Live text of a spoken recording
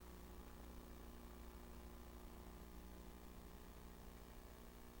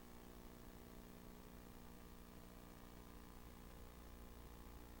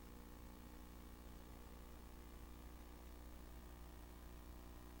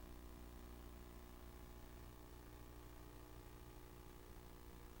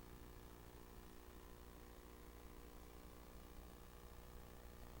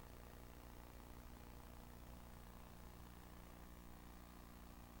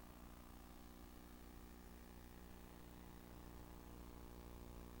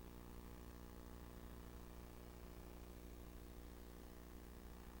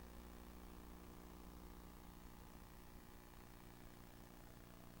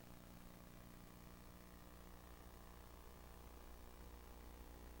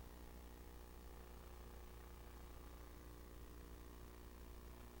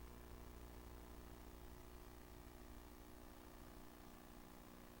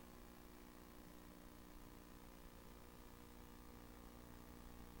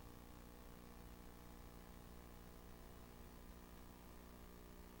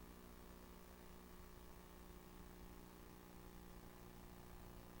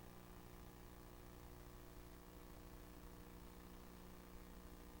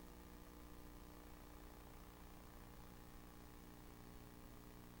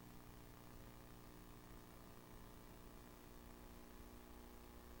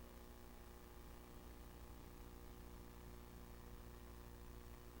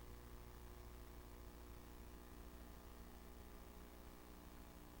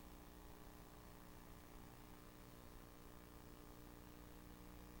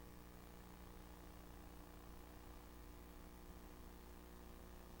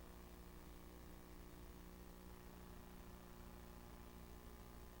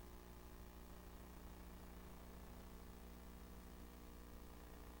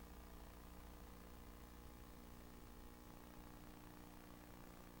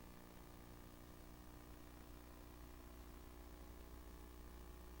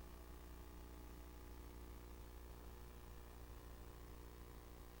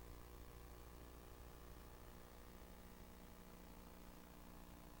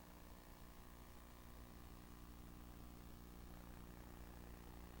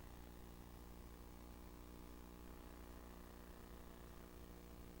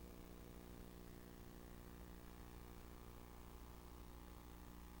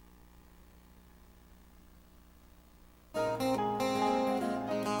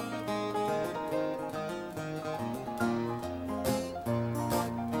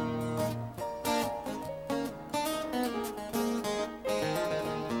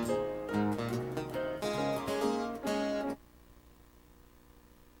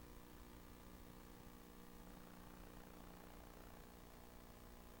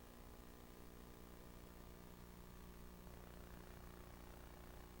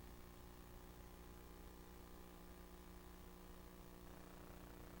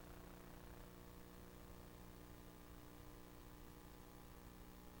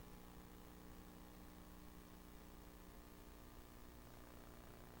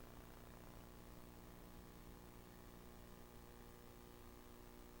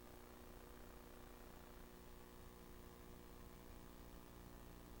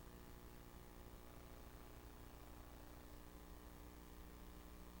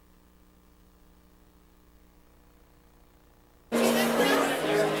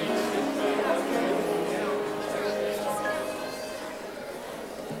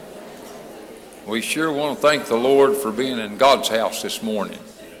We sure want to thank the Lord for being in God's house this morning.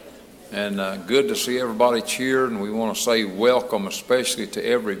 And good to see everybody cheered, and we want to say welcome especially to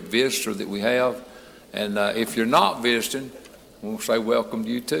every visitor that we have. And if you're not visiting, we want to say welcome to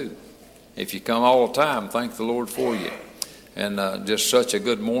you too. If you come all the time, thank the Lord for you. And just such a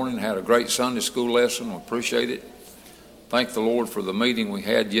good morning. Had a great Sunday school lesson. We appreciate it. Thank the Lord for the meeting we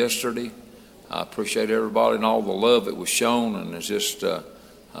had yesterday. I appreciate everybody and all the love that was shown, and it's just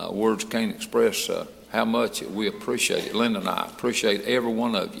words can't express how much we appreciate it. Linda and I appreciate every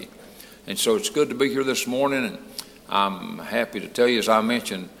one of you. And so it's good to be here this morning, and I'm happy to tell you, as I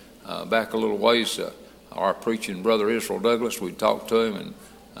mentioned back a little ways, our preaching brother Israel Douglas, we talked to him and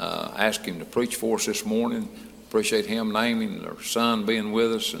asked him to preach for us this morning. Appreciate him naming their son being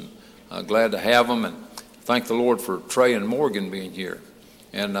with us, and glad to have him, and thank the Lord for Trey and Morgan being here.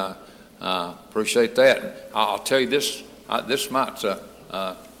 And appreciate that. I'll tell you this, this might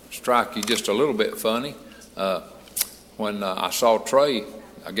strike you just a little bit funny. When I saw Trey,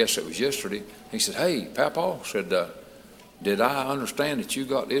 I guess it was yesterday, he said, "Hey, Papa," said, "did I understand that you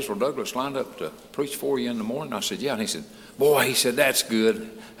got Israel Douglas lined up to preach for you in the morning?" I said, "Yeah." And he said, "Boy," he said, "that's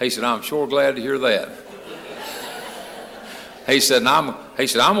good." He said, "I'm sure glad to hear that." He said, I'm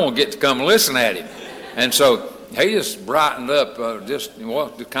going to get to come and listen at him. And so he just brightened up, just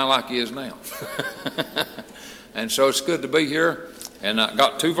kind of like he is now. And so it's good to be here. And I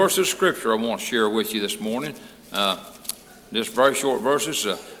got two verses of Scripture I want to share with you this morning. Just very short verses.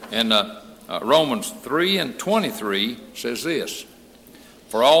 And Romans 3:23 says this: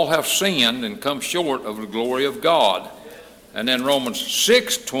 "For all have sinned and come short of the glory of God." And then Romans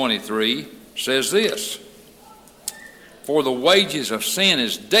 6:23 says this: "For the wages of sin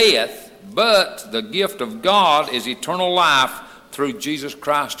is death, but the gift of God is eternal life through Jesus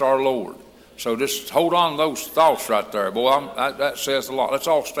Christ our Lord." So just hold on to those thoughts right there. Boy, that says a lot. Let's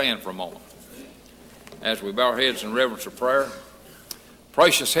all stand for a moment as we bow our heads in reverence of prayer.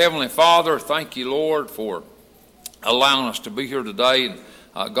 Precious Heavenly Father, thank you, Lord, for allowing us to be here today.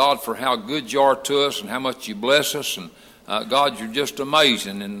 And God, for how good you are to us and how much you bless us. And God, you're just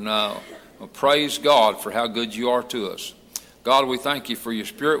amazing. And praise God for how good you are to us. God, we thank you for your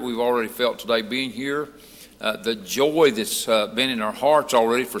Spirit we've already felt today being here. The joy that's been in our hearts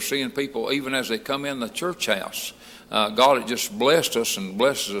already for seeing people even as they come in the church house. God, it just blessed us and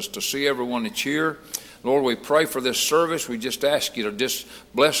blesses us to see everyone that's here. Lord, we pray for this service. We just ask you to just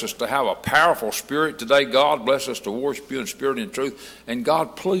bless us to have a powerful spirit today. God, bless us to worship you in spirit and truth. And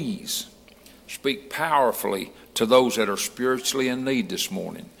God, please speak powerfully to those that are spiritually in need this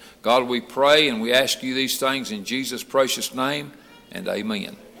morning. God, we pray and we ask you these things in Jesus' precious name, and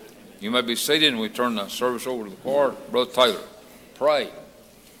amen. You may be seated, and we turn the service over to the choir. Brother Taylor, pray.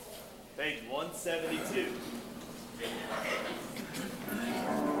 Page 172.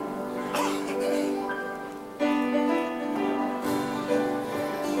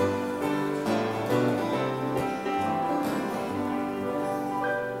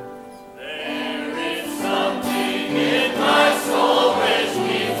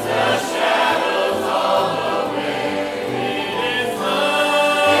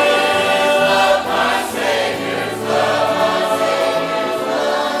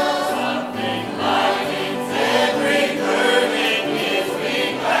 Something like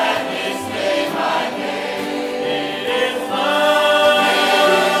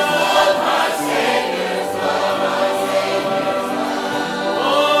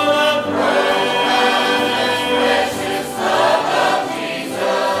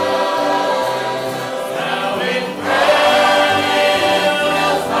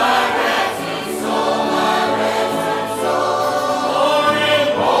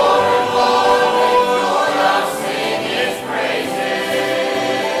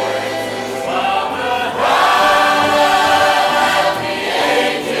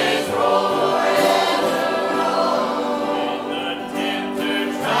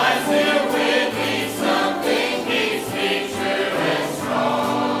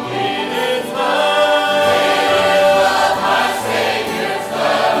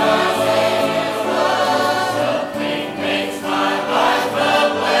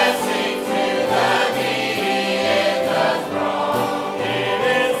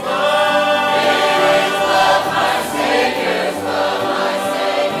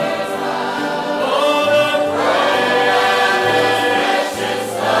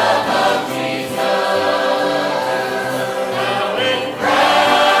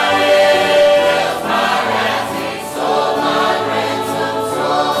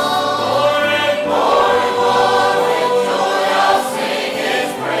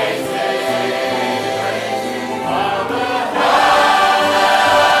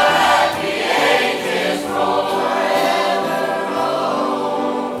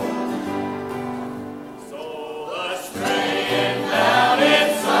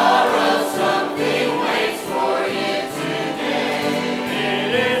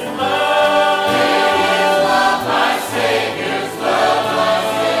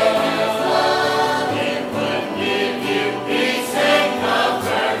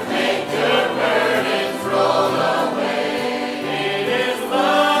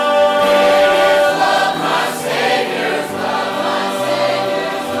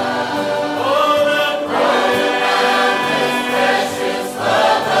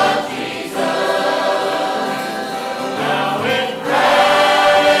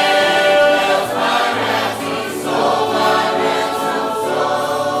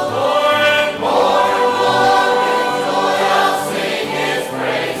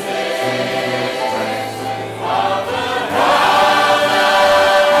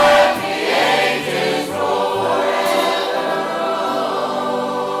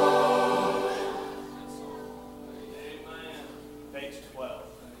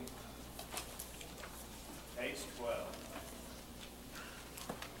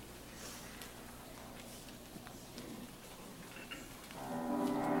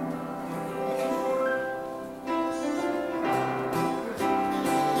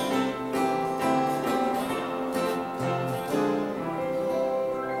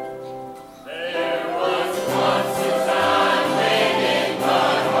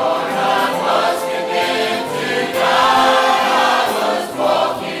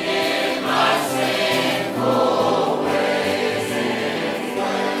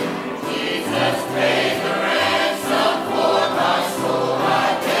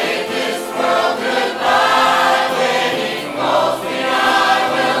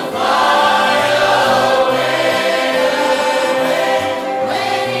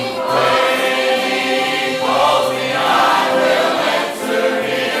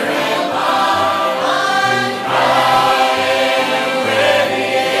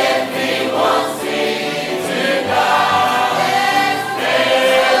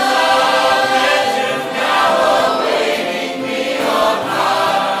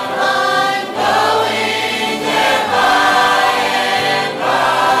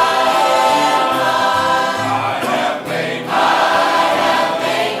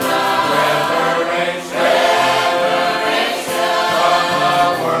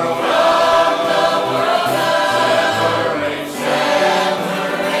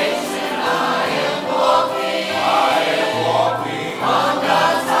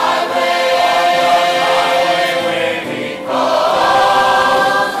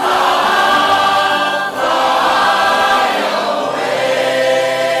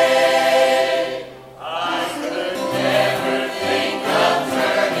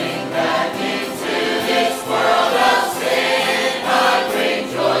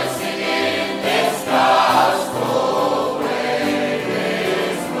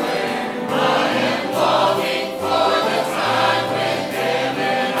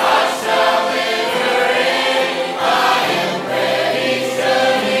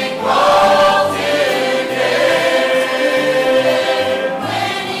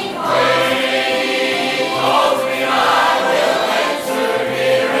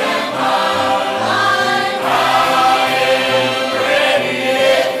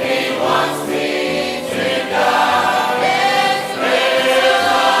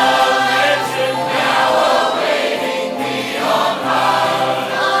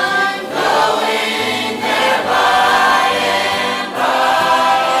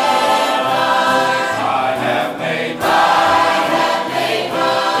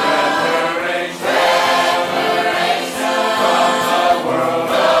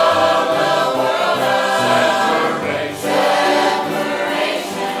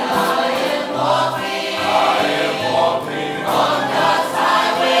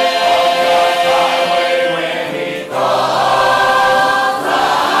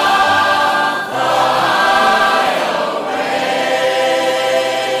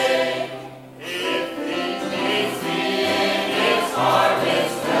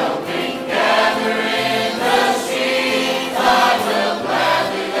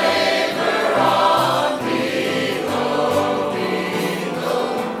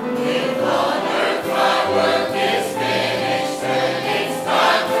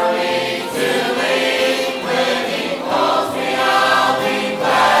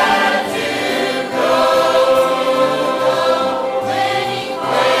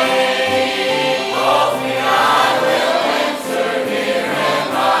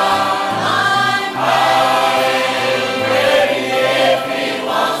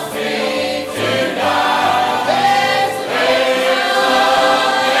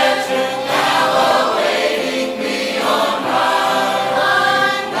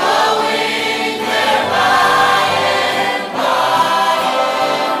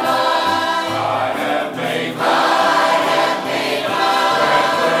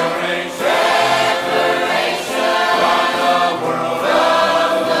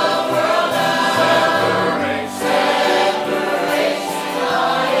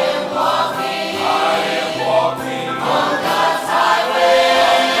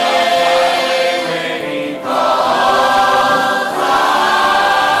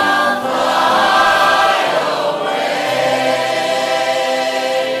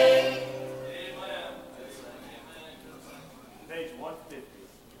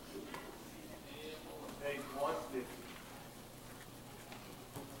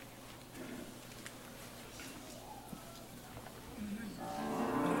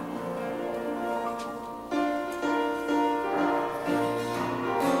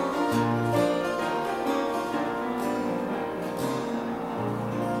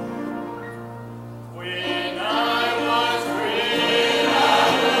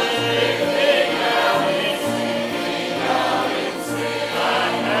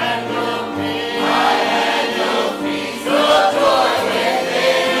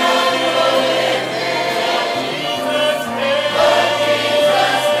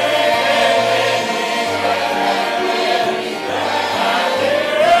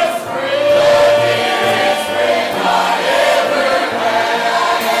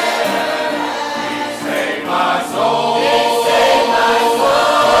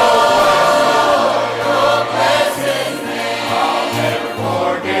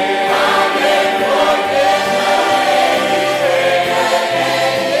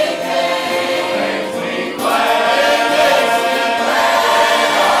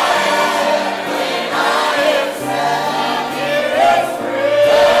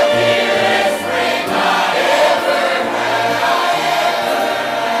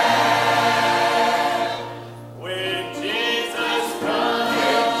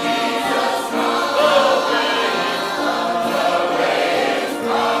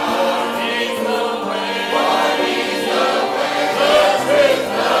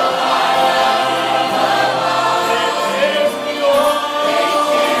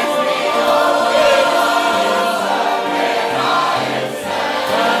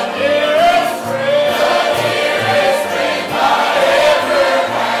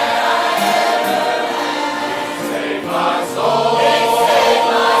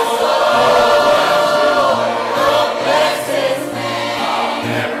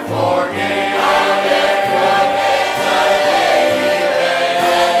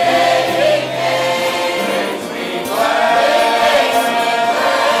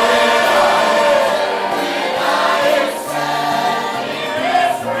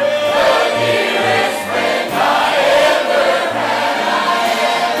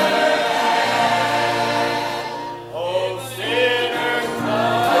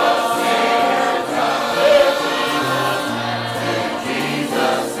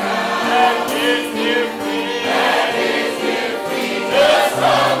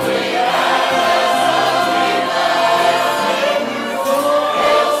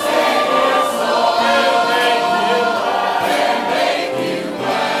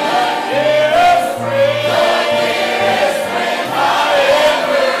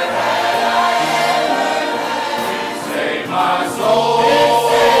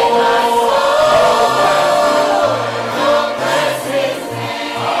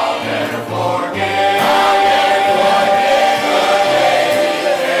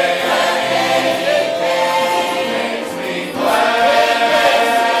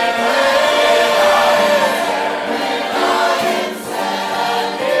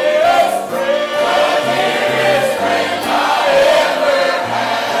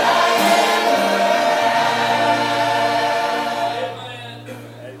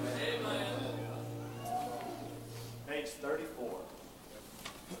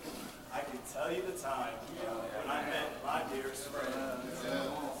tell you the time when I met my dearest friend.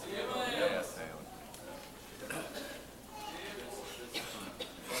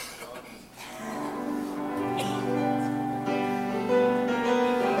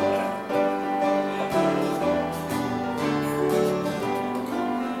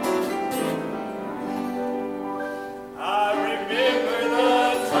 I remember the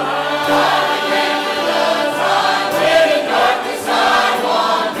time when in darkness I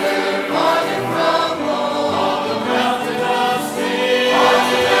wandered, farther from home, on the mountain of sin.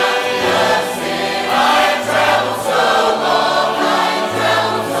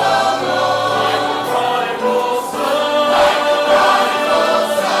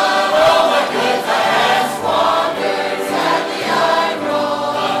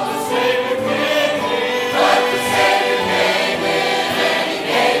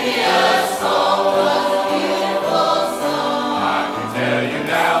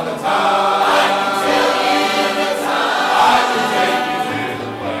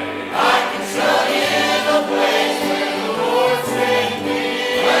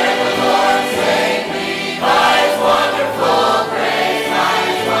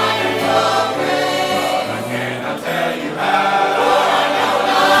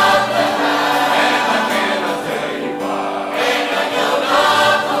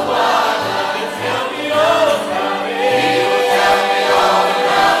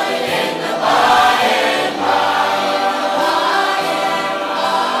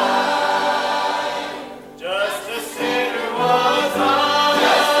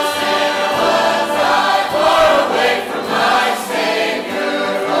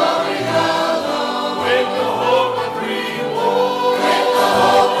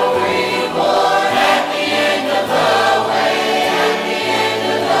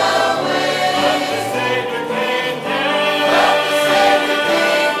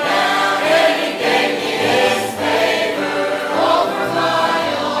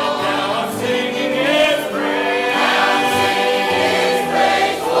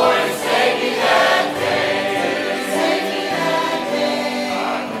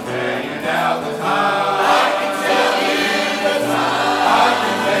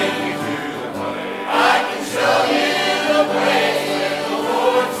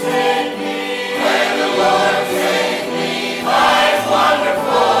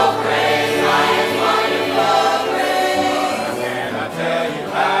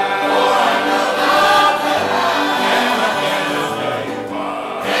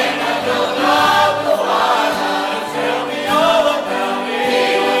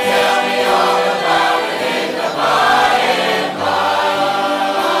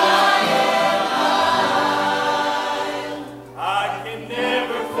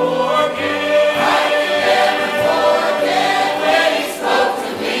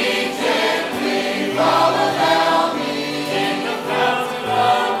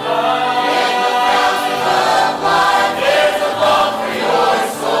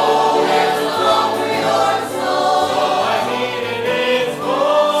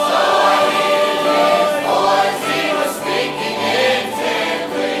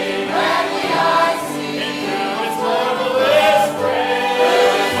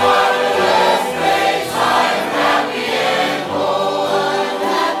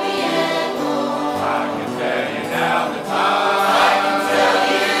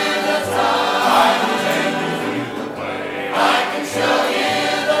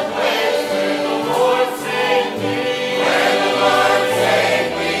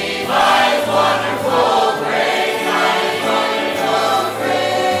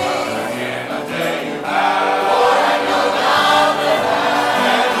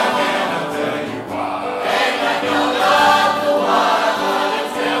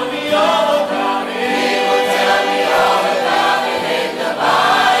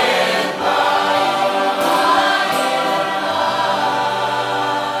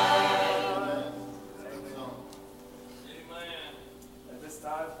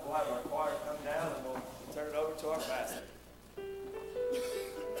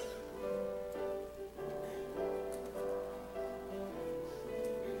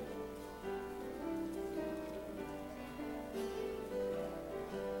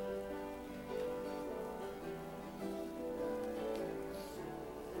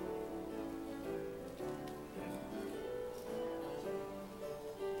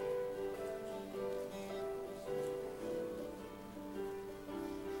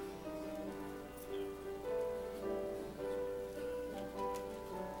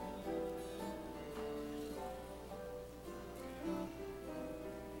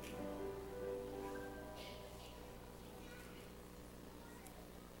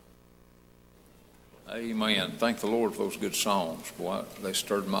 Amen. Thank the Lord for those good songs. Boy, they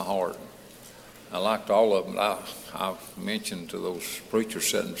stirred my heart. I liked all of them. I mentioned to those preachers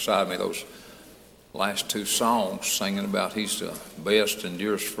sitting beside me those last two songs singing about he's the best and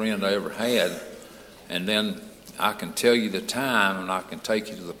dearest friend I ever had. And then I can tell you the time and I can take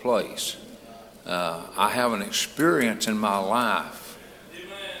you to the place. I have an experience in my life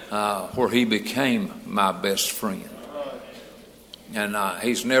where he became my best friend. And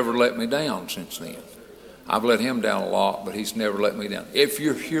he's never let me down since then. I've let him down a lot, but he's never let me down. If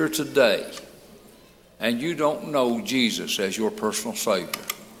you're here today and you don't know Jesus as your personal Savior,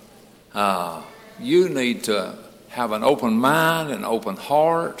 you need to have an open mind and open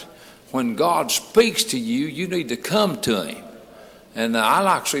heart. When God speaks to you, you need to come to him. And I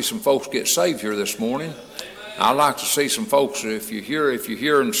like to see some folks get saved here this morning. I like to see some folks, if you're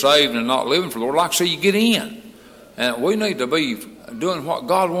here and saved and not living for the Lord, I'd like to see you get in. And we need to be doing what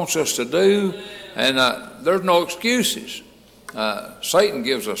God wants us to do. And there's no excuses. Satan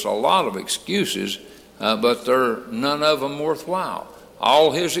gives us a lot of excuses, but none of them worthwhile.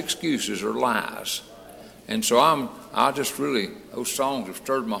 All his excuses are lies. And so those songs have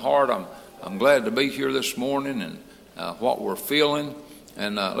stirred my heart. I'm glad to be here this morning and what we're feeling.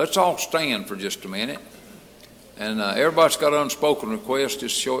 And let's all stand for just a minute. And everybody's got an unspoken request.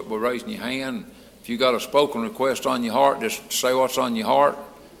 Just show it by raising your hand. If you got a spoken request on your heart, just say what's on your heart.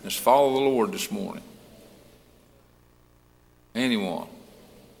 Just follow the Lord this morning. Anyone?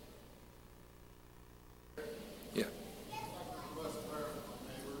 Yeah.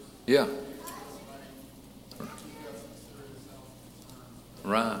 Yeah.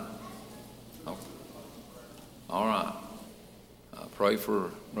 Right. Okay. All right. Pray for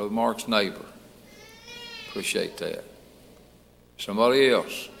Brother Mark's neighbor. Appreciate that. Somebody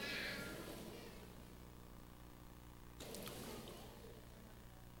else?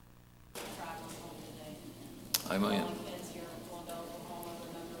 Amen.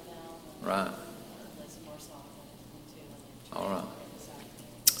 Right. All right.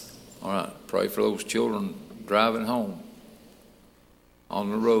 All right. Pray for those children driving home on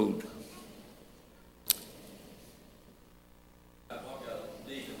the road. I've got a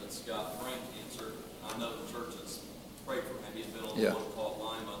deacon that's got brain cancer. I know the church has prayed for him. He's been on the called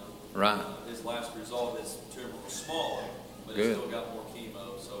Lima. Right. His last result, his tumor was smaller, but Good. he's still got more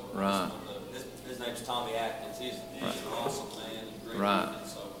chemo. So right. His name's Tommy Atkins. He's an awesome man. Great right. deacon,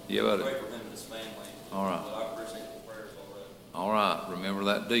 so Yeah, pray for him and his family. All right. But I appreciate the prayers already. All right. Remember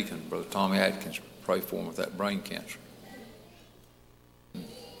that deacon, Brother Tommy Atkins. Pray for him with that brain cancer.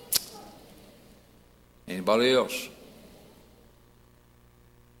 Anybody else?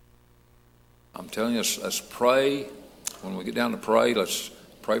 I'm telling you, let's pray. When we get down to pray, let's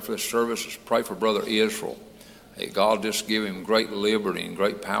pray for this service. Let's pray for Brother Israel. Hey, God just give him great liberty and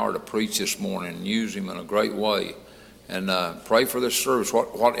great power to preach this morning and use him in a great way. And pray for this service.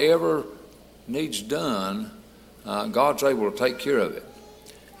 Whatever needs done, God's able to take care of it.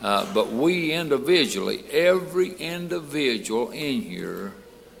 But we individually, every individual in here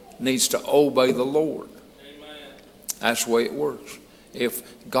needs to obey the Lord. Amen. That's the way it works.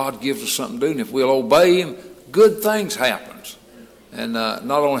 If God gives us something to do, and if we'll obey him, good things happen. And not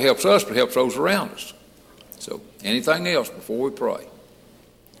only helps us, but helps those around us. So, anything else before we pray?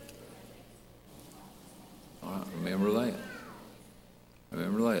 All right, remember that.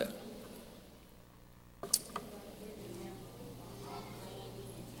 Remember that.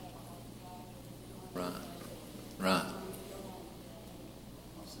 Right. Right.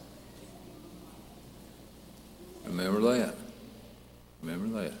 Remember that.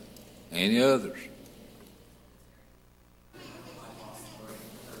 Remember that. Any others?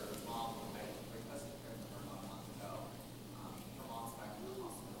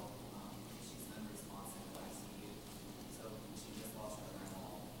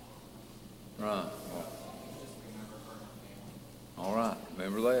 Right. All right.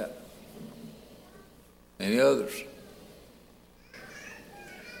 Remember that. Any others?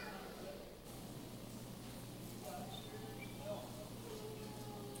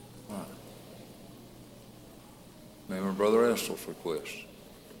 All right. Remember Brother Estel's request.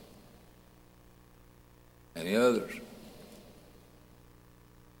 Any others?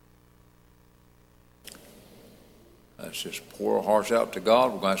 Let's just pour our hearts out to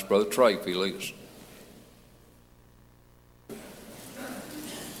God. We're going to ask Brother Trey if he leads us.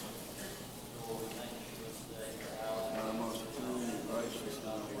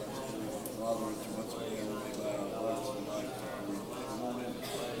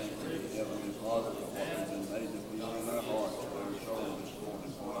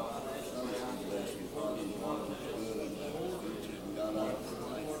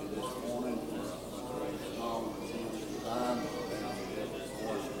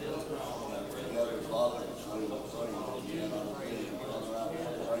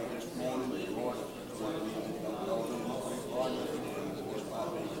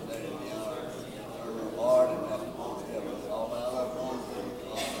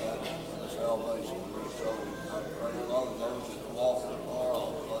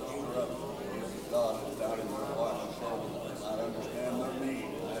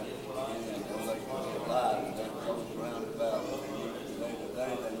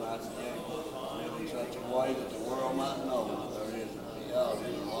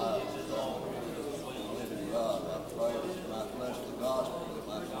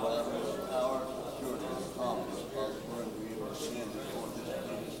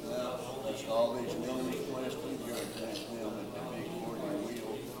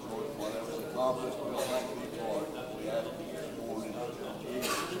 Father, we thank you for it. We ask you this morning that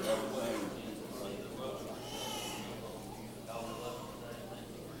Jesus, everything.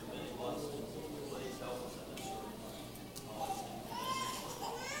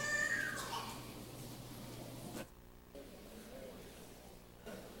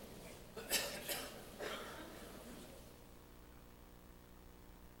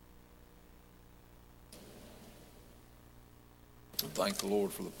 Thank the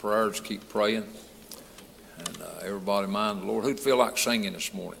Lord for the prayers. Keep praying. And everybody mind the Lord. Who'd feel like singing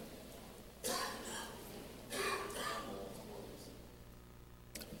this morning?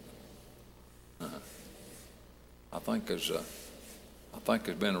 I think there's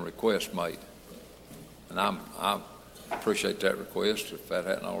been a request made, and I appreciate that request. If that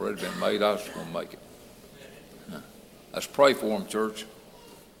hadn't already been made, I was going to make it. Let's pray for them, church.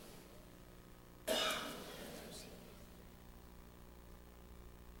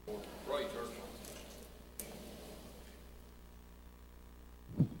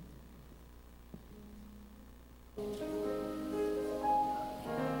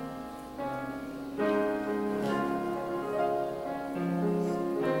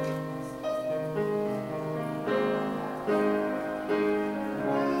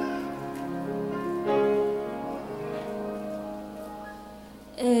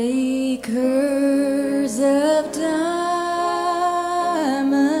 Acres of diamonds,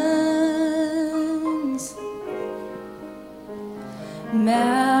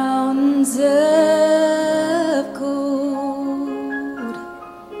 mountains of gold,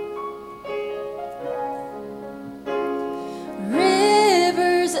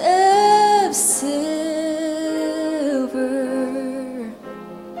 rivers of silver,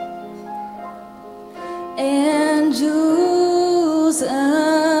 and jewels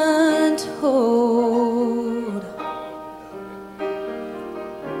untold.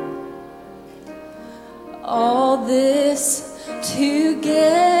 All this together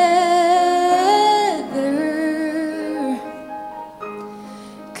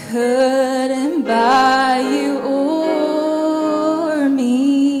couldn't buy you or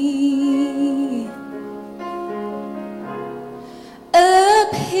me a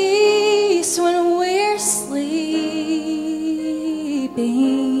peace when we're sleeping,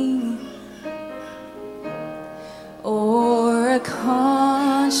 or a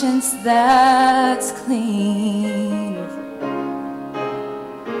conscience that's clean.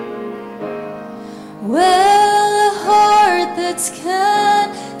 Well, a heart that's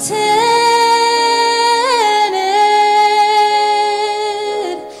contented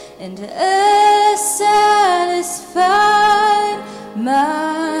and a satisfied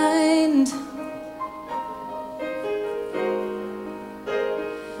mind.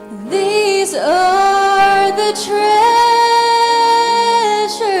 These are the treasures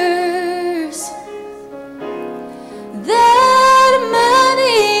that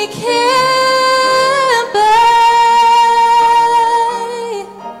money can't buy.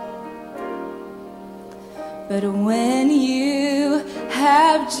 But when you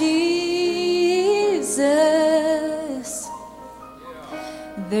have Jesus,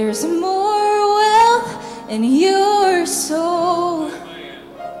 there's more wealth in your soul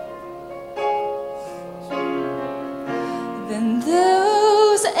than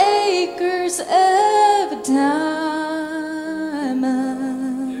those acres of diamonds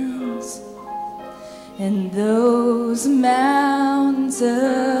and those mounds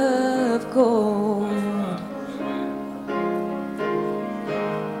of gold.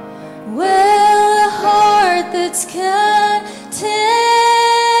 Well, a heart that's contented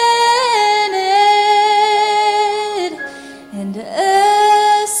and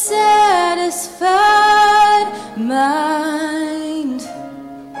a satisfied mind.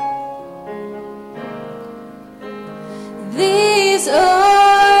 These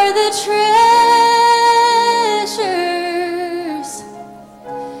are the treasures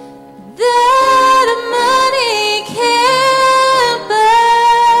that money can't buy.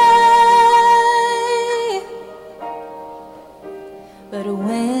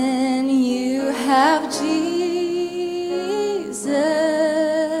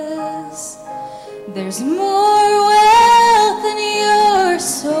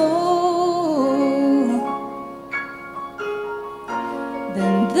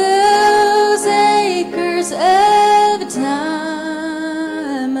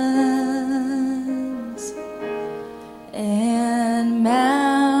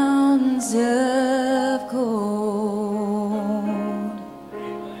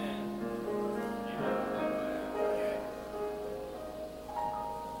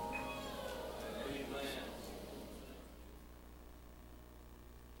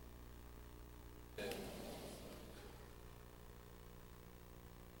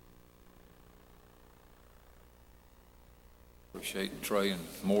 Appreciate Trey and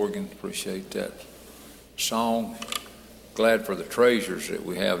Morgan. Appreciate that song. Glad for the treasures that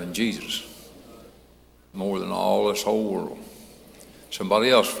we have in Jesus, more than all this whole world. Somebody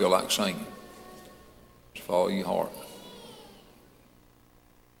else feel like singing? Just follow your heart.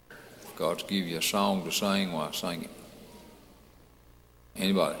 If God's give you a song to sing, why sing it?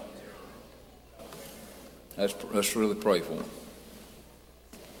 Anybody? Let's really pray for them.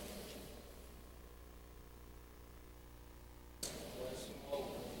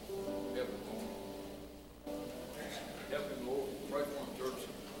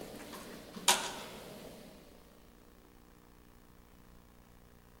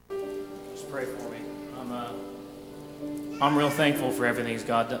 Pray for me. I'm real thankful for everything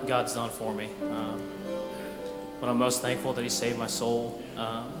God's done for me. But I'm most thankful that He saved my soul,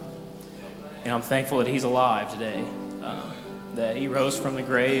 and I'm thankful that He's alive today. That He rose from the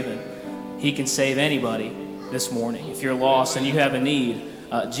grave, and He can save anybody this morning. If you're lost and you have a need,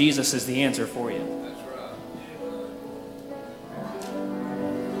 Jesus is the answer for you.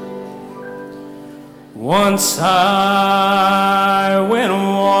 Once I went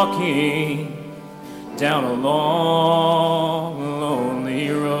walking down a long, lonely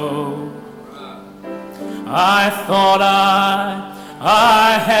road. I thought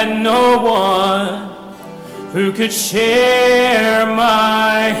I had no one who could share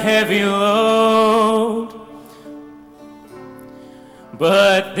my heavy load.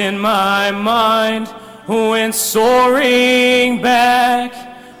 But then my mind went soaring back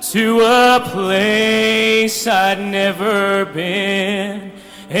to a place I'd never been,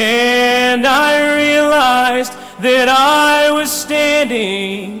 and I realized that I was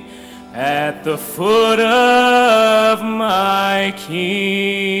standing at the foot of my King.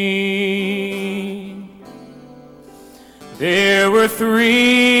 There were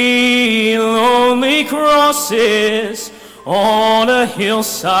 3 lonely crosses on a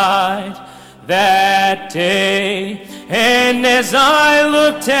hillside that day, and as I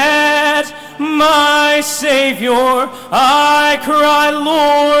looked at my Savior, I cried,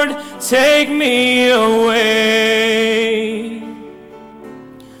 Lord, take me away.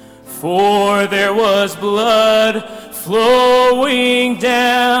 For there was blood flowing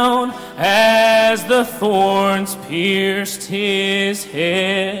down as the thorns pierced His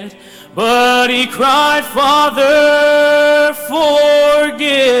head. But He cried, Father,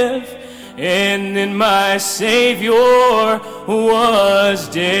 forgive. And then my Savior was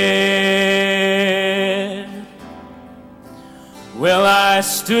dead. Well, I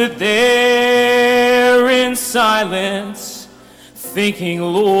stood there in silence, thinking,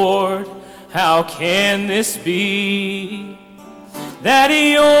 Lord, how can this be? That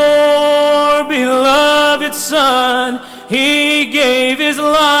your beloved Son, He gave His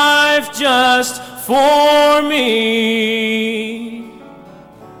life just for me.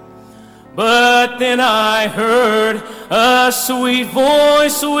 But then I heard a sweet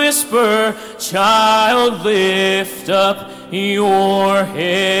voice whisper, child, lift up your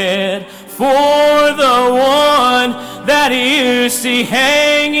head, for the one that you see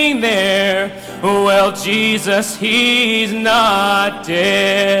hanging there, well, Jesus, He's not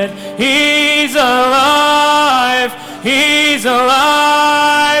dead. He's alive. He's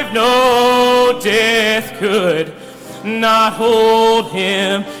alive. No death could not hold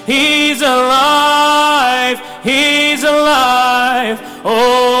Him. He's alive. He's alive.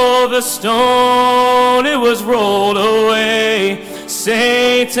 Oh, the stone, it was rolled away.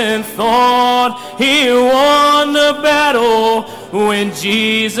 Satan thought he won the battle when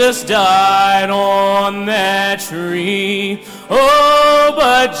Jesus died on that tree. Oh,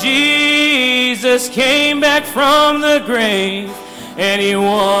 but Jesus came back from the grave and He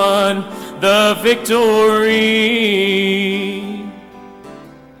won the victory.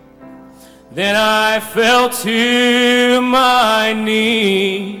 Then I fell to my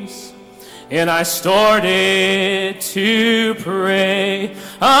knees and I started to pray.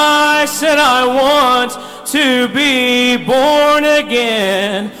 I said, I want to be born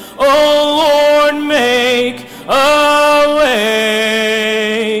again. Oh Lord, make a way.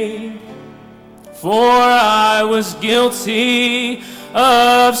 For I was guilty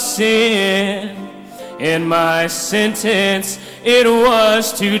of sin, and my sentence, it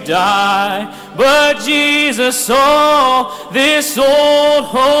was to die. But Jesus saw this old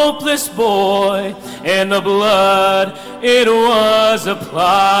hopeless boy, and the blood, it was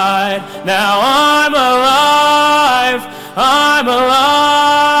applied. Now I'm alive, I'm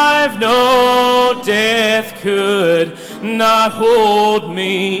alive. No death could not hold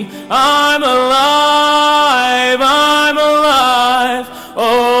me. I'm alive, I'm alive.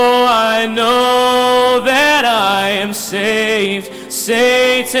 Oh, I know that I am saved.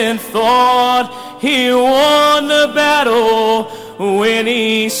 and thought he won the battle when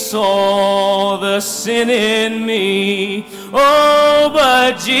he saw the sin in me. Oh,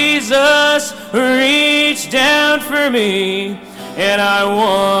 but Jesus reached down for me, and I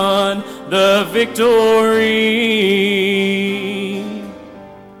won the victory.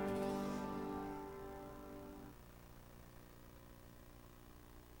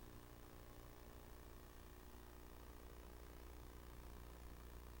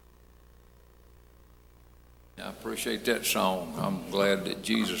 I appreciate that song. I'm glad that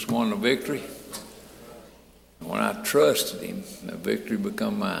Jesus won the victory. When I trusted him, the victory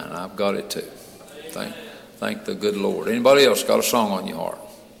become mine. I've got it too. Thank the good Lord. Anybody else got a song on your heart?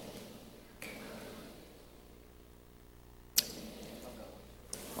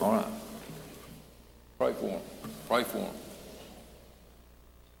 All right. Pray for him. Pray for him.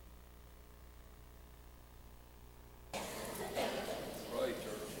 Pray,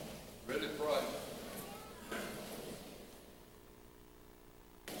 church. Really pray.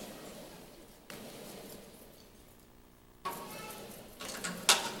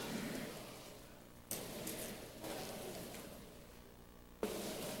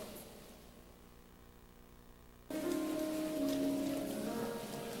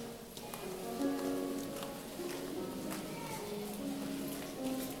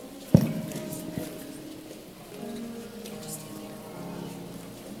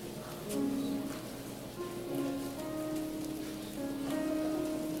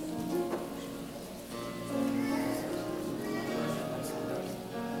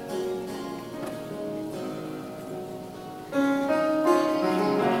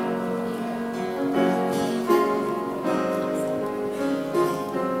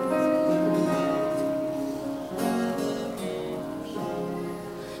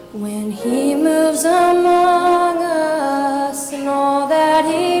 When he moves among us and all that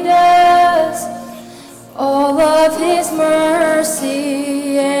he does, all of his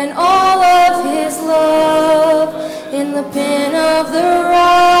mercy and all of his love, in the pen of the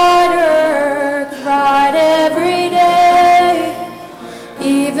writer could write every day.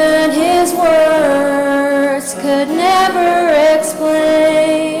 Even his words could never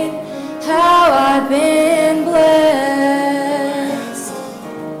explain how I've been blessed.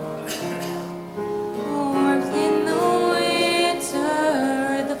 Warmth in the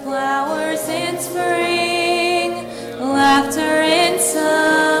winter, the flowers in spring, laughter in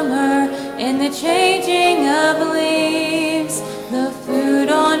summer, and the changing of leaves, the food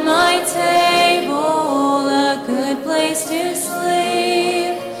on my table, a good place to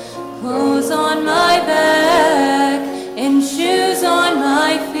sleep, clothes on my back, and shoes on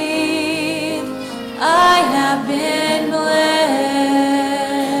my feet. I have been blessed.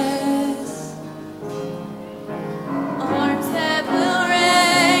 Arms that will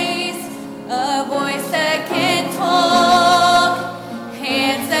raise, a voice that can talk,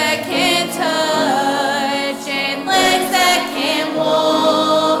 hands that can touch, and legs that can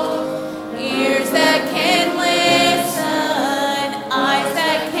walk, ears that can listen, eyes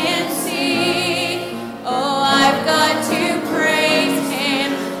that can see. Oh, I've got to praise him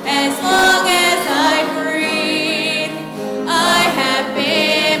as long as I breathe. I have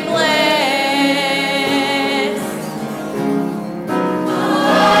been blessed.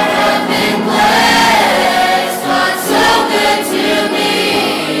 I have been blessed. God's so good to me.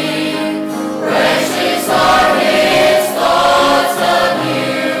 Precious are his thoughts of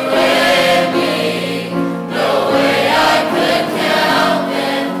you and me. No way I could count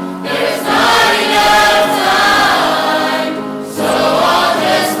them. There's not enough time. So I'll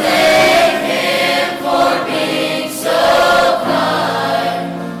just thank him for being so kind.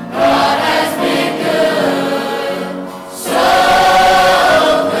 God has been good, so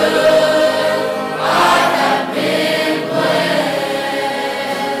good. I have been blessed.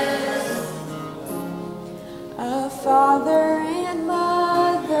 A father and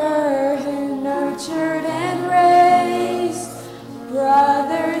mother who nurtured and raised,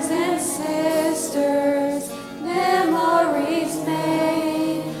 brothers and sisters, memories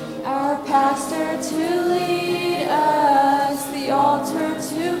made, our pastor to lead us, the altar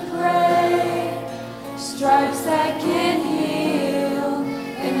to pray, stripes that can heal,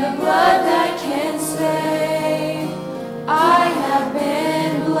 and the blood that can save. I have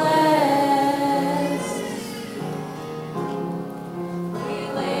been blessed. We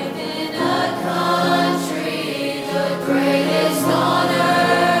live in a country, the greatest on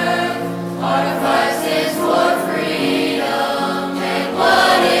earth. Our price is for freedom and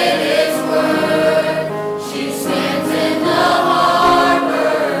what it is worth. She stands in the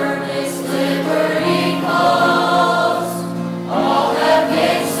harbor, Miss Liberty calls. All have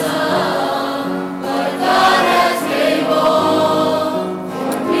been so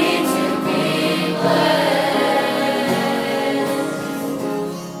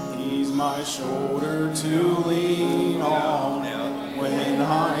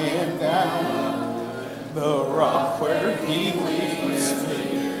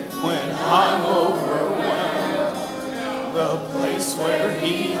The place where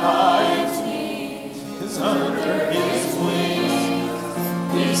he hides me is under his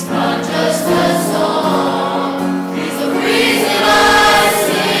wings. He's not just a song, he's the reason I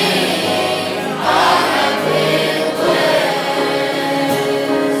sing. I have been blessed.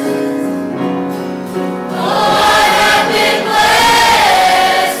 Oh, I have been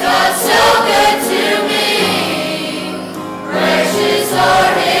blessed. God's so good to me. Precious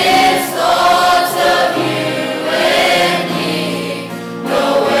are his thoughts of you and me. No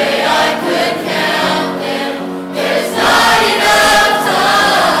way I could count them. There's not enough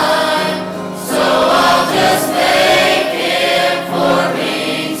time. So I'll just thank him for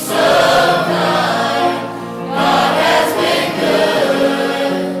being so kind. God has been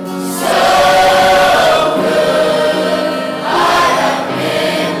good, so good. I have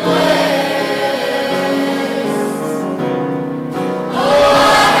been blessed. Oh,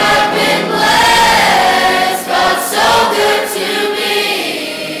 I have been blessed. God's so good to me.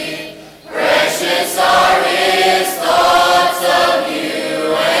 Precious are his thoughts of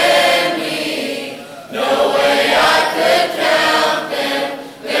you and me. No way I could count them.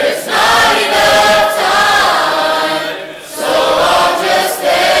 There's not enough time. So I'll just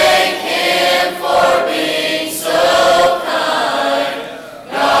thank him for being so kind.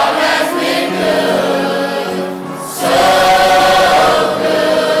 God has been good, so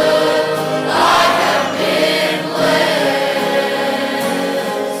good. I have been blessed.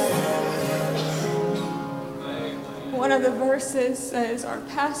 One of the verses says, our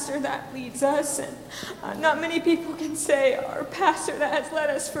pastor that leads us, and not many people can say our pastor that has led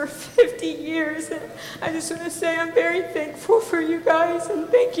us for 50 years. And I just want to say I'm very thankful for you guys, and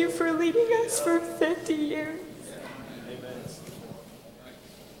thank you for leading us for 50 years.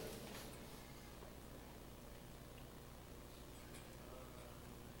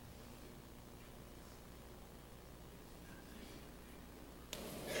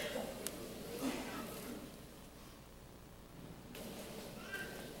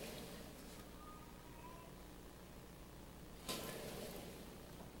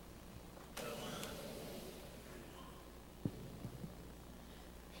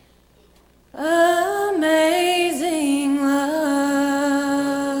 Amazing.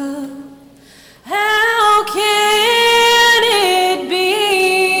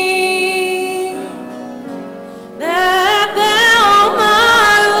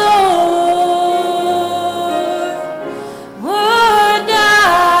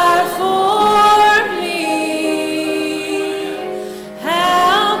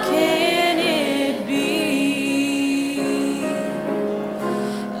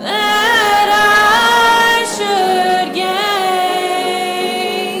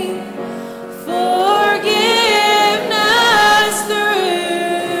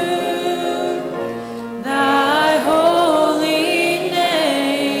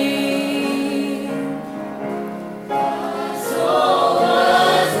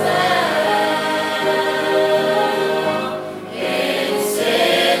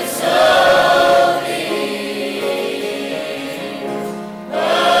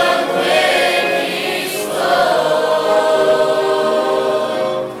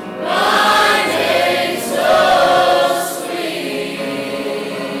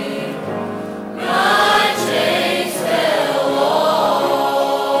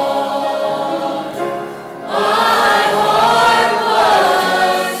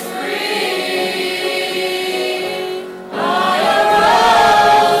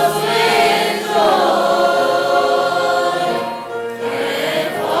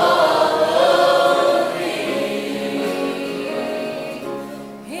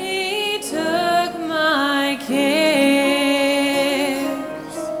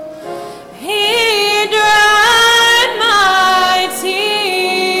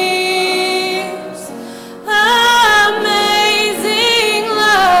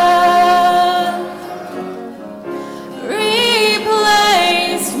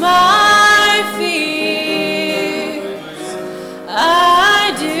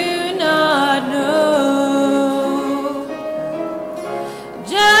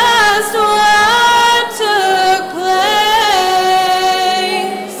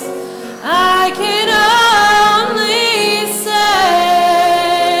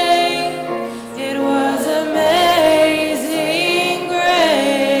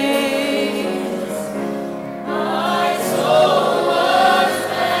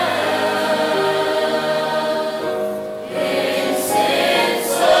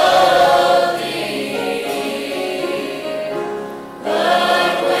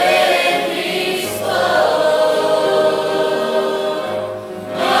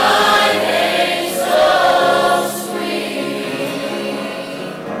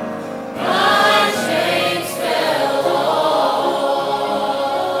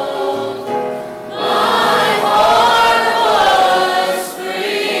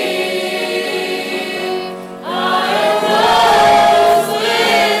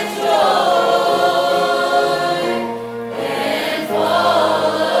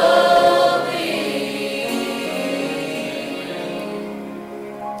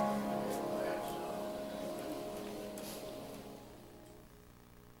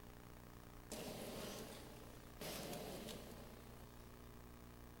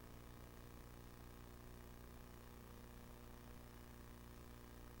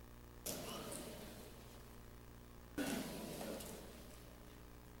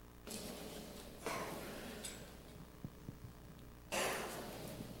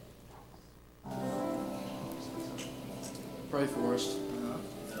 pray for us.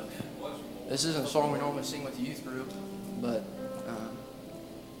 This isn't a song we normally sing with the youth group, but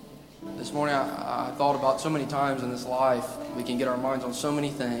this morning I thought about so many times in this life we can get our minds on so many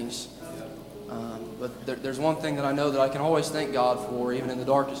things. But there's one thing that I know that I can always thank God for, even in the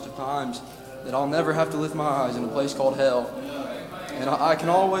darkest of times, that I'll never have to lift my eyes in a place called hell. And I can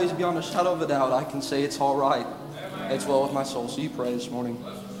always, beyond a shadow of a doubt, I can say it's all right. It's well with my soul. So you pray this morning.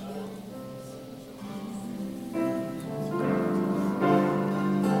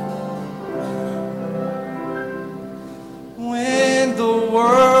 When the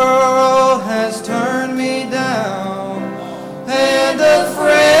world has turned me down and a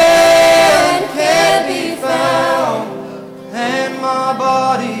friend can't be found and my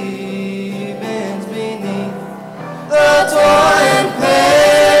body bends beneath the toil and pain,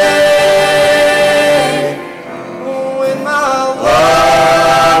 when my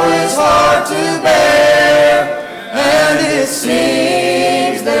love is hard to bear and it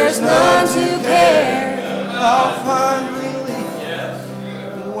seems there's none to care, I'll find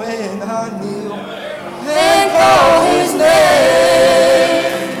when I kneel and call his name.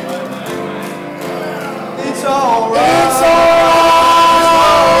 It's alright. It's alright.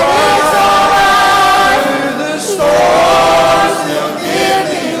 It's alright. Through the storms he'll give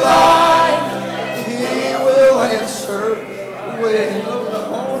me light. He will answer when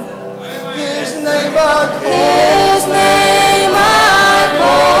upon his name I call. His name I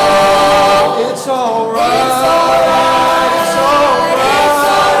call. It's alright. It's alright. It's alright.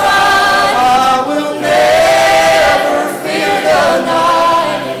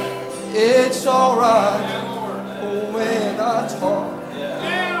 It's alright when I talk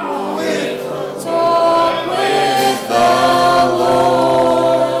with the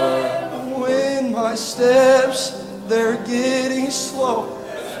Lord. When my steps, they're getting slow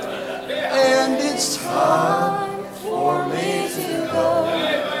and it's time for me to go.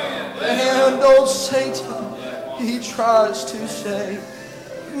 And old Satan, he tries to say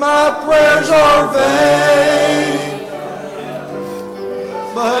my prayers are vain.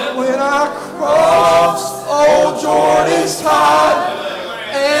 But when I cross old Jordan's tide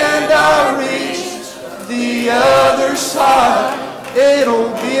and I reach the other side,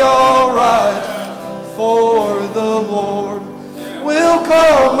 it'll be alright, for the Lord will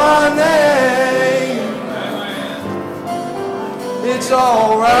call my name. It's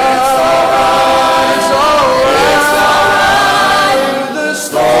alright, it's alright, it's alright. Through the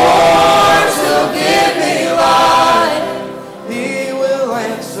storms he'll give me light. He will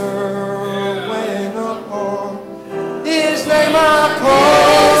answer when upon his name I call.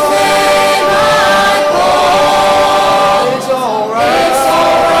 His name I call. It's alright. It's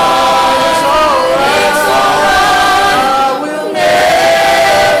alright. It's alright. It's alright. I will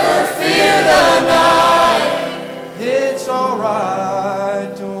never fear the night. It's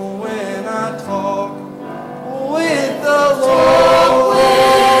alright when I talk with the Lord.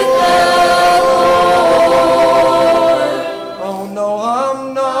 Oh no,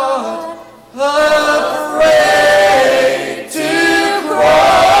 I'm not afraid to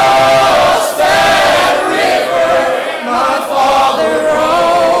cross that river. My Father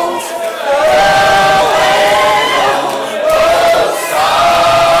owns the way on both sides.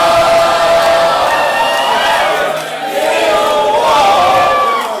 He'll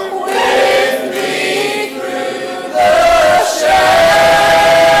walk with me through the shadows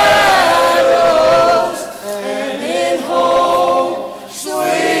and in home,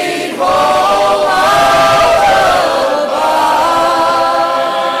 sweet home I'll abide.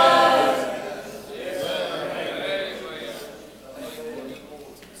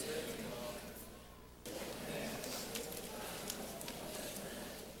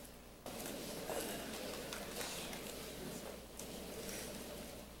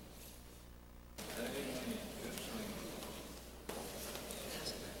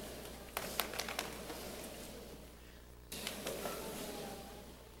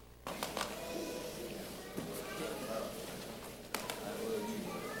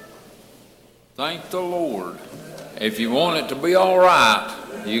 Thank the Lord. If you want it to be all right,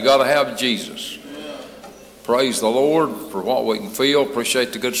 you got to have Jesus. Praise the Lord for what we can feel.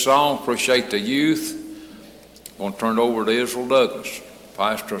 Appreciate the good song. Appreciate the youth. I'm going to turn it over to Israel Douglas,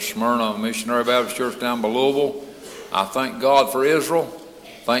 pastor of Smyrna Missionary Baptist Church down by Louisville. I thank God for Israel.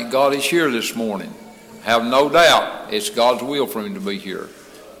 Thank God he's here this morning. Have no doubt it's God's will for him to be here.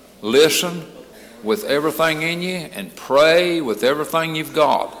 Listen with everything in you and pray with everything you've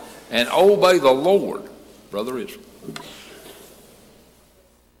got. And obey the Lord, Brother Israel.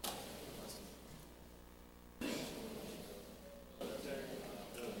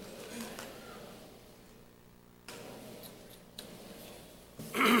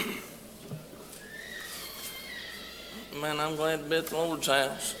 Man, I'm glad to be at the Lord's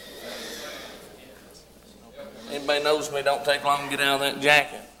house. Anybody knows me, don't take long to get out of that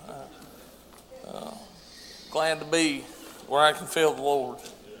jacket. Glad to be where I can feel the Lord.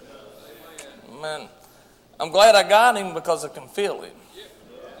 Man, I'm glad I got Him because I can feel Him.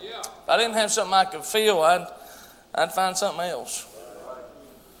 If I didn't have something I could feel, I'd find something else.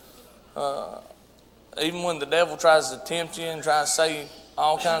 Even when the devil tries to tempt you and tries to say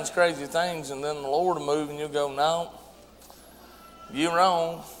all kinds of crazy things, and then the Lord will move and you'll go, no, you're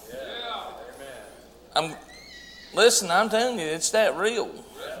wrong. Listen, I'm telling you, it's that real.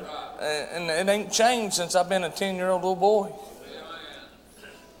 And it ain't changed since I've been a 10-year-old little boy.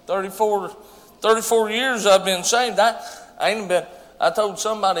 34 years I've been saved. I told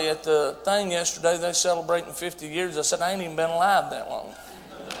somebody at the thing yesterday, they celebrating 50 years. I said, I ain't even been alive that long.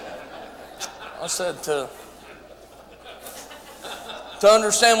 I said, to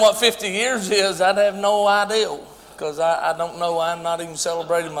understand what 50 years is, I'd have no idea. Because I don't know, I'm not even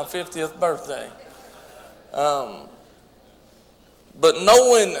celebrating my 50th birthday. But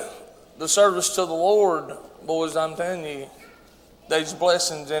knowing the service to the Lord, boys, I'm telling you, there's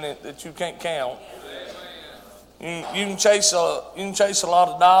blessings in it that you can't count. You can chase a lot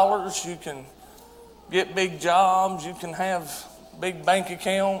of dollars. You can get big jobs. You can have big bank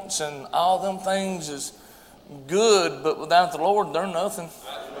accounts, and all them things is good. But without the Lord, they're nothing.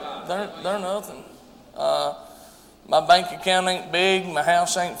 They're nothing. My bank account ain't big. My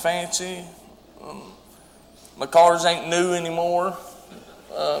house ain't fancy. My cars ain't new anymore.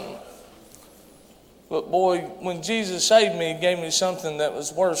 But boy, when Jesus saved me, He gave me something that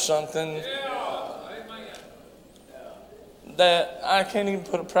was worth something that I can't even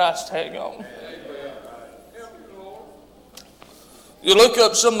put a price tag on. You look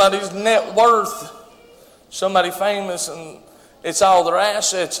up somebody's net worth, somebody famous, and it's all their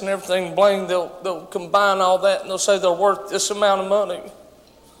assets and everything bling. They'll combine all that and they'll say they're worth this amount of money.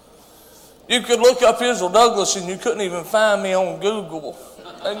 You could look up Israel Douglas and you couldn't even find me on Google.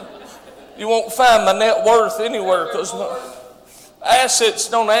 And you won't find my net worth anywhere because my assets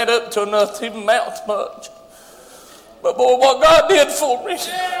don't add up to enough to even amount to much. But boy, what God did for me.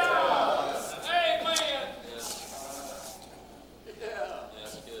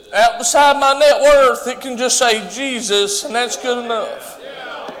 Out beside my net worth, it can just say Jesus, and that's good enough.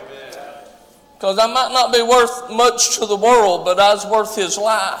 Because I might not be worth much to the world, but I was worth His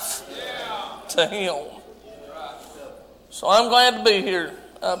life to Him. So I'm glad to be here.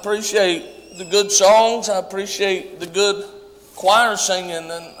 I appreciate the good songs. I appreciate the good choir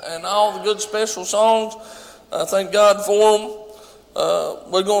singing and all the good special songs. I thank God for them.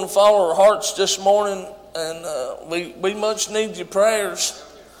 We're going to follow our hearts this morning, and we much need your prayers.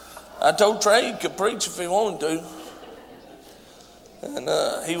 I told Trey he could preach if he wanted to, and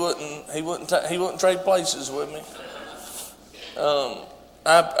he wouldn't trade places with me.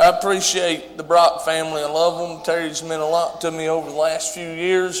 I appreciate the Brock family. I love them. Terry's meant a lot to me over the last few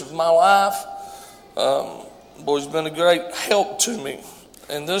years of my life. Boy's been a great help to me.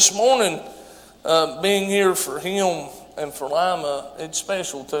 And this morning, being here for him and for Lima, it's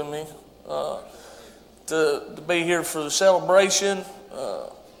special to me to be here for the celebration.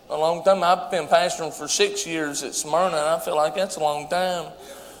 A long time. I've been pastoring for 6 years at Smyrna, and I feel like that's a long time.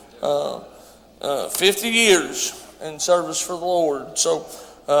 50 years in service for the Lord. So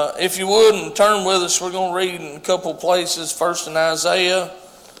if you would, and turn with us, we're going to read in a couple places. First in Isaiah,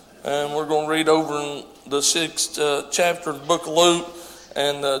 and we're going to read over in the 6th chapter of the book of Luke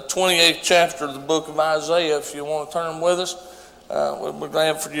and the 28th chapter of the book of Isaiah. If you want to turn with us, we're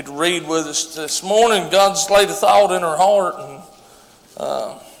glad for you to read with us this morning. God's laid a thought in our heart,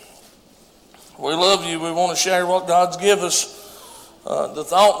 and we love you. We want to share what God's given us. The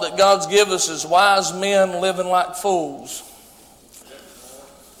thought that God's given us is wise men living like fools.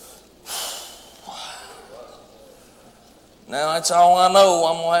 Now, that's all I know.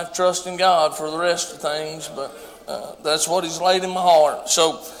 I'm going to have to trust in God for the rest of things, but that's what He's laid in my heart.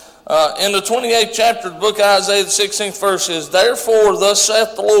 So, in the 28th chapter of the book of Isaiah, the 16th verse is, Therefore, thus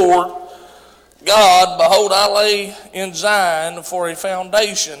saith the Lord God, behold, I lay in Zion for a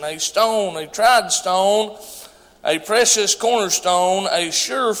foundation, a stone, a tried stone, a precious cornerstone, a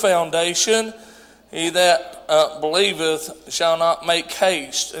sure foundation. He that believeth shall not make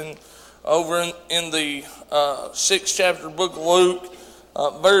haste. And over in the 6th chapter of the book of Luke,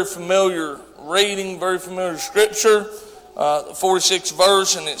 very familiar reading, very familiar scripture, the 46th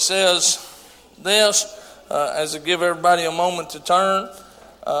verse, and it says this, as I give everybody a moment to turn.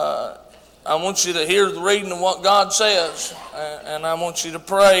 I want you to hear the reading of what God says, and I want you to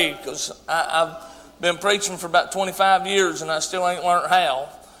pray, because I've been preaching for about 25 years and I still ain't learned how.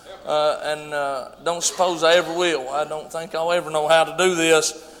 and don't suppose I ever will. I don't think I'll ever know how to do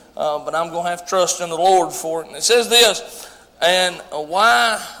this, but I'm going to have to trust in the Lord for it. And it says this, and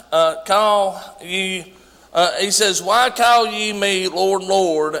why call ye, he says, why call ye me Lord,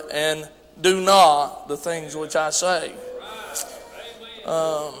 Lord, and do not the things which I say?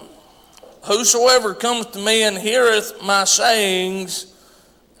 Whosoever cometh to me and heareth my sayings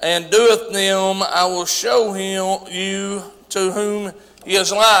and doeth them, I will show him you to whom he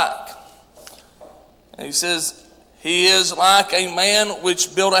is like. And he says, he is like a man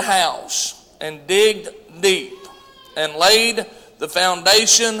which built a house and digged deep and laid the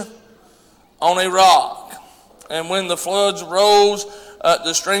foundation on a rock. And when the floods rose,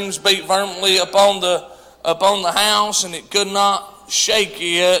 the streams beat vehemently upon the house, and it could not shake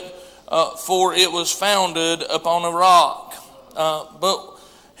it, for it was founded upon a rock. But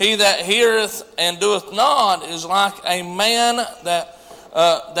he that heareth and doeth not is like a man that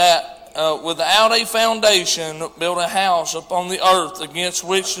without a foundation built a house upon the earth, against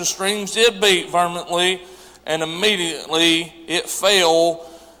which the streams did beat vehemently, and immediately it fell,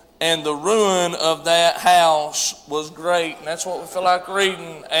 and the ruin of that house was great. And that's what we feel like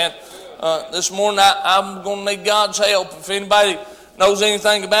reading. And this morning I'm going to need God's help. If anybody knows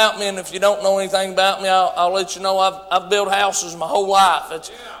anything about me, and if you don't know anything about me, I'll let you know I've built houses my whole life.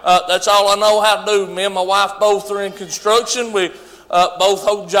 That's all I know how to do. Me and my wife both are in construction. We both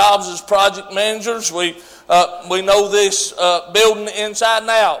hold jobs as project managers. We know this building inside and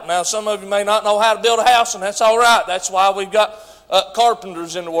out. Now, some of you may not know how to build a house, and that's all right. That's why we've got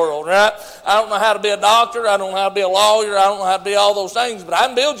carpenters in the world, right? I don't know how to be a doctor. I don't know how to be a lawyer. I don't know how to be all those things, but I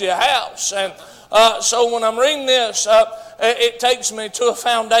can build you a house. And so when I'm reading this, it takes me to a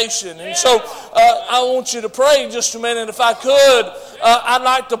foundation. And so I want you to pray just a minute. If I could, I'd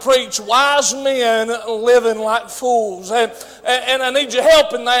like to preach wise men living like fools. And I need your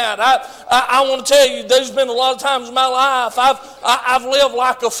help in that. I want to tell you, there's been a lot of times in my life I've lived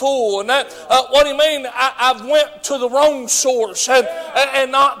like a fool. And that, what do you mean? I've went to the wrong source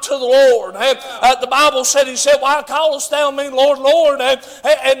and not to the Lord. And the Bible said, he said, why callest thou me Lord, Lord,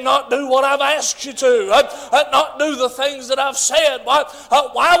 and not do what I've asked you to? Not do the things that I've said.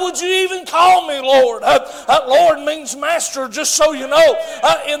 Why would you even call me Lord? Lord means master, just so you know,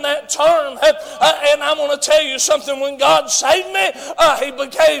 in that term. And I'm going to tell you something. When God saved me, he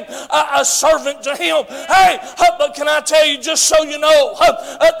became a servant to him. Hey, but can I tell you, just so you know,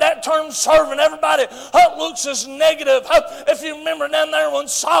 that term servant, everybody looks as negative. If you remember down there when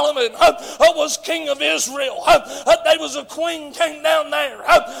Solomon was king of Israel, there was a queen came down there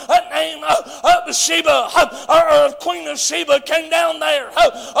named Sheba, or Queen of Sheba came down there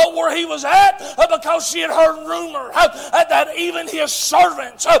where he was at because she had heard rumor that even his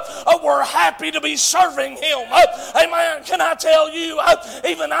servants were happy to be serving him. Amen. Can I tell you,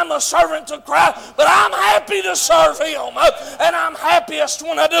 even I'm a servant to Christ, but I'm happy to serve him, and I'm happiest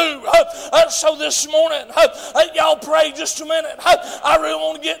when I do. So this morning, y'all pray just a minute. I really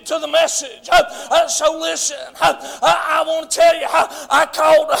want to get to the message. So listen, I want to tell you, I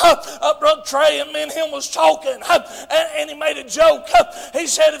called Brother Trey, and me and him was talking, and he made a joke. He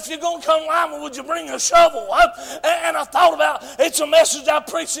said, if you're going to come lineman, would you bring a shovel? And I thought about, it's a message I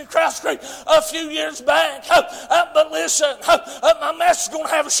preached at Cross Creek a few years back. But listen, my message is going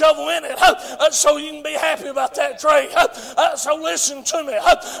to have a shovel in it, so you can be happy about that, Trey. So listen to me.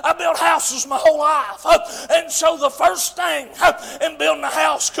 I built houses my whole life. And so the first thing in building a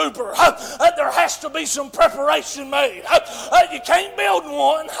house, Cooper, there has to be some preparation made. You can't build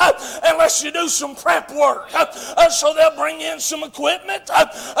one unless you do some prep work. So they'll bring in some equipment.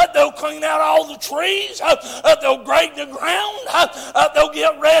 They'll clean out all the trees. They'll grade the ground. They'll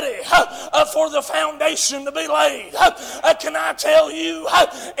get ready for the foundation to be laid. Can I tell you,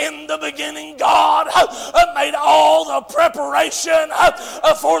 in the beginning, God made all the preparation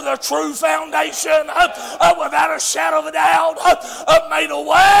for the true foundation without a shadow of a doubt. Made a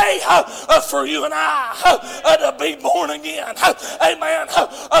way for you and I to be born again. Amen.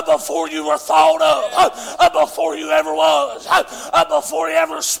 Before you were thought of, before you ever was, before you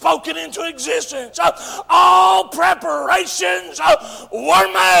ever spoken into existence, all preparations were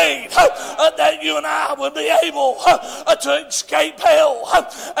made that you and I would be able to escape hell.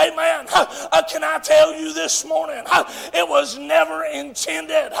 Amen. Can I tell you this morning, it was never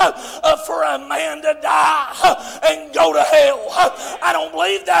intended for a man to die and go to hell. I don't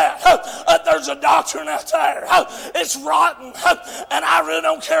believe that. There's a doctrine out there. It's rotten, and I really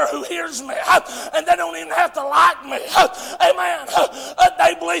don't care who hears me, and they don't even have to like me. Amen.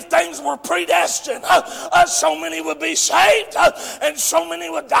 They believe things were predestined. So many would be saved, and so many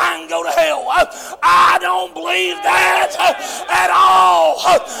would die and go to hell. I don't believe that at all.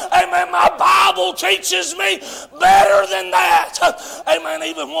 Amen. My Bible teaches me better than that. Amen.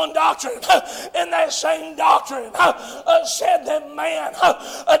 Even one doctrine in that same doctrine said that man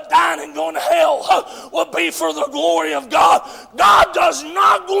dying and going to hell would be for the glory of God. God does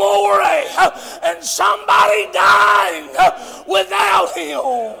not glory in somebody dying without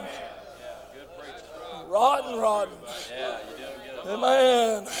Him. Rotten.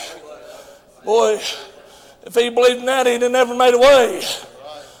 Amen. Boy, if he believed in that, he'd have never made a way.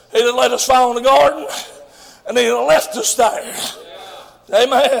 He'd have let us fall in the garden, and he'd have left us there.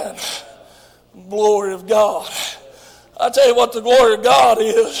 Amen. Glory of God. I tell you what the glory of God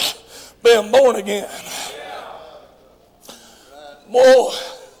is, being born again. Boy,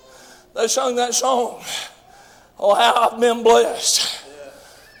 they sung that song. Oh, how I've been blessed.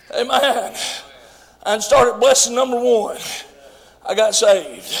 Amen. And started blessing number one. I got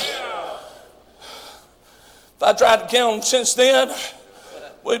saved. If I tried to count them since then,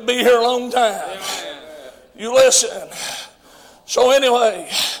 we'd be here a long time. You listen. So anyway,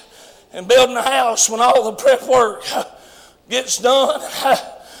 in building a house, when all the prep work gets done,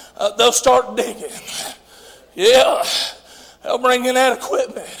 they'll start digging. Yeah, they'll bring in that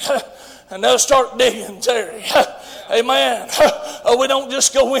equipment, and they'll start digging, Terry. Amen. We don't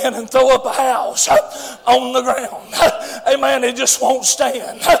just go in and throw up a house on the ground. Amen. It just won't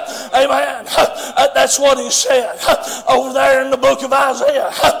stand. Amen. That's what he said over there in the book of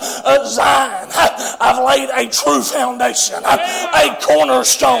Isaiah. Zion, I've laid a true foundation, a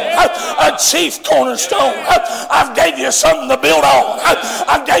cornerstone, a chief cornerstone. I've gave you something to build on.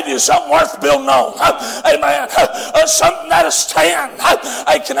 I've gave you something worth building on. Amen. Something that'll stand.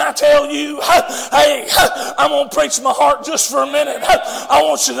 Hey, can I tell you? Hey, I'm going to preach my heart just for a minute. I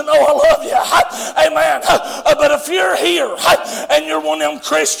want you to know I love you. Amen. But if you're here and you're one of them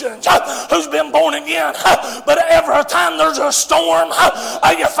Christians who's been born again, but every time there's a storm,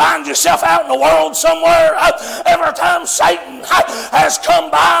 you find yourself out in the world somewhere, every time Satan has come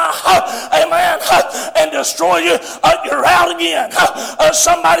by, amen, and destroy you, you're out again.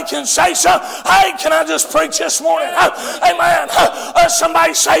 Somebody can say something. Hey, can I just preach this morning? Amen.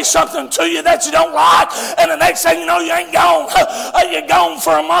 Somebody say something to you that you don't like, and the next thing you know, you ain't gone. You're gone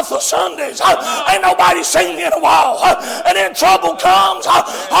for a month of Sundays. Ain't nobody seen you in a while. And then trouble comes.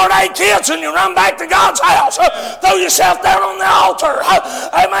 Heartache hits, and you run back to God's house. Throw yourself down on the altar.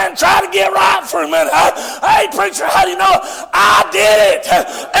 Amen. Try to get right for a minute. Hey, preacher, how do you know? I did it,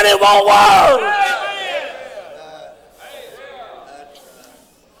 and it won't work.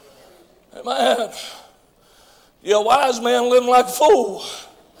 Amen. You're a wise man living like a fool.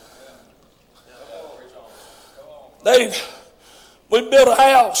 We'd build a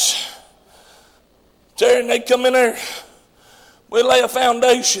house, Terry, and they'd come in there. We'd lay a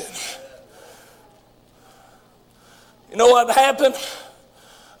foundation. You know what happened?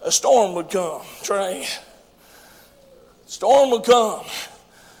 A storm would come, Trey. Storm would come.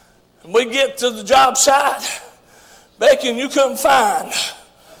 And we'd get to the job site, Becky, and you couldn't find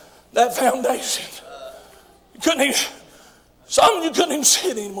that foundation. You couldn't even, some you couldn't even see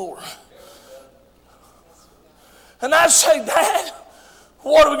it anymore. And I'd say, Dad,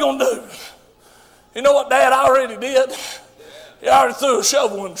 what are we going to do? You know what Dad already did? He already threw a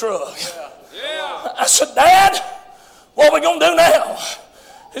shovel in the truck. I said, Dad, what are we going to do now?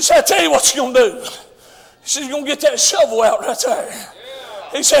 He said, I tell you what you're going to do. He said, you're going to get that shovel out right there.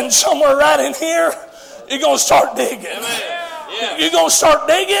 He said, somewhere right in here, you're going to start digging. You're going to start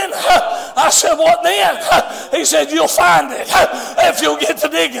digging? I said, what then? He said, you'll find it if you'll get to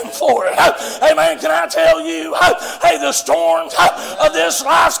digging for it. Amen. Can I tell you, hey, the storms of this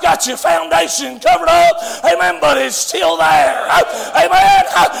life's got your foundation covered up. Amen. But it's still there. Amen.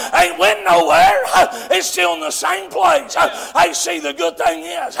 Ain't went nowhere. It's still in the same place. Hey, see, the good thing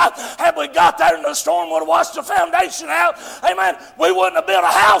is, had we got there and the storm would have washed the foundation out, amen, we wouldn't have built a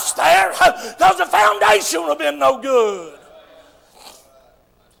house there because the foundation would have been no good.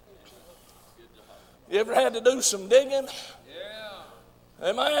 You ever had to do some digging? Yeah.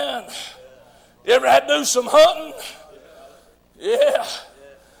 Amen. You ever had to do some hunting? Yeah.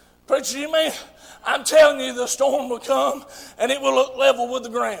 Preacher, you mean? I'm telling you, the storm will come and it will look level with the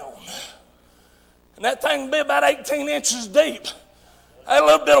ground. And that thing will be about 18 inches deep. A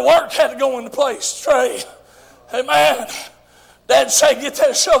little bit of work had to go into place. Trey, hey man, Dad said, get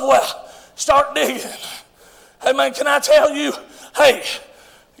that shovel out. Start digging. Hey man, can I tell you, hey,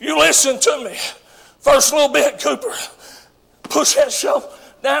 you listen to me. First little bit, Cooper, push that shovel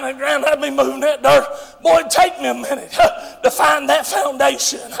down in the ground. I'd be moving that dirt. Boy, it'd take me a minute to find that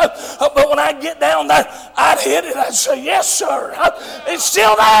foundation. But when I get down there, I'd hit it. I'd say, yes, sir. It's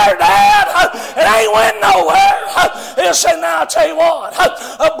still there, Dad. It ain't went nowhere. He'll say, now I'll tell you what,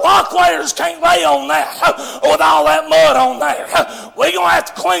 block layers can't lay on that with all that mud on there. We're going to have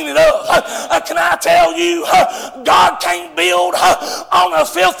to clean it up. Can I tell you, God can't build on a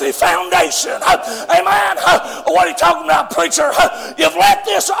filthy foundation. Amen. What are you talking about, preacher? You've let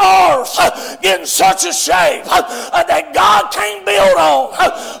this earth get in such a shape that God can't build on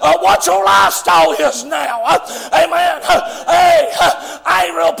what your lifestyle is now. Amen. Hey, I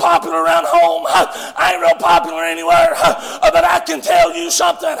ain't real popular around home. I ain't real popular anywhere. But I can tell you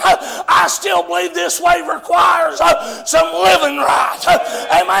something. I still believe this way requires some living right.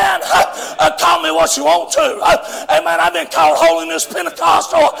 Amen. Call me what you want to. Amen. I've been called holiness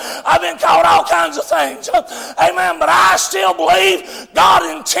Pentecostal. I've been called all kinds of things. Amen. But I still believe God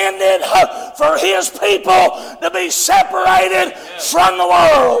intended for His people to be separated from the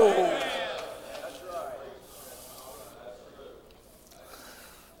world.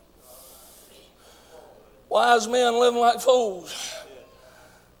 Wise men living like fools.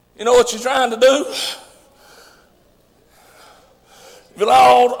 You know what you're trying to do? You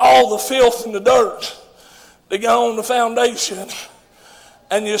allowed all the filth and the dirt to go on the foundation,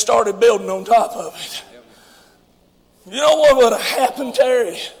 and you started building on top of it. You know what would have happened,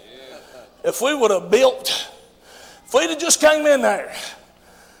 Terry? If we would have built, if we'd have just came in there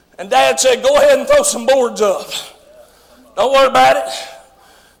and Dad said, go ahead and throw some boards up. Don't worry about it.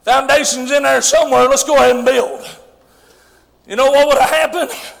 Foundation's in there somewhere. Let's go ahead and build. You know what would have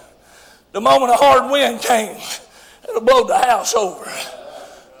happened? The moment a hard wind came, it would blow the house over.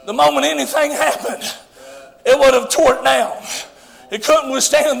 The moment anything happened, it would have tore it down. It couldn't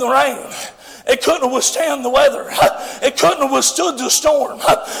withstand the rain. It couldn't withstand the weather. It couldn't have withstood the storm.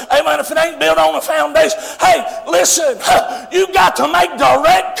 Amen. If it ain't built on a foundation. Hey, listen. You got to make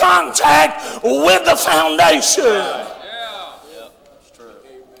direct contact with the foundation. Yeah, that's true.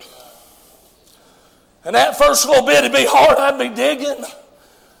 And that first little bit, it'd be hard. I'd be digging.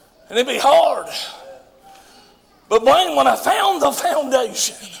 And it'd be hard. But Blaine, when I found the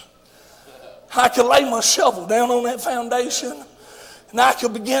foundation, I could lay my shovel down on that foundation. And I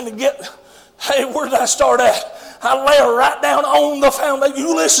could begin to get... Hey, where did I start at? I lay her right down on the foundation.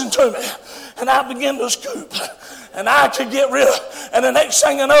 You listen to me. And I begin to scoop. And I could get rid of it. And the next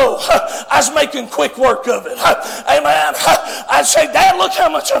thing I know, I was making quick work of it. Amen. I'd say, Dad, look how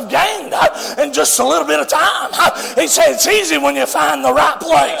much I've gained in just a little bit of time. He said, it's easy when you find the right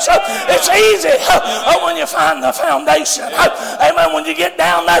place. It's easy when you find the foundation. Amen. When you get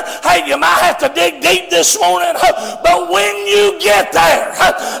down there, hey, you might have to dig deep this morning. But when you get there,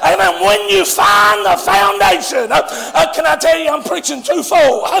 amen, when you find the foundation, can I tell you, I'm preaching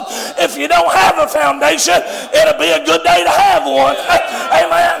twofold. If you don't have a foundation, it'll be a good day to have one.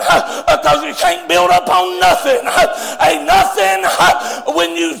 Amen. Because you can't build up on nothing. Ain't nothing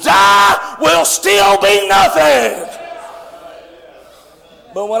when you die will still be nothing.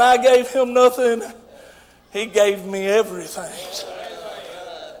 But when I gave him nothing, he gave me everything.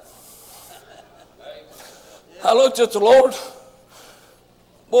 I looked at the Lord,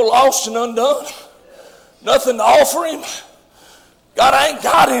 boy, lost and undone. Nothing to offer him. God, I ain't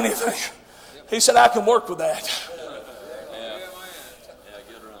got anything. He said, I can work with that.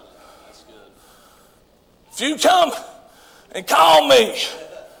 If you come and call me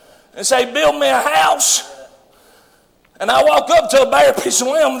and say, build me a house, and I walk up to a bare piece of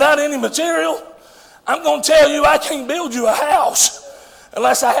land without any material, I'm going to tell you I can't build you a house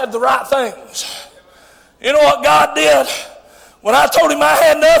unless I have the right things. You know what God did? When I told him I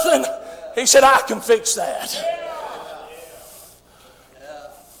had nothing, he said, I can fix that.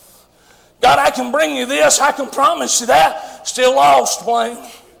 God, I can bring you this. I can promise you that. Still lost, Wayne.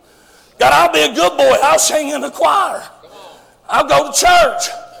 God, I'll be a good boy. I'll sing in the choir. I'll go to church.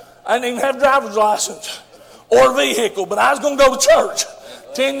 I didn't even have a driver's license or a vehicle, but I was going to go to church.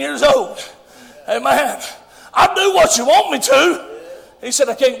 10 years old. Amen. I'll do what you want me to. He said,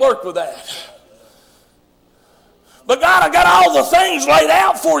 I can't work with that. But God, I got all the things laid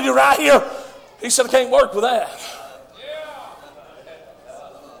out for you right here. He said, I can't work with that.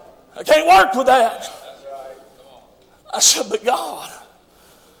 I can't work with that. I said, but God.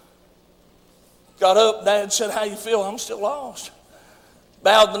 Got up, Dad said, how you feel? I'm still lost.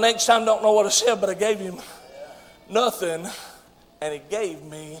 Bowed the next time, don't know what I said, but I gave him nothing and He gave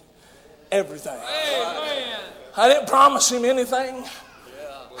me everything. I didn't promise Him anything.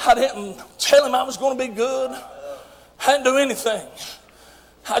 I didn't tell Him I was going to be good. I didn't do anything.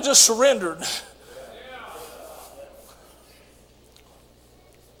 I just surrendered.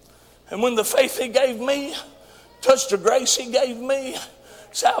 And when the faith He gave me touched the grace He gave me,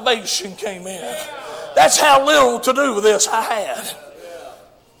 salvation came in. That's how little to do with this I had.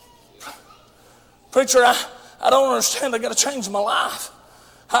 Preacher, I don't understand. I've got to change my life.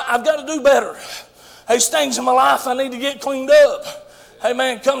 I've got to do better. There's things in my life I need to get cleaned up. Hey,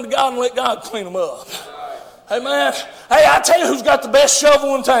 man, come to God and let God clean them up. Hey, man. Hey, I tell you who's got the best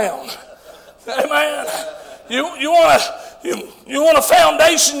shovel in town. Hey, man. You want a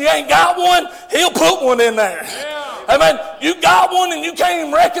foundation, you ain't got one, He'll put one in there. Hey, man, you got one and you can't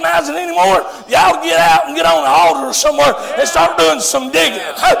even recognize it anymore. You ought to get out and get on the altar or somewhere and start doing some digging.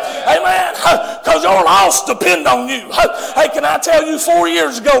 Hey, man, because your loss depend on you. Hey, can I tell you 4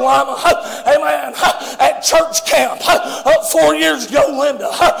 years ago, Lima, hey, man, at church camp, 4 years ago, Linda,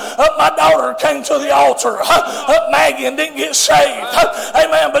 my daughter came to the altar, Maggie, and didn't get saved. Hey,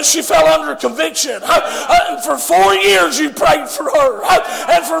 man, but she fell under conviction. And for 4 years you prayed for her.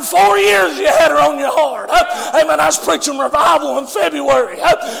 And for 4 years you had her on your heart. Hey, man, I was preaching revival in February.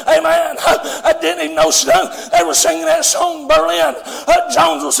 Amen. I didn't even know she done. They were singing that song, Berlin.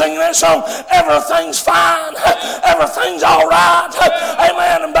 Jones was singing that song, Everything's Fine. Everything's all right.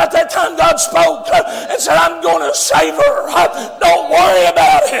 Amen. And about that time God spoke and said, I'm going to save her. Don't worry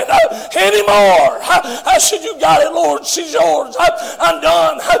about it anymore. I said, you got it, Lord. She's yours. I'm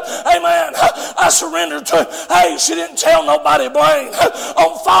done. Amen. I surrendered to it. Hey, she didn't tell nobody Blaine.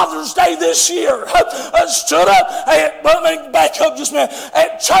 On Father's Day this year, I stood up. Hey, let me back up just a minute.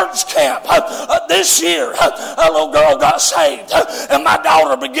 At church camp this year, a little girl got saved, and my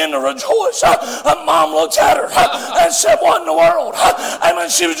daughter began to rejoice. Mom looked at her and said, what in the world? Amen.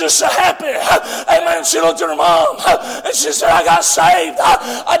 She was just so happy. Amen. She looked at her mom and she said, I got saved.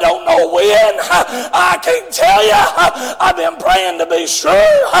 I don't know when. I can't tell you. I've been praying to be sure,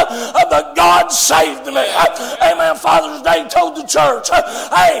 but God saved me. Amen. Father's Day told the church,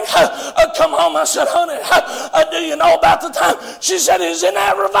 hey, come home. I said, honey, do you know about the time? She said, is in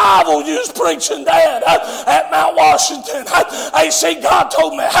that revival you was preaching, Dad, at Mount Washington. Hey, see, God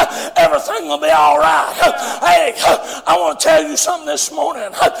told me everything will be all right. Hey, I want to tell you something this morning.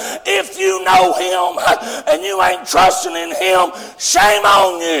 If you know Him and you ain't trusting in Him, shame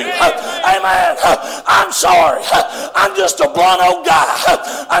on you. Amen. I'm sorry. I'm just a blunt old guy.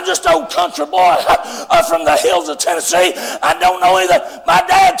 I'm just an old country boy from the hills of Tennessee. I don't know anything. My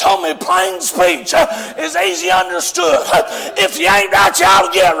dad told me plain speech is easy understood. If you ain't right, you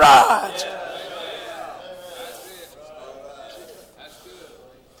ought to get right.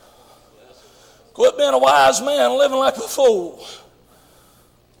 Quit being a wise man, living like a fool.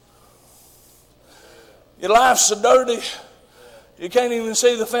 Your life's so dirty, you can't even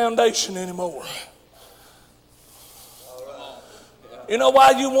see the foundation anymore. You know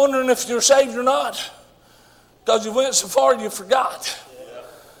why you're wondering if you're saved or not? Because you went so far you forgot.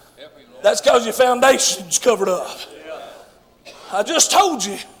 That's because your foundation's covered up. I just told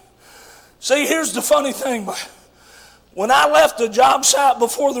you. See, here's the funny thing. When I left the job site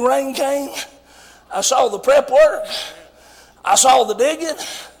before the rain came, I saw the prep work. I saw the digging.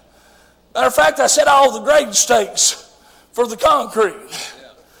 Matter of fact, I set all the grade stakes for the concrete.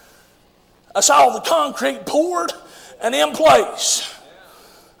 I saw the concrete poured and in place.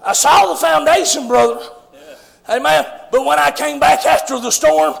 I saw the foundation, brother. Amen. But when I came back after the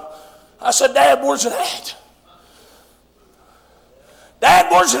storm, I said, Dad, where's it at?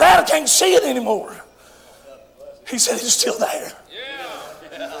 Dad, where's it at? I can't see it anymore. He said, it's still there.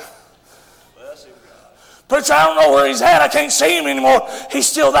 Preacher, I don't know where he's at. I can't see him anymore. He's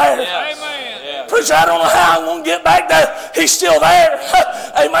still there. Amen. Preacher, I don't know how I'm going to get back there. He's still there.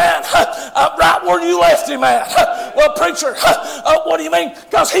 Amen. Right where you left him at. Well, preacher, what do you mean?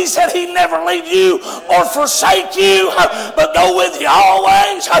 Because he said he'd never leave you or forsake you, but go with you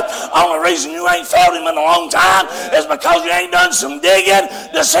always. Only reason you ain't felt him in a long time is because you ain't done some digging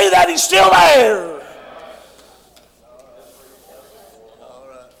to see that he's still there.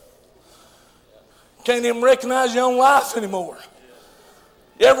 Can't even recognize your own life anymore.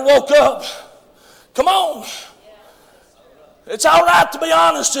 You ever woke up? Come on. It's all right to be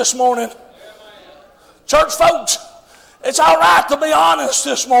honest this morning. Church folks, it's all right to be honest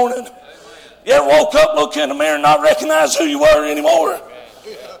this morning. You ever woke up, look in the mirror, and not recognize who you were anymore?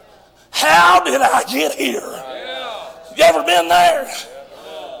 How did I get here? You ever been there?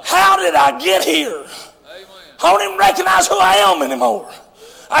 How did I get here? I don't even recognize who I am anymore.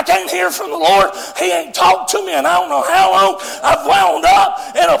 I can't hear from the Lord. He ain't talked to me, and I don't know how long. I've wound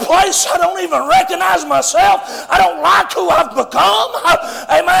up in a place I don't even recognize myself. I don't like who I've become.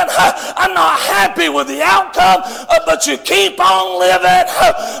 Amen. I'm not happy with the outcome, but you keep on living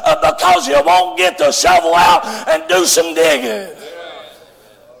because you won't get the shovel out and do some digging.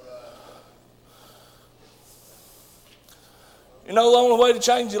 You know the only way to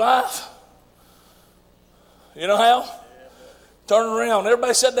change your life? You know how? Turn around.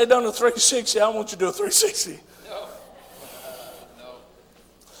 Everybody said they done a 360. I want you to do a 360. No.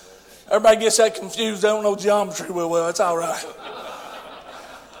 Everybody gets that confused. They don't know geometry real well. It's all right.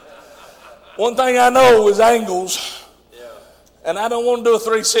 One thing I know is angles. And I don't want to do a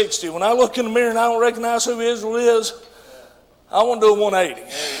 360. When I look in the mirror and I don't recognize who Israel is, I want to do a 180.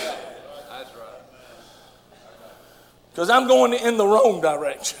 That's right. Because I'm going in the wrong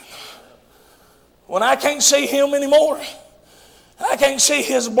direction. When I can't see him anymore, I can't see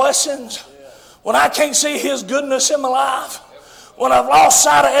his blessings, when I can't see his goodness in my life, when I've lost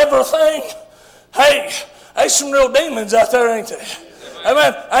sight of everything, hey, there's some real demons out there, ain't there?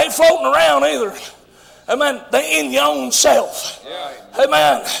 Amen. I ain't floating around either. Amen. They in your own self.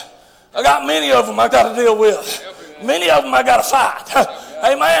 Amen. I got many of them I got to deal with. Many of them I got to fight.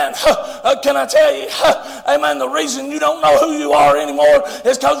 Amen. Can I tell you, amen, the reason you don't know who you are anymore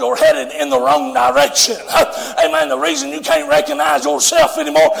is because you're headed in the wrong direction. Amen. The reason you can't recognize yourself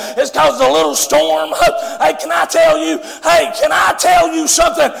anymore is because of the little storm. Hey, can I tell you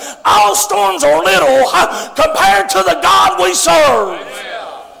something? All storms are little compared to the God we serve.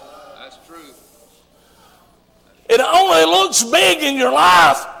 That's true. It only looks big in your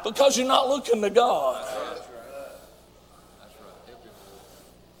life because you're not looking to God.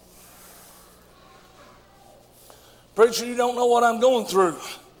 Preacher, you don't know what I'm going through.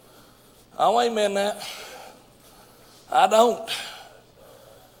 I'll amen that. I don't.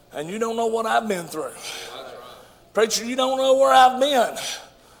 And you don't know what I've been through. Preacher, you don't know where I've been.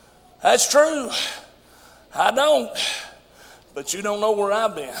 That's true. I don't. But you don't know where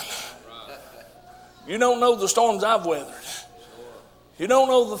I've been. You don't know the storms I've weathered. You don't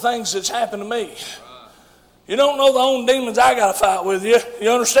know the things that's happened to me. You don't know the own demons I got to fight with.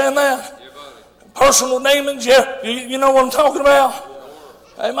 You understand that? Personal demons, you know what I'm talking about?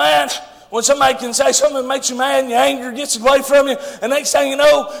 Amen. When somebody can say something that makes you mad and your anger gets away from you, and next thing you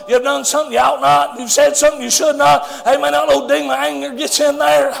know, you've done something you ought not, you've said something you should not. Amen. That little demon anger gets in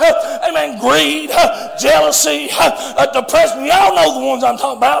there. Amen. Greed, jealousy, depression. Y'all know the ones I'm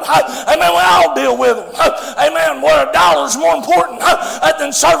talking about. Amen. We all deal with them. Amen. Where a dollar's more important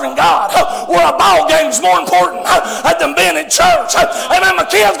than serving God. Where a ball game's more important than being in church. Amen. My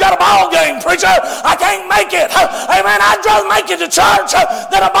kid's got a ball game, preacher. I can't make it. Amen. I'd rather make it to church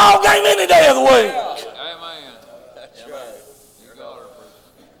than a ball game any day of the week. Amen. That's right. You got her.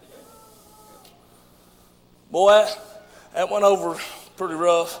 Boy, that went over pretty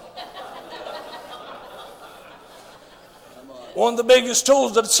rough. One of the biggest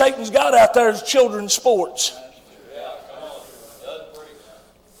tools that Satan's got out there is children's sports.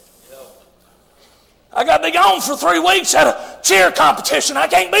 I got to be gone for 3 weeks at a cheer competition. I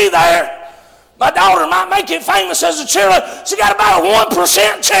can't be there. My daughter might make it famous as a cheerleader. She got about a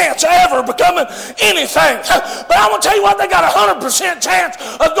 1% chance of ever becoming anything. But I'm going to tell you what, they got a 100% chance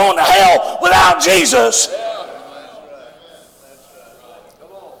of going to hell without Jesus.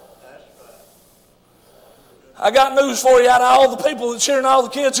 I got news for you. Out of all the people that cheering all the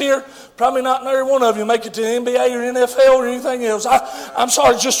kids here, probably not every one of you make it to the NBA or NFL or anything else. I'm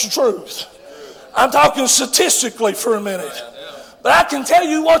sorry, it's just the truth. I'm talking statistically for a minute. But I can tell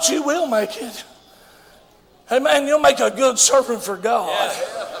you what, you will make it. Hey man, you'll make a good servant for God.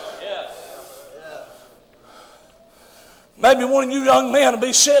 Maybe one of you young men will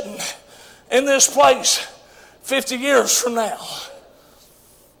be sitting in this place 50 years from now,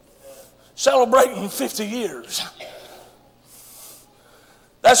 celebrating 50 years.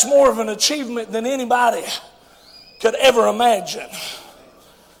 That's more of an achievement than anybody could ever imagine.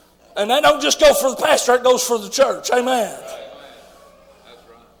 And that don't just go for the pastor, it goes for the church. Amen.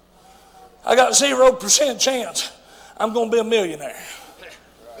 I got 0% chance I'm going to be a millionaire.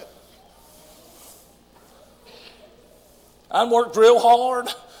 I worked real hard.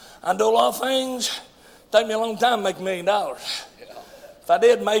 I do a lot of things. Take me a long time to make $1 million. If I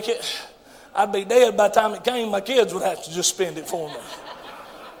did make it, I'd be dead by the time it came. My kids would have to just spend it for me.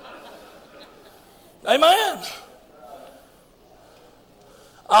 Amen.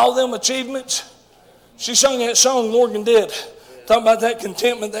 All them achievements. She sung that song, Morgan did. Talking about that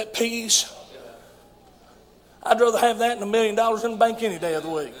contentment, that peace. I'd rather have that than $1 million in the bank any day of the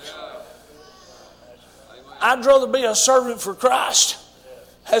week. I'd rather be a servant for Christ.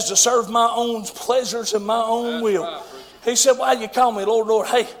 as to serve my own pleasures and my own will. He said, why you call me Lord, Lord?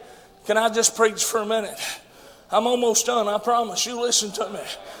 Hey, can I just preach for a minute? I'm almost done, I promise. You listen to me.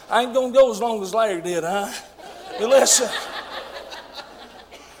 I ain't going to go as long as Larry did, huh? You listen.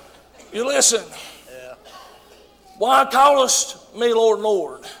 You listen. Why callest me Lord,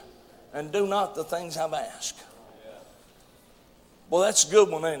 Lord, and do not the things I've asked? Well, that's a good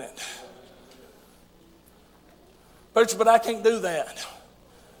one, ain't it? Preacher, but I can't do that.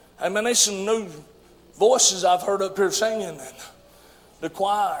 I mean, there's some new voices I've heard up here singing, and the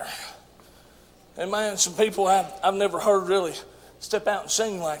choir. And man, some people I've never heard really step out and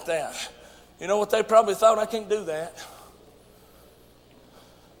sing like that. You know what they probably thought? I can't do that.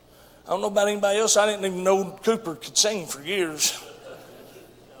 I don't know about anybody else. I didn't even know Cooper could sing for years.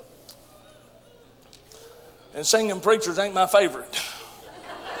 And singing preachers ain't my favorite.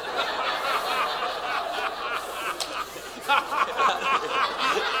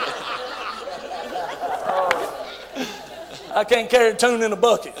 I can't carry a tune in a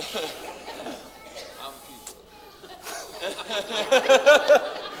bucket.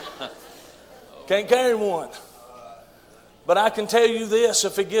 Can't carry one. But I can tell you this,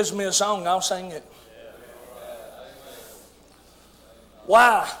 if it gives me a song, I'll sing it.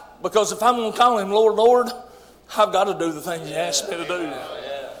 Why? Because if I'm going to call him Lord, Lord, I've got to do the things he asked me to do.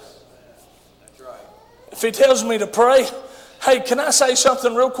 If he tells me to pray, hey, can I say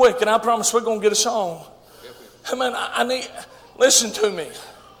something real quick? And I promise we're going to get a song. I mean, I need, listen to me.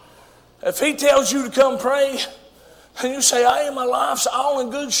 If he tells you to come pray, and you say, hey, my life's all in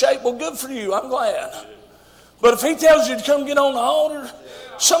good shape, well, good for you. I'm glad. But if he tells you to come get on the altar,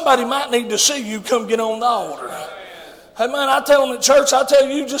 somebody might need to see you come get on the altar. Hey, man, I tell them at church, I tell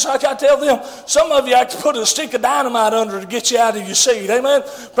you just like I tell them, some of you have to put a stick of dynamite under to get you out of your seat. Amen?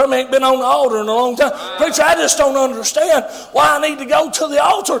 Probably ain't been on the altar in a long time. Preacher, I just don't understand why I need to go to the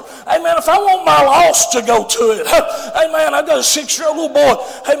altar. Amen. If I want my lost to go to it. Amen. I got a 6-year-old little boy.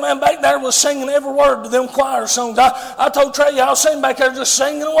 Hey, man, back there was singing every word to them choir songs. I told Trey, I was sitting back there just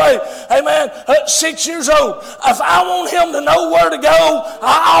singing away. Amen. At 6 years old, if I want him to know where to go,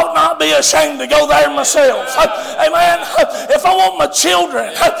 I ought not be ashamed to go there myself. Amen. If I want my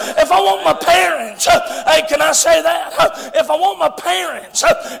children, if I want my parents, hey, can I say that? If I want my parents,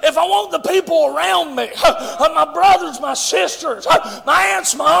 if I want the people around me, my brothers, my sisters, my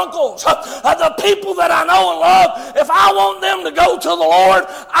aunts, my uncles, the people that I know and love, if I want them to go to the Lord,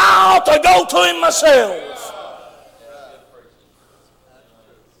 I ought to go to him myself.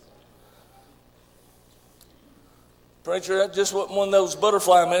 Preacher, that just wasn't one of those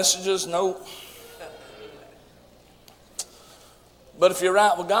butterfly messages. No. But if you're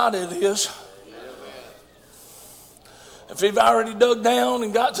right with God, it is. If you've already dug down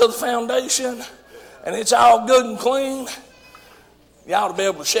and got to the foundation and it's all good and clean, you ought to be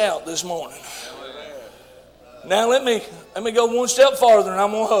able to shout this morning. Now let me go one step farther and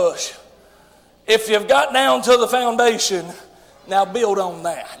I'm going to hush. If you've got down to the foundation, now build on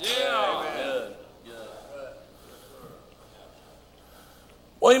that.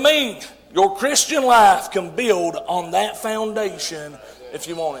 What do you mean? Your Christian life can build on that foundation if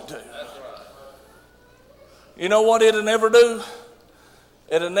you want it to. You know what it'll never do?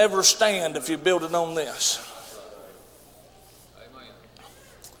 It'll never stand if you build it on this.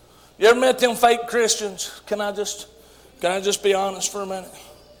 You ever met them fake Christians? Can I just be honest for a minute?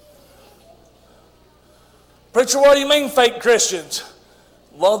 Preacher, what do you mean fake Christians?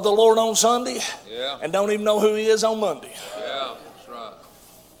 Love the Lord on Sunday and don't even know who he is on Monday.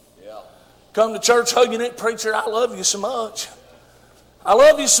 Come to church hugging it, preacher, I love you so much. I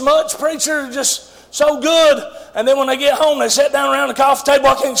love you so much, preacher, just so good. And then when they get home, they sit down around the coffee table.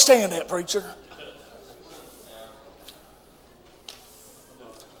 I can't stand that, preacher.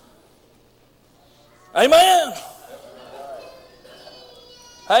 Amen.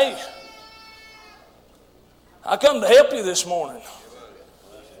 Hey, I come to help you this morning.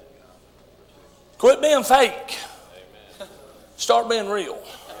 Quit being fake. Start being real.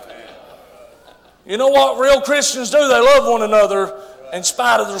 You know what real Christians do? They love one another in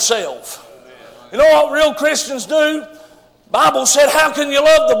spite of themselves. You know what real Christians do? The Bible said, how can you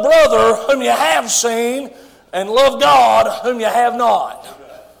love the brother whom you have seen and love God whom you have not?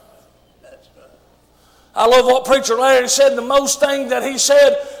 I love what Preacher Larry said. The most thing that he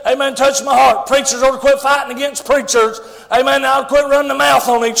said, amen, touched my heart. Preachers ought to quit fighting against preachers. Amen, they ought to quit running the mouth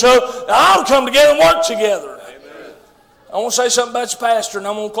on each other. They ought to come together and work together. Amen. I want to say something about your pastor, and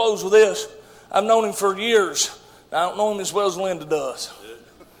I'm going to close with this. I've known him for years. I don't know him as well as Linda does.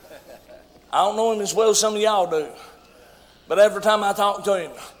 I don't know him as well as some of y'all do. But every time I talk to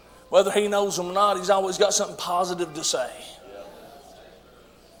him, whether he knows him or not, he's always got something positive to say.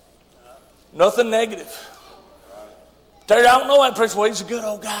 Nothing negative. Terry, I don't know that preacher. Well, he's a good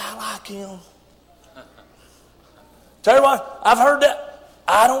old guy. I like him. Terry, what? I've heard that.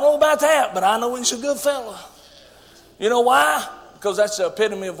 I don't know about that, but I know he's a good fella. You know why? Because that's the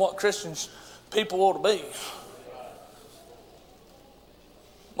epitome of what Christians people ought to be.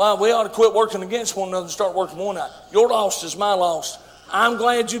 Why? We ought to quit working against one another and start working one out. Your loss is my loss. I'm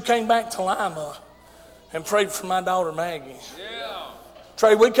glad you came back to Lima and prayed for my daughter Maggie. Yeah.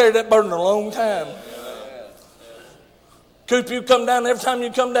 Trey, we carried that burden a long time. Coop, you come down, every time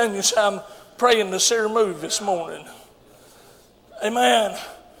you come down, you say, I'm praying to see her move this morning. Amen.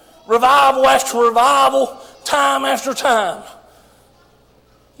 Revival after revival, time after time.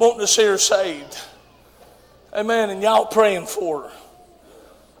 Wanting to see her saved. Amen. And y'all praying for her.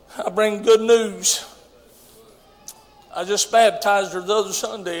 I bring good news. I just baptized her the other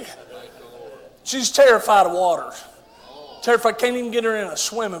Sunday. She's terrified of water. Terrified, can't even get her in a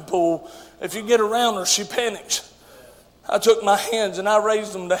swimming pool. If you get around her, she panics. I took my hands and I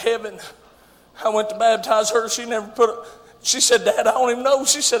raised them to heaven. I went to baptize her. She said, Dad, I don't even know.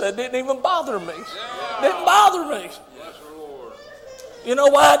 She said, that didn't even bother me. It didn't bother me. You know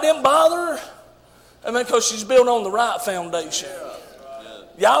why it didn't bother her? I mean, because she's built on the right foundation.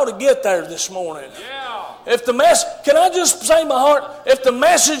 You ought to get there this morning. If the can I just say in my heart, if the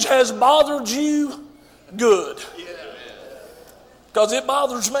message has bothered you, good. Because it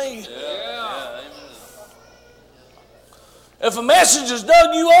bothers me. If a message has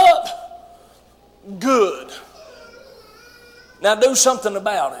dug you up, good. Now do something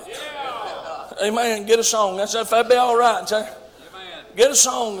about it. Amen. Get a song. That's if that'd be all right. Get a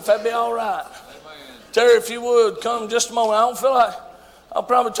song if that'd be all right. Terry, if you would, come just a moment. I don't feel like I'll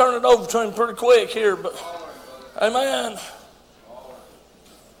probably turn it over to him pretty quick here, but amen.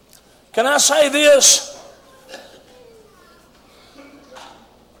 Can I say this?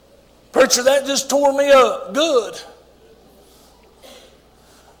 Preacher, that just tore me up. Good.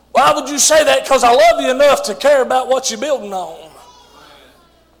 Why would you say that? Because I love you enough to care about what you're building on.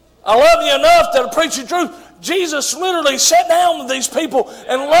 I love you enough to preach the truth. Jesus literally sat down with these people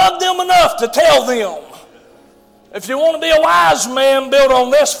and loved them enough to tell them, if you want to be a wise man, build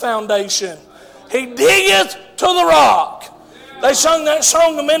on this foundation. He diggeth to the rock. They sung that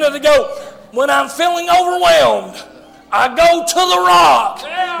song a minute ago. When I'm feeling overwhelmed, I go to the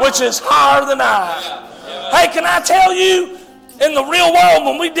rock, which is higher than I. Hey, can I tell you, in the real world,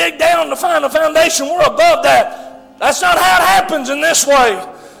 when we dig down to find a foundation, we're above that. That's not how it happens in this way.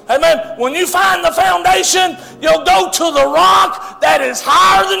 Amen. When you find the foundation, you'll go to the rock that is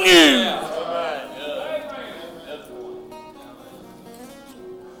higher than you.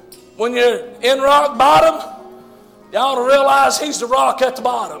 When you're in rock bottom, you ought to realize he's the rock at the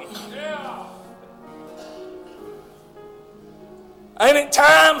bottom. Ain't it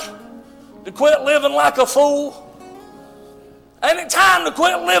time to quit living like a fool? Ain't it time to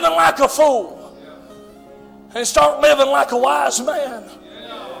quit living like a fool and start living like a wise man?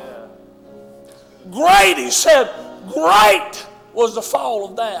 Great, he said, great was the fall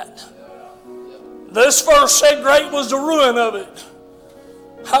of that. This verse said great was the ruin of it.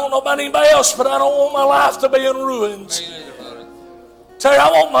 I don't know about anybody else, but I don't want my life to be in ruins. Tell you, I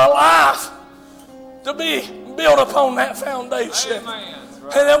want my life to be built upon that foundation.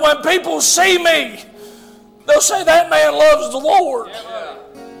 And that when people see me, they'll say that man loves the Lord.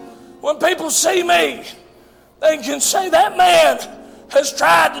 When people see me, they can say that man has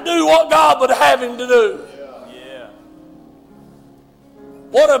tried to do what God would have him to do.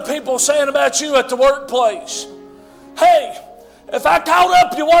 What are people saying about you at the workplace? Hey, if I called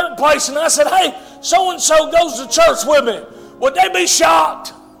up your workplace and I said, hey, so-and-so goes to church with me, would they be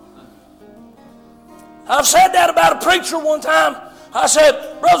shocked? I've said that about a preacher one time. I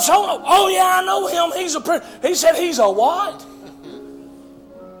said, Brother so oh yeah, I know him. He's a preacher. He said, he's a what?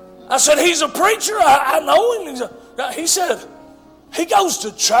 I said, he's a preacher. I know him. He said, he goes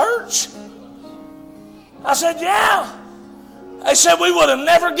to church? I said, yeah. They said, we would have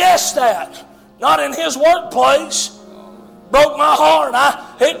never guessed that. Not in his workplace. Broke my heart.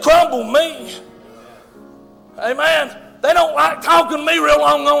 It crumbled me. Amen. They don't like talking to me real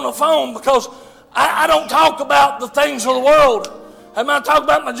long on the phone because I don't talk about the things of the world. I might talk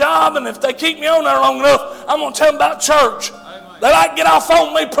about my job, and if they keep me on there long enough, I'm going to tell them about church. They like to get off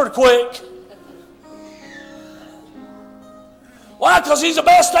on me pretty quick. Why? Because he's the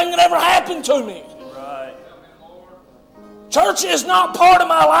best thing that ever happened to me. Right. Church is not part of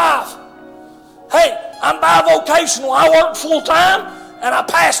my life. Hey, I'm bivocational. I work full-time, and I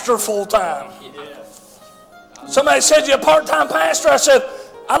pastor full-time. Somebody said, you a part-time pastor? I said,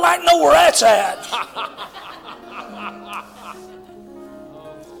 I'd like to know where that's at.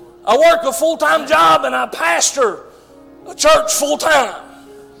 I work a full-time job and I pastor a church full-time.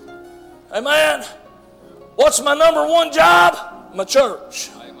 Amen. What's my number one job? My church.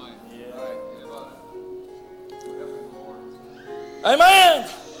 Amen.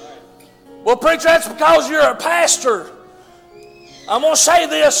 Well, preacher, that's because you're a pastor. I'm going to say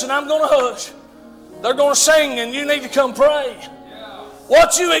this and I'm going to hush. They're going to sing and you need to come pray.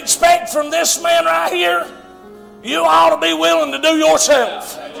 What you expect from this man right here, you ought to be willing to do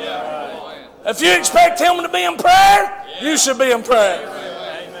yourself. If you expect him to be in prayer, you should be in prayer.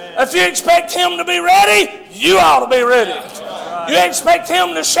 If you expect him to be ready, you ought to be ready. You expect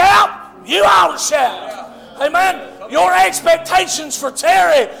him to shout, you ought to shout. Amen. Your expectations for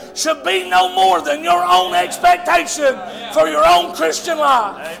Terry should be no more than your own expectation for your own Christian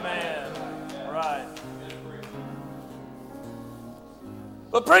life. Amen. Right.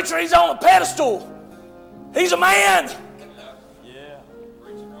 But preacher, he's on a pedestal. He's a man. Yeah.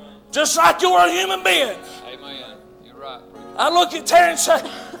 Just like you're a human being. Amen. You're right. I look at Terry and say,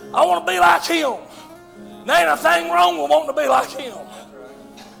 I want to be like him. There ain't a thing wrong with wanting to be like him.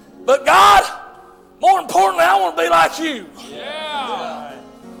 But God, more importantly, I want to be like you. Yeah.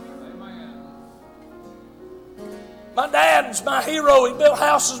 My dad's my hero. He built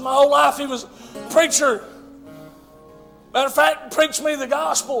houses my whole life. He was a preacher. Matter of fact, preached me the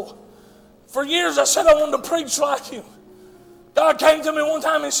gospel. For years I said I wanted to preach like him. God came to me one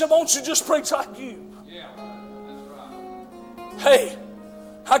time and he said, won't you just preach like you? Yeah. That's right. Hey,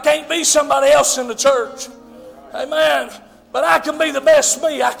 I can't be somebody else in the church. Amen. But I can be the best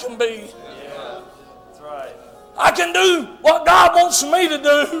me I can be. Yeah. That's right. I can do what God wants me to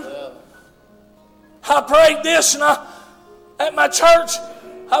do. I prayed this and at my church,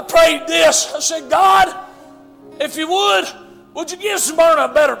 I prayed this. I said, God, if you would you give Smyrna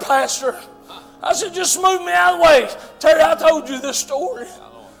a better pastor? I said, just move me out of the way. Terry, I told you this story.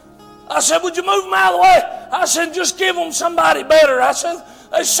 I said, would you move me out of the way? I said, just give them somebody better. I said,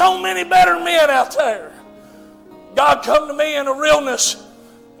 there's so many better men out there. God come to me in a realness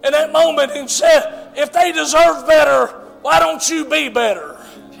in that moment and said, if they deserve better, why don't you be better?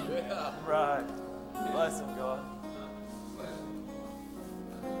 Yeah. Right. Bless him, God.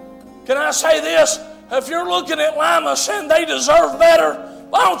 Can I say this? If you're looking at Lima saying they deserve better,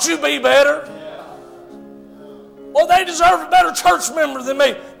 why don't you be better? Well, they deserve a better church member than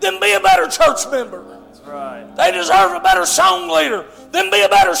me. Then be a better church member. That's right. They deserve a better song leader. Then be a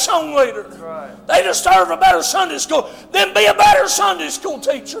better song leader. That's right. They deserve a better Sunday school. Then be a better Sunday school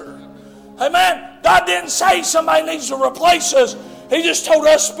teacher. Amen. God didn't say somebody needs to replace us. He just told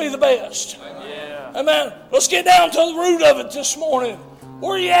us to be the best. Yeah. Amen. Let's get down to the root of it this morning.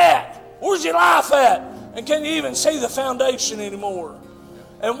 Where are you at? Where's your life at? And can you even see the foundation anymore?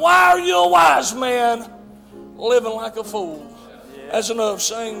 And why are you a wise man living like a fool? That's enough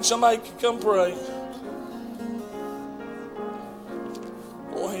saying. Somebody can come pray.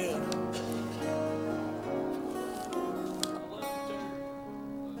 Go ahead.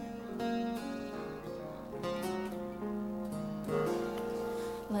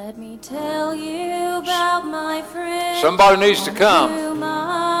 Let me tell you about my friend. Somebody needs to come.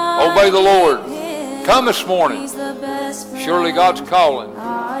 Obey the Lord. Come this morning. Surely God's calling.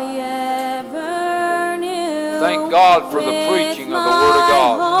 Thank God for the preaching of the Word of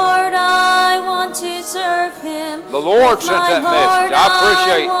God. The Lord sent that message. I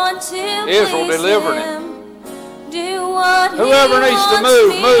appreciate Israel delivering it. Whoever needs to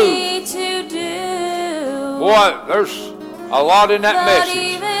move. Boy, there's a lot in that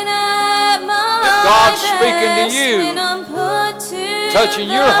message. If God's speaking to you, touching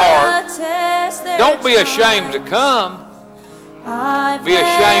your heart, don't be ashamed to come. Be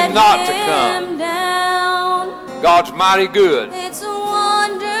ashamed not to come. God's mighty good.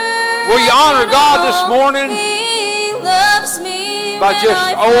 Will you honor God this morning by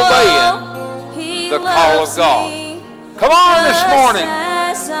just obeying the call of God? Come on this morning.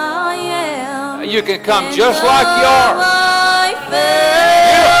 You can come just like you are.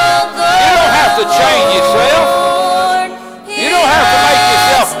 You don't have to change yourself. You don't have to make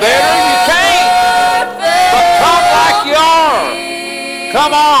yourself better. You can't. But come like you are.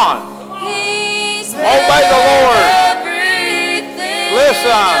 Come on. Obey the Lord.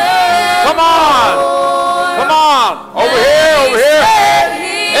 Listen. Come on. Come on. Over here.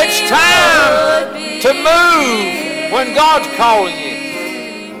 It's time to move when God's calling you.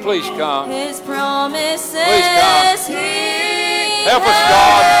 Please come. Please come. Help us,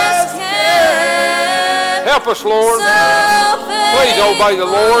 God. Help us, Lord. Please obey the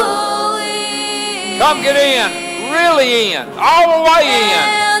Lord. Come get in. Really in. All the way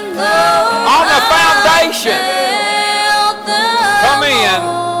in. On the foundation. Come in.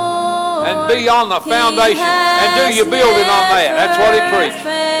 and be on the foundation and do your building on that. That's what he preached.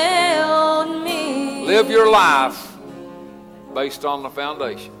 Live your life based on the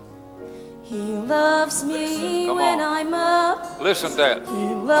foundation. He loves me Come when on. I'm up. Listen to that. He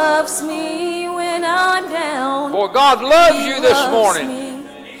loves me when I'm down. Boy, God loves He you this loves morning. me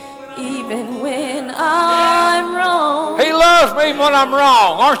even when I'm wrong. He loves me when I'm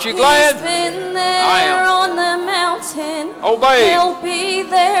wrong. Aren't you glad? He's been there I am. on the mountain. Obey. He'll be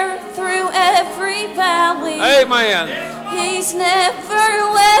there through every valley. Amen. He's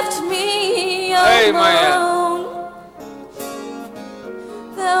never left me Amen. alone.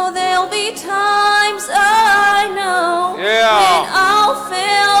 Though there'll be times I know when I'll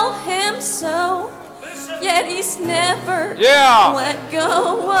fail him so, yet he's never let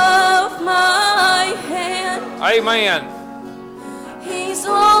go of my hand. Amen. He's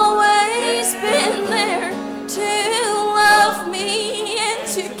always been there to love me and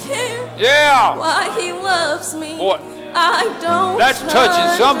to care. Yeah. Why he loves me, Boy, I don't that's touching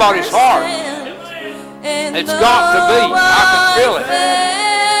somebody's heart. And It's got to be. I can feel it.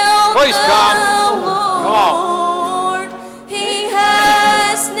 Please come. Come on. He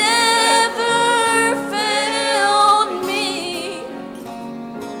has never failed me.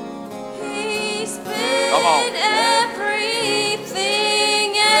 He's been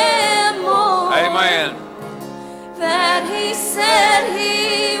everything and more. Amen. That he said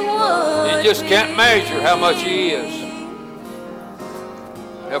he would. You just can't measure how much he is.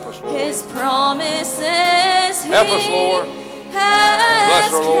 Help us, Lord. His promises. Help us, Lord.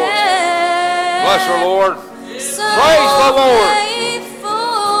 Bless her, Lord. Bless her, Lord. So Praise the Lord.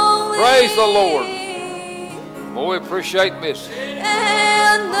 faithfully. Praise the Lord. Well, we appreciate Miss.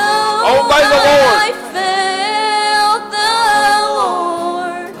 And though Obey the I failed the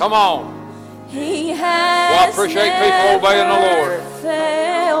Lord, Come on. He has Well, I appreciate people obeying the Lord.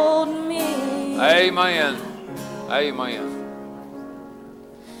 failed me. Amen. Amen.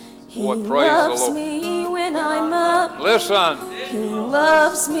 Boy, He praise loves the Lord. me when I'm up. Listen, He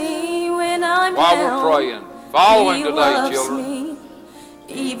loves me when I'm while down. we're praying, following He today, loves children. me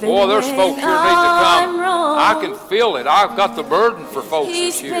even Boy, there's when folks here need to I'm come. wrong. I can feel it. I've got the burden for folks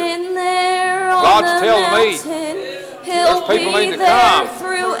He's this year. been there on God's the telling me mountain. there's He'll people be need to there come.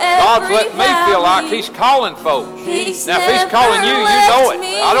 through God's every letting me feel like valley. He's calling folks. He's Now, if He's never calling you, you know left it.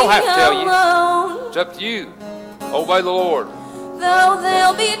 me I don't have to tell you. alone. It's up to you. Obey the Lord. Though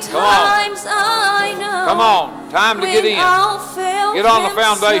there'll be Come on. times I know. Come on. Time to get when in. I'll fail Get on the him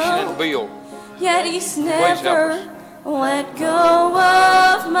foundation so. and build. Yet he's Please help us. never let go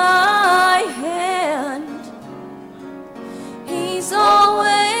of my hand. He's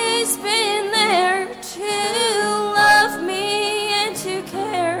always been there to love me and to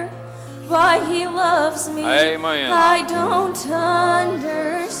care. Why he loves me, Amen. I don't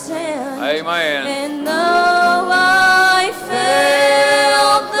understand. Amen. And though I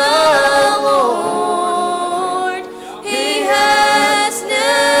failed the Lord, He has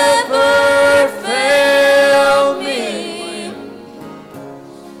never failed me.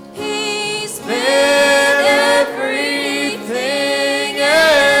 He's been everything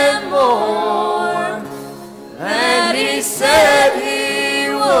and more than He said He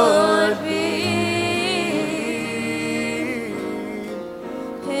would be.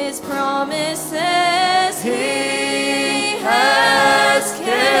 His promises He has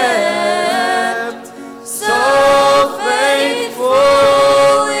kept so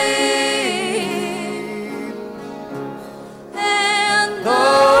faithfully. And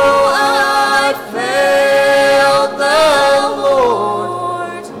though I failed the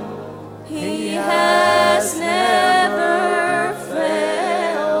Lord, He has never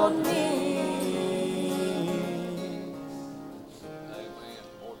failed me. Amen.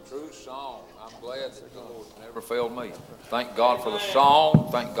 Boy, true song. I'm glad that the Lord never failed me. Thank God for the song.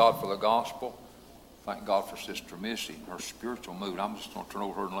 Thank God for the gospel. Thank God for Sister Missy, her spiritual mood. I'm just going to turn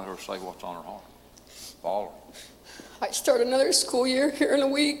over her and let her say what's on her heart. Follow. I start another school year here in a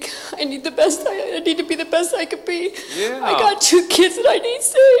week. I need the best. I need to be the best I could be. Yeah. I got 2 kids that I need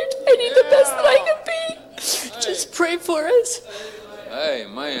saved. I need the best that I could be. Just pray for us.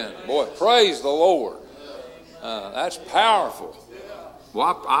 Amen. Boy, praise the Lord. That's powerful.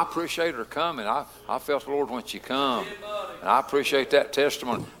 Well, I appreciate her coming. I felt the Lord when she come. And I appreciate that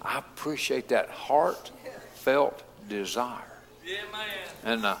testimony. I appreciate that heartfelt desire.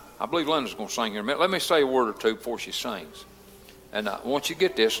 And I believe Linda's going to sing here in a minute. Let me say a word or two before she sings. And once you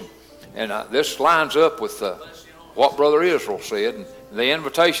get this, and this lines up with what Brother Israel said, and the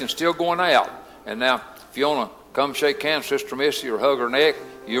invitation's still going out. And now, if you want to come shake hands, Sister Missy, or hug her neck,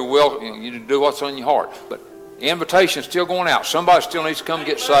 you're welcome. You do what's on your heart. But invitation's still going out. Somebody still needs to come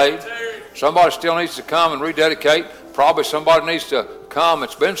get saved. Somebody still needs to come and rededicate. Probably somebody needs to come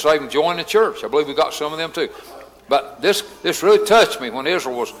that's been saved and join the church. I believe we got some of them too. But this really touched me when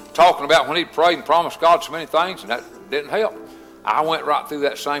Israel was talking about when he prayed and promised God so many things, and that didn't help. I went right through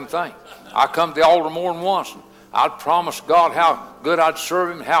that same thing. I come to the altar more than once, and I'd promised God how good I'd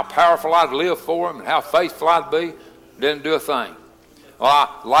serve him, and how powerful I'd live for him, and how faithful I'd be. Didn't do a thing.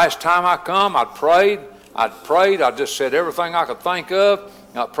 Well, last time I come, I'd prayed. I just said everything I could think of.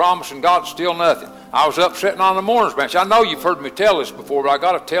 Promising God still nothing. I was up sitting on the mourner's bench. I know you've heard me tell this before, but I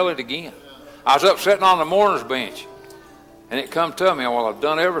got to tell it again. I was up sitting on the mourner's bench, and it come to me, well, I've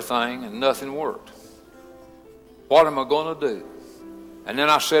done everything and nothing worked. What am I going to do? And then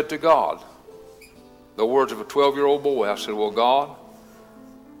I said to God, the words of a 12-year-old boy, I said, well, God,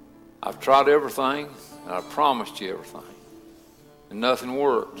 I've tried everything, and I promised you everything, and nothing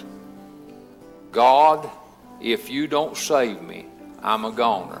worked. God, if you don't save me, I'm a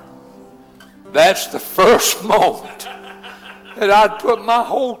goner. That's the first moment that I'd put my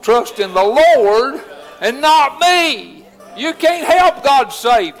whole trust in the Lord and not me. You can't help God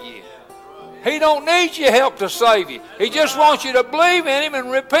save you. He don't need your help to save you. He just wants you to believe in him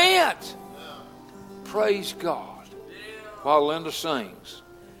and repent. Praise God. While Linda sings,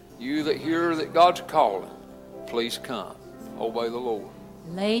 you that hear that God's calling, please come. Obey the Lord.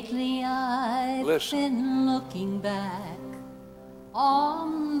 Lately I've been looking back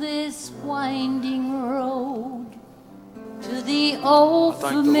on this winding road to the old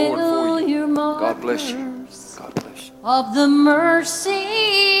familiar markers of the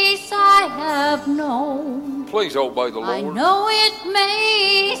mercies I have known. Please obey the Lord. I know it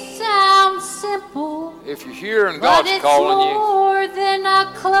may sound simple, if you're here and God's calling you, more than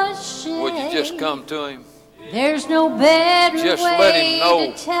a cliche. would you just come to him? There's no better just way let him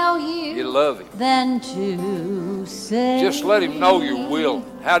know to tell you love him than to say. Just let him know your will.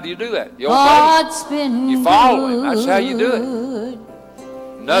 How do you do that? You God's obey been you follow him. That's how you do it.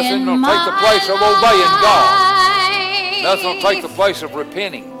 Nothing will take the place of obeying God. Nothing will take the place of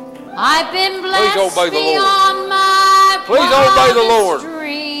repenting. I've been blessed. Please obey the Lord. My please obey the Lord.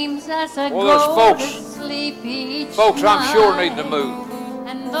 As I well, there's folks I'm sure need to move.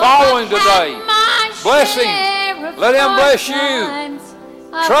 Follow him today. Bless him. Let him bless you.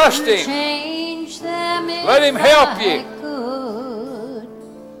 Trust him. Let him help you.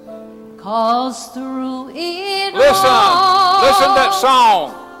 Cause through it listen to that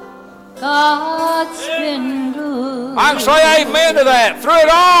song. God's been good. I can say amen to that. Through it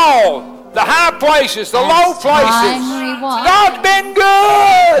all. The high places, the low places. God's been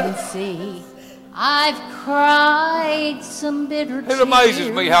good. See, I've cried some bitter tears. It amazes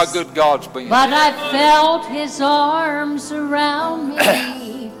me how good God's been. But I felt his arms around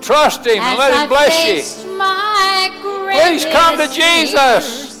me. Trust him and let him bless you. Please come to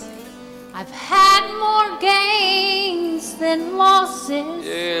Jesus. I've had more gains than losses.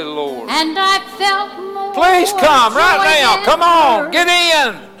 Yeah, Lord. And I felt more. Please come right now. Come on. Get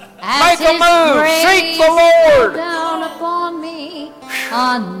in. Make a move. Seek the Lord. Down upon me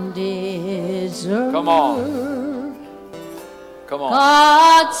undeserved. Come on. Come on.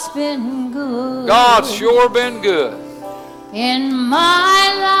 God's been good. God's sure been good. In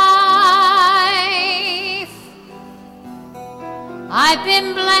my life, I've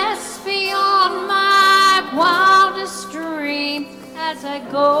been blessed beyond my wildest dream as I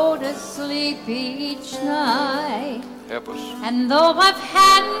go to sleep each night. Help us. And though I've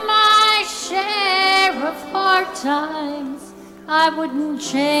had my share of hard times, I wouldn't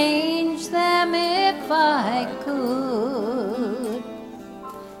change them if I could.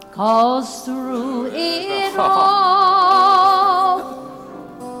 'Cause through it all,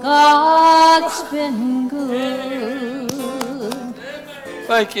 God's been good.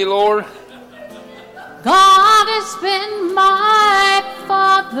 Thank you, Lord. God has been my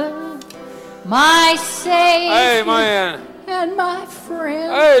Father, my Savior, amen, and my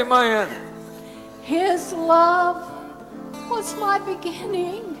friend. Amen. His love was my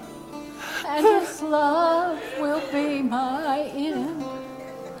beginning, and His love will be my end.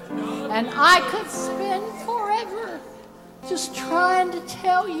 And I could spend forever just trying to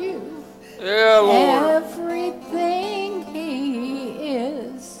tell you everything He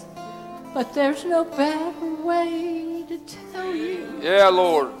is, but there's no better way to tell you. Yeah,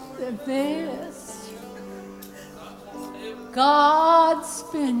 Lord. Than this. God's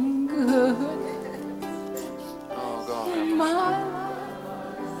been good. Oh, God. In my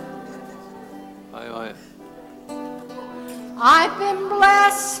life. Amen. I've been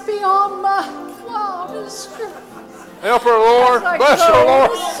blessed beyond my wildest dreams. Help her, Lord. Bless her,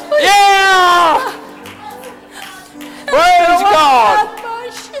 Lord. Yeah! Praise God. Had my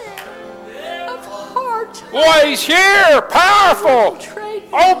share of heart. Boy, He's here, powerful.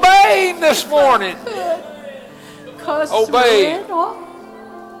 Obey Him this morning. Obey Him.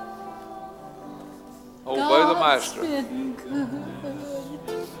 Obey the Master.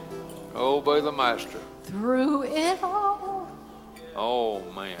 Obey the Master. Through it all, Oh,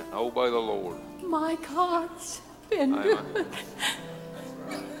 man. Obey the Lord. my God's been Amen. good.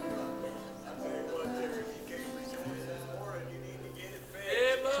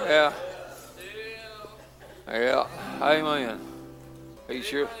 Yeah. Yeah. Amen. He's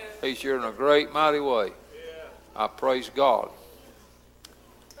here in a great, mighty way. I praise God.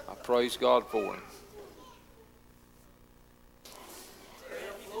 I praise God for Him.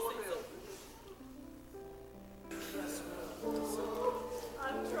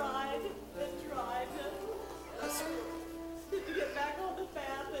 I've tried and tried to get back on the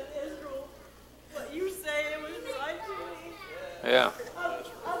path of Israel. What you say was right to me. Yeah.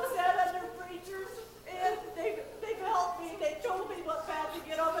 I'm sat under preachers, and they've helped me. They told me what path to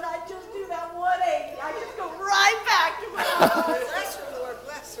get on, but I just do that 180. I just go right back to where I was. Bless her, Lord,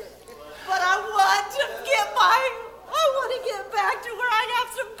 bless her. But I want to get back to where I have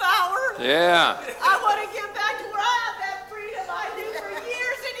some power. Yeah. I want to get back to where I have that freedom I knew for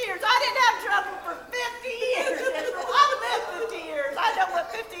years and years. I didn't have trouble for 50 years. I've lived 50 years. I know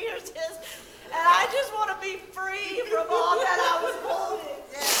what 50 years is. And I just want to be free from all that I was holding.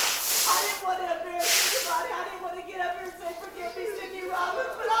 I didn't want to embarrass anybody. I didn't want to get up here and say, forgive me, Cindy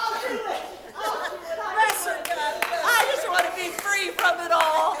Roberts, but I'll do it. I'll do it. I just want to be free from it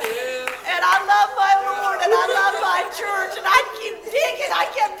all. And I love my Lord, and I love my church, and I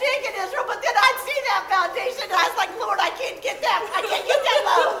kept digging Israel, but then I'd see that foundation, and I was like, Lord, I can't get that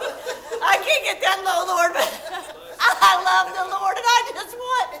low. I can't get that low, Lord, but I love the Lord, and I just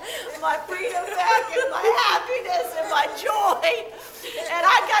want my freedom back, and my happiness, and my joy. And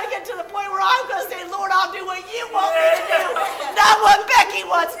I got to get to the point where I'm going to say, Lord, I'll do what you want me to do, not what Becky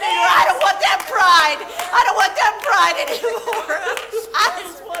wants me to do. I don't want that pride. I don't want that pride anymore. I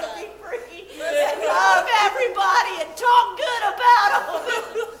just want to be free and love everybody and talk good about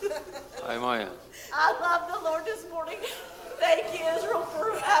them. Amen. I love the Lord this morning. Thank you, Israel,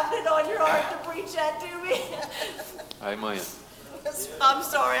 for having it on your heart to preach that to me. Amen. I'm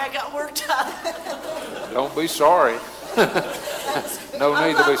sorry, I got worked up. Don't be sorry. No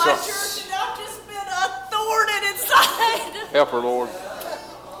need to be I love my sorry. church, and I've just been a thorn inside Help her, Lord.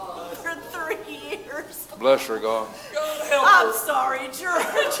 for 3 years. Bless her, God. I'm sorry,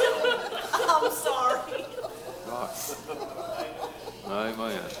 church. I'm sorry.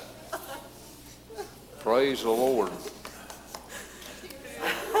 Amen. Praise the Lord.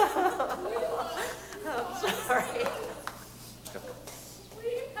 I'm sorry. We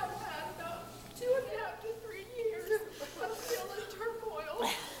have had about 2.5 to 3 years of feeling turmoil.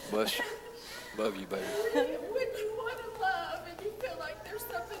 Bless you. Love you, baby. When you want to love and you feel like there's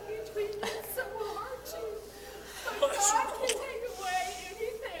something between you, it's so hard to. But God can take away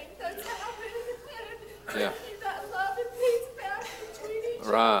anything that's happened and Yeah. give you that love and peace back between each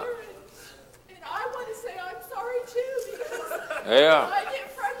Right. other. And I want to say I'm sorry too because Yeah. I get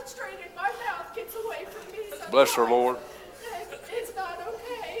frustrated. My mouth gets away from me sometimes. Bless her, Lord. And it's not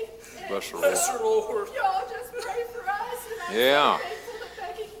okay. And Bless her, Lord. Bless her, Lord. Y'all just pray for us. And I'm Yeah. so thankful that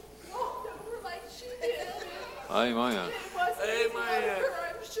Becky walked over like she did. Amen. It wasn't easy for her,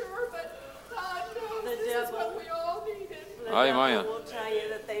 I'm sure, but God knows The this is devil. what we all needed. The Amen. devil will tell you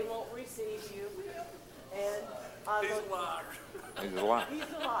that they won't receive you. And He's a liar. He's a liar. He's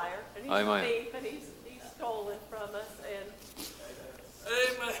a liar. And he's Amen. a thief, and he's stolen from us. And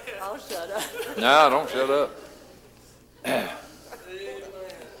Amen. I'll shut up. No, don't shut up.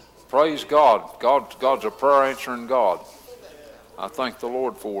 Praise God. God's a prayer answering God. I thank the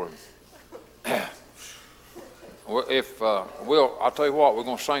Lord for Him. Well, I'll tell you what, we're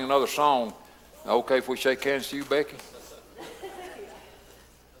going to sing another song. Okay, if we shake hands to you, Becky?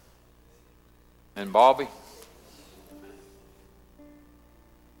 And Bobby?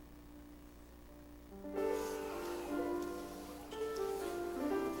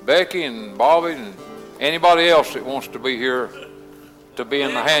 Becky and Bobby and anybody else that wants to be here to be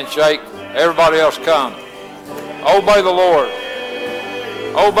in the handshake, everybody else come. Obey the Lord.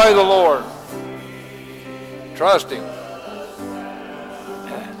 Obey the Lord. Trust Him.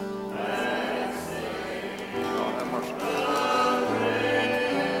 Oh, have mercy.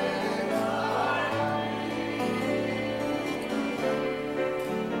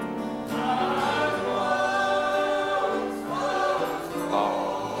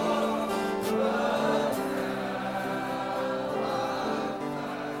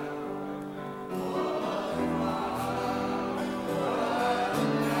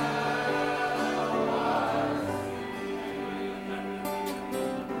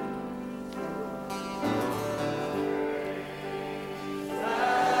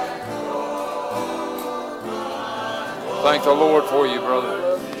 Thank the Lord for you,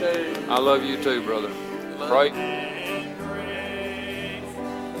 brother. I love you too, brother. Pray.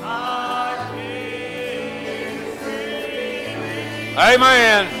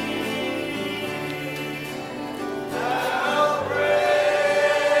 Amen.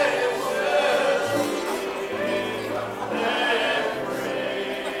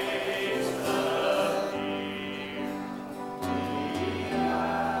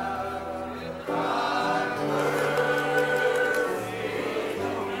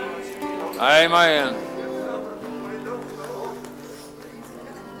 Amen.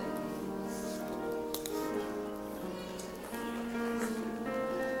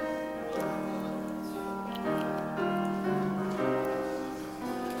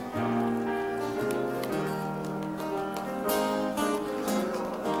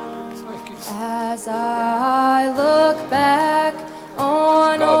 As I look back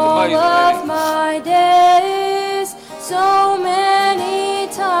on God's all amazing, of ain't he? my days, so many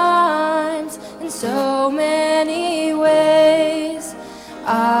times in so many ways,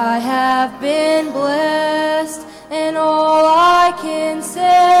 I have been blessed, and all I can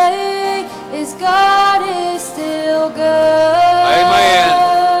say is God is still good. Amen.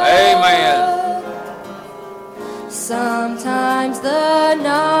 Amen. Sometimes the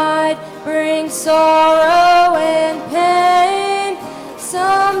night brings sorrow and pain.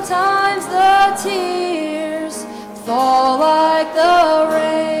 Sometimes the tears fall like the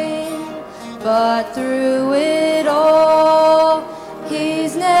rain. But through it all,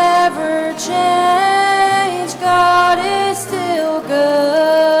 He's never changed. God is still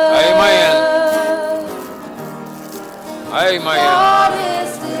good. Amen. Amen. God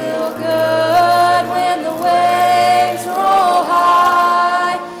is still good when the waves roll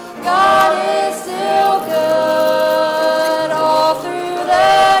high. God is still good all through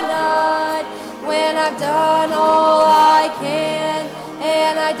the night. When I've done all I can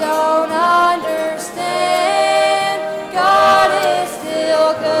and I don't understand, God is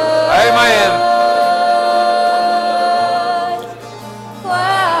still good. Amen.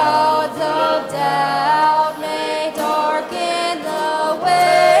 Clouds of doubt may darken the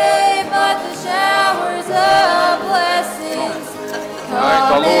way, but the showers of blessings Ain't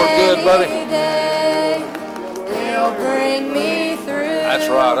the Lord good, buddy? any day. He'll bring me through. That's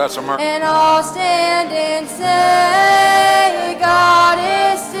right. That's a mercy. And I'll stand and say, God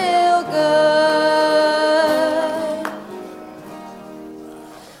is still good.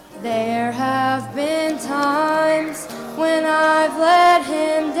 There have been times when I've let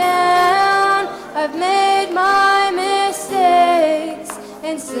Him down. I've made my mistakes,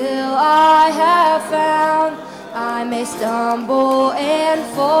 and still I have found I may stumble and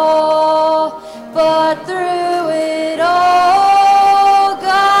fall, but through it all,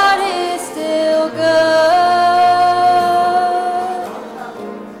 God is still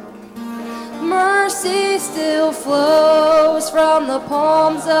good. Mercy still flows from the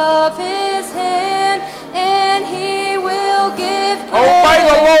palms of His hand, and He will give Obey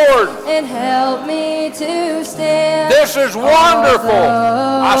the Lord. and help me to stand. This is wonderful.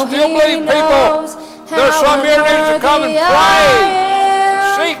 I still believe people, there's some here needs to come and pray.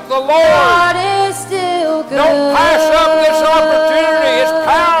 Seek the Lord. God is still good. Don't pass up this opportunity. It's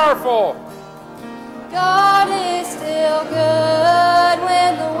powerful. God is still good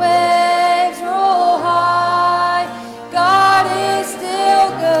when the waves roll high. God is still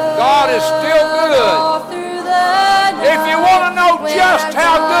good. God is still good. All through the night. If you want to know just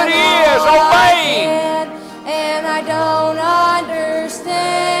how good He is, obey Him. And I don't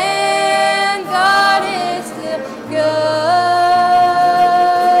understand. God is still good.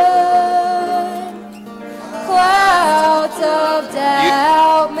 Clouds of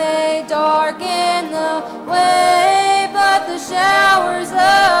doubt may darken the way, but the showers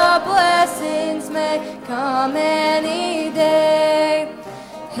of blessings may come any day.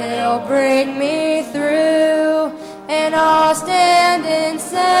 He'll bring me through, and I'll stand and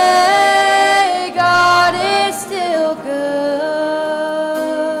say, God is still good.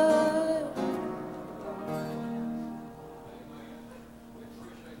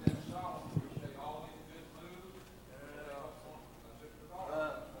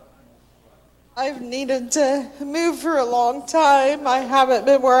 I've needed to move for a long time. I haven't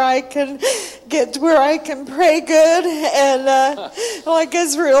been where I can get to where I can pray good. And like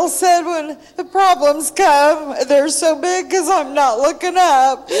Israel said, when the problems come, they're so big because I'm not looking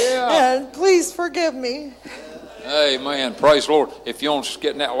up. Yeah. And please forgive me. Amen. Praise the Lord. If you want to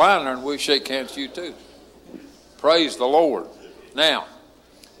get in that line there, and we'll shake hands with you too. Praise the Lord. Now,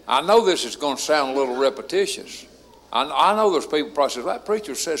 I know this is going to sound a little repetitious. I know there's people probably say, that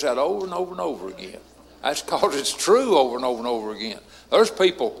preacher says that over and over and over again. That's because it's true over and over and over again. There's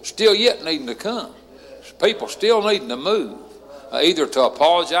people still yet needing to come. People still needing to move, either to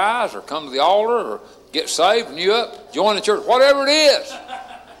apologize or come to the altar or get saved, renew up, join the church, whatever it is.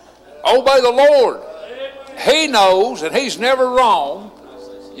 Obey the Lord. He knows, and He's never wrong.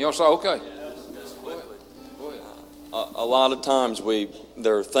 You'll say, okay. A lot of times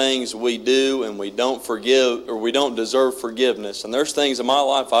there are things we do and we don't forgive, or we don't deserve forgiveness. And there's things in my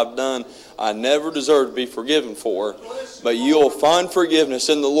life I've done I never deserve to be forgiven for. But you'll find forgiveness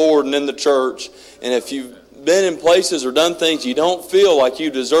in the Lord and in the church. And if you've been in places or done things you don't feel like you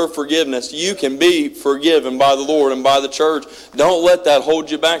deserve forgiveness, you can be forgiven by the Lord and by the church. Don't let that hold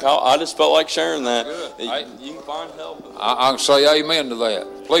you back. I just felt like sharing that. You can find help. I can say amen to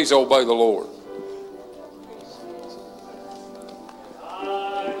that. Please obey the Lord.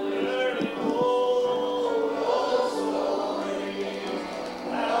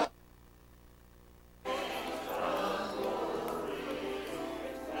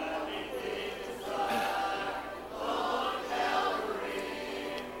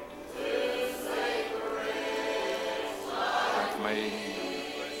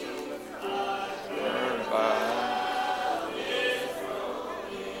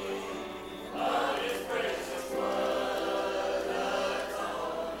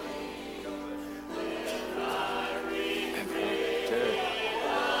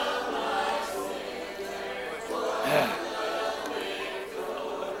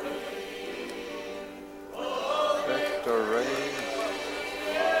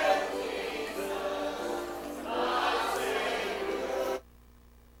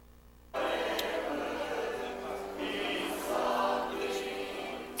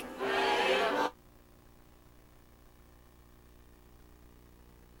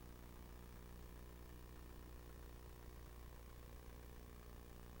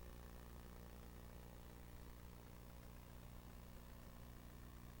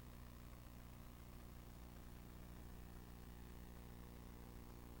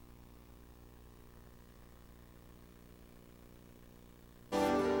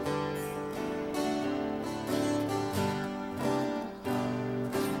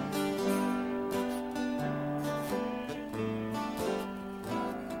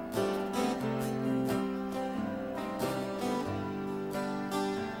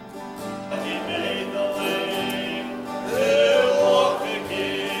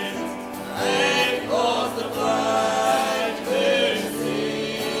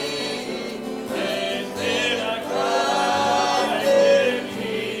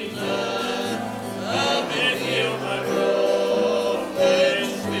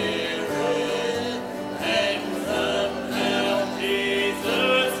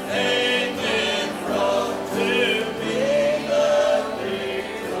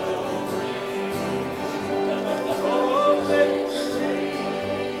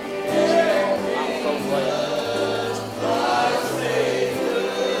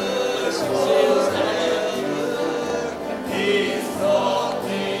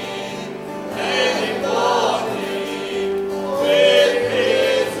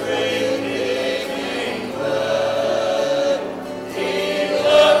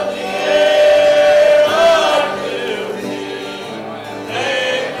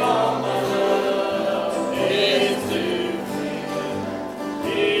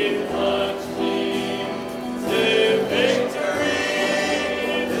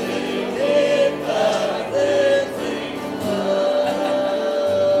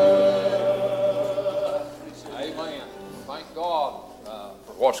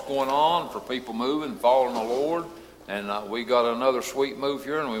 People moving, following the Lord, and we got another sweet move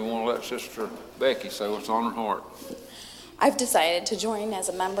here, and we want to let Sister Becky say what's on her heart. I've decided to join as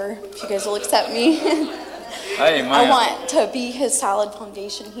a member, if you guys will accept me. Amen. I want to be His solid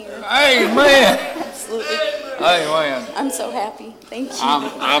foundation here. Amen. Absolutely. Amen. I'm so happy. Thank you.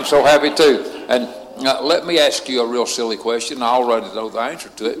 I'm so happy too. And let me ask you a real silly question. I already know the answer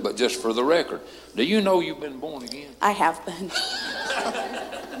to it, but just for the record, do you know you've been born again? I have been.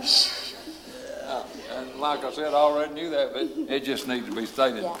 And like I said, I already knew that, but it just needs to be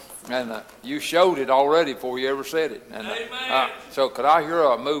stated. Yes. And you showed it already before you ever said it. And, so could I hear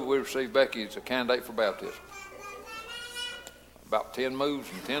a move we received Becky as a candidate for baptism? About 10 moves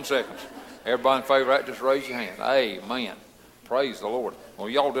in 10 seconds. Everybody in favor of that, just raise your hand. Amen. Praise the Lord. Well,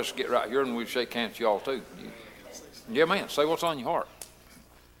 y'all just get right here and we'll shake hands with y'all too. Yeah, man. Say what's on your heart.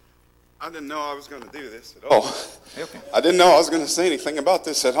 I didn't know I was going to do this at all. Okay. I didn't know I was going to say anything about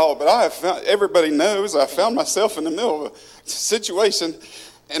this at all, but I have found, everybody knows I found myself in the middle of a situation,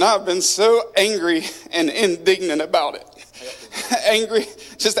 and I've been so angry and indignant about it. Angry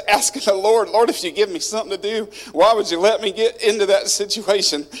just asking the Lord, if you give me something to do, why would you let me get into that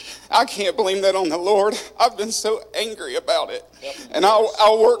situation? I can't blame that on the Lord. I've been so angry about it. And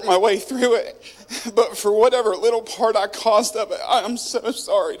I'll work my way through it. But for whatever little part I caused of it, I am so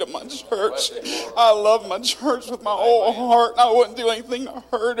sorry to my church. I love my church with my whole heart, and I wouldn't do anything to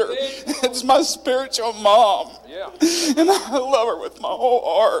hurt her. It's my spiritual mom. And I love her with my whole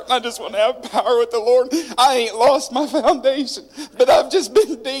heart. And I just want to have power with the Lord. I ain't lost my foundation, but I've just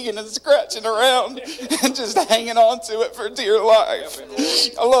been digging and scratching around and just hanging on to it for dear life.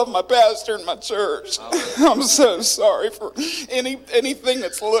 I love my pastor and my church. I'm so sorry for anything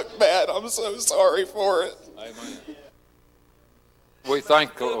that's looked bad. I'm so sorry for it. Amen. We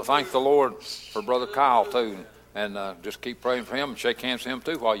thank the Lord for Brother Kyle too, and just keep praying for him and shake hands with him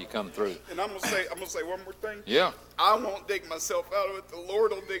too while you come through. And I'm gonna say one more thing. Yeah. I won't dig myself out of it. The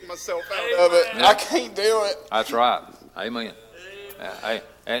Lord will dig myself out of it. Yeah. I can't do it. That's right. Amen.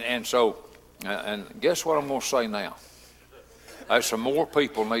 So guess what I'm going to say now? There's some more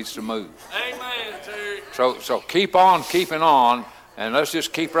people needs to move. Amen, Terry. So keep on keeping on, and let's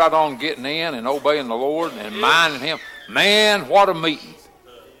just keep right on getting in and obeying the Lord and minding Him. Man, what a meeting.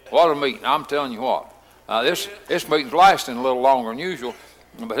 What a meeting. I'm telling you what. This meeting's lasting a little longer than usual,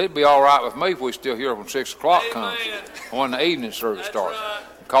 but it'd be all right with me if we're still here when 6 o'clock comes, when the evening service starts.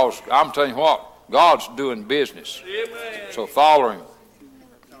 Because I'm telling you what, God's doing business. So follow Him.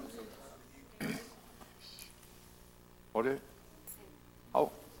 What is it?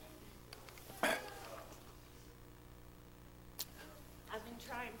 Oh. I've been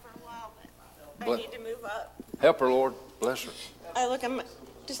trying for a while, but I need to move up. Help her, Lord. Bless her. I look at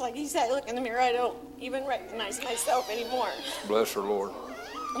just like he said, I look in the mirror, I don't even recognize myself anymore. Bless her, Lord.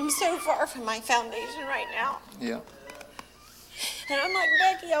 I'm so far from my foundation right now. Yeah. And I'm like,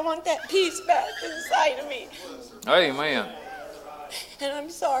 Becky, I want that peace back inside of me. Amen. And I'm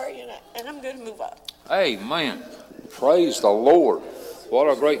sorry, and I'm going to move up. Amen. Praise the Lord. What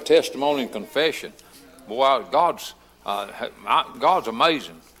a great testimony and confession. Boy, God's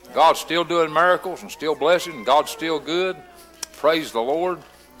amazing. God's still doing miracles and still blessing, and God's still good. Praise the Lord.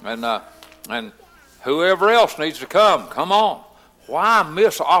 And whoever else needs to come on. Why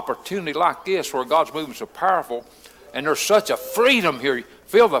miss an opportunity like this where God's moving so powerful and there's such a freedom here?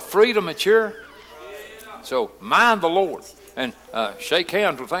 Feel the freedom that's here? So mind the Lord and shake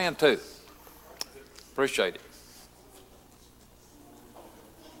hands with Ann too. Appreciate it.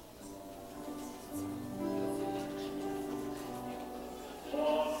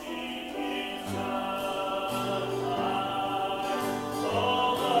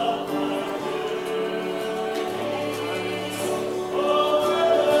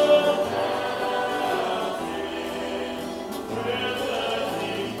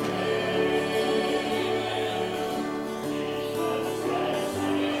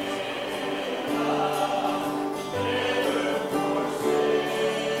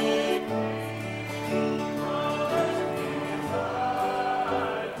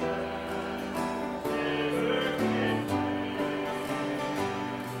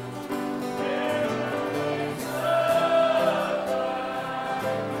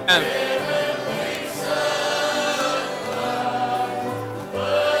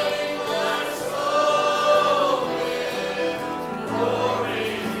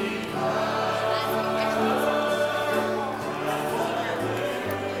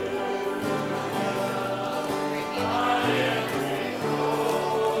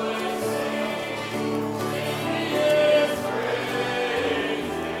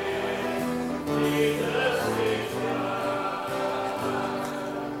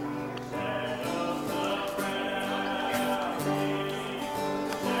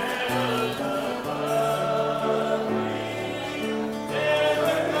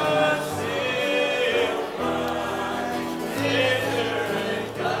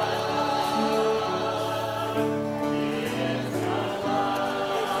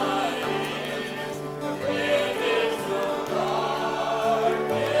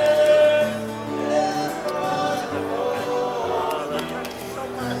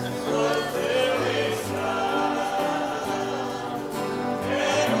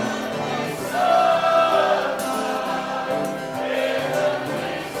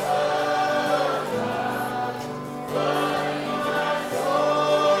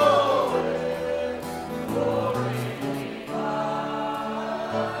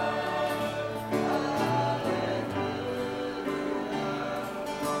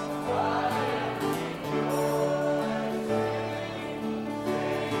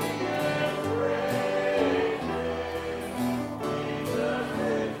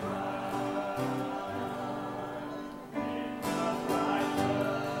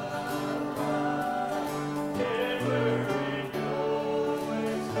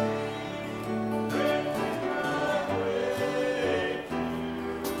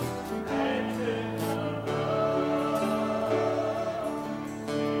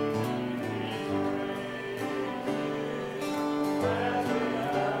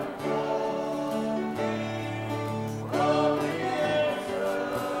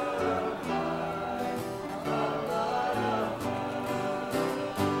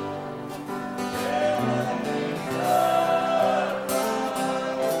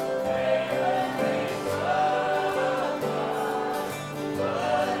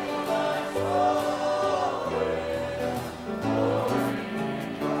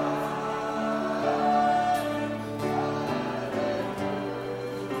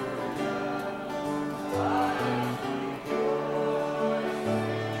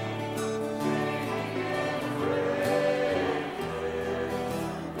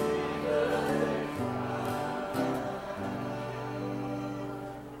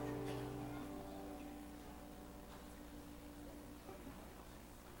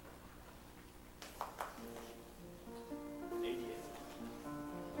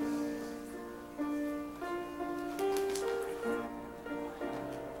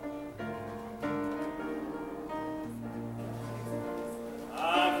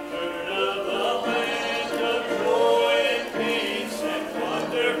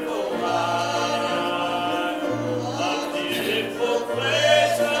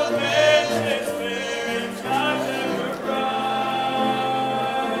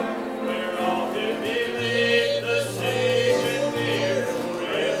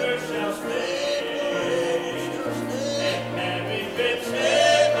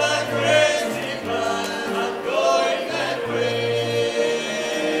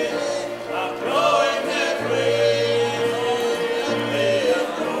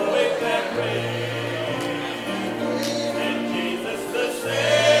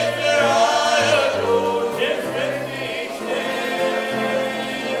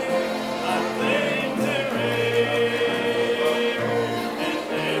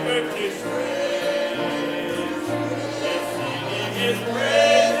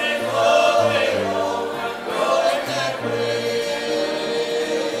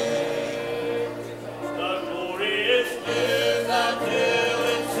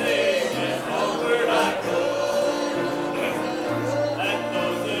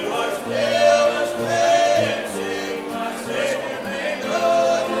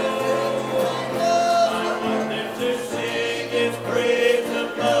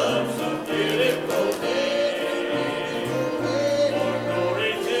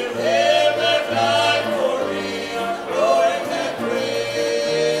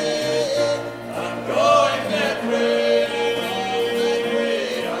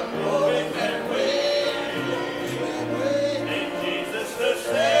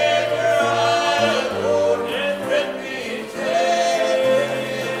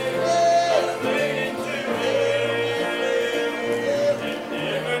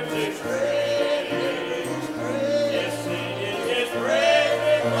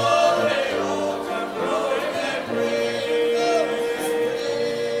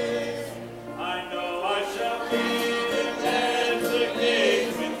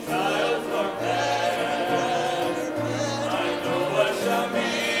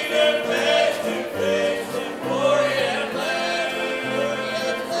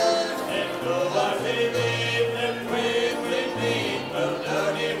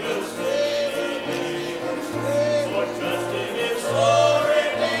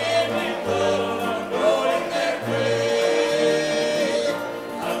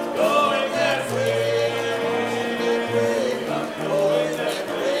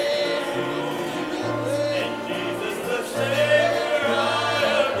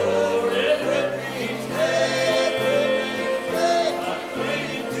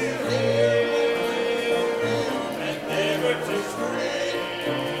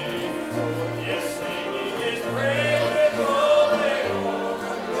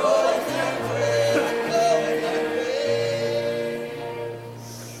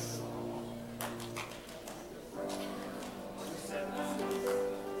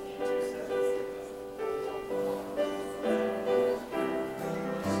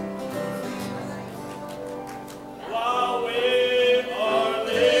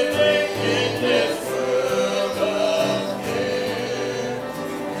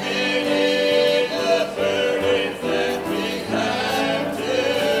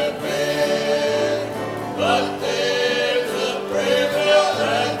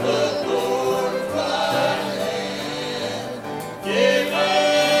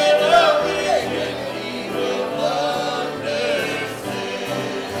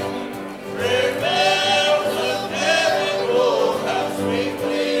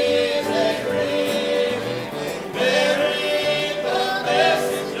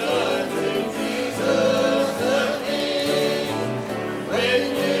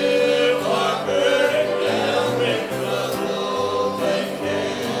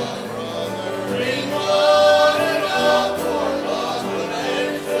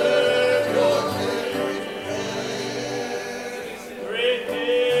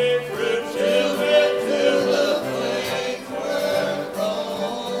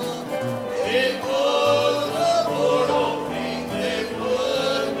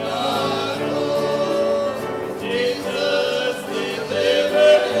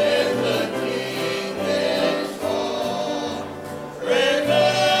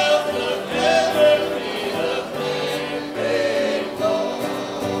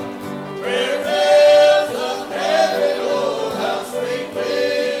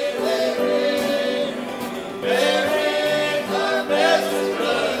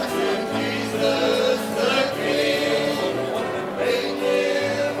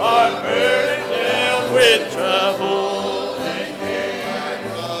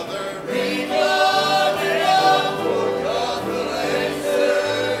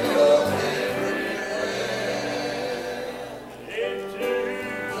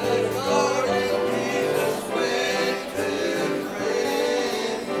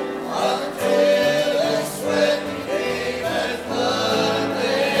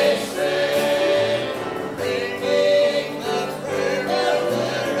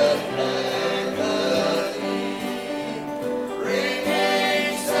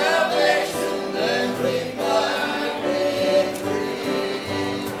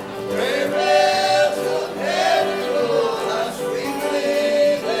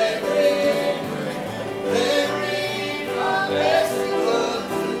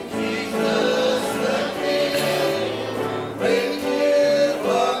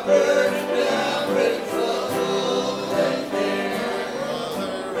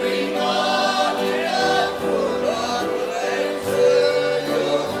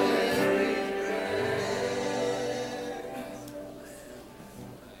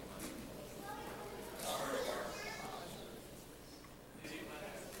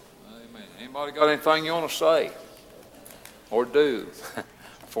 Anybody got anything you want to say or do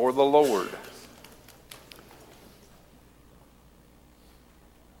for the Lord?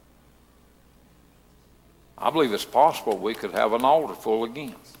 I believe it's possible we could have an altar full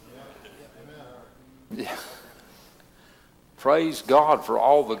again. Yeah. Praise God for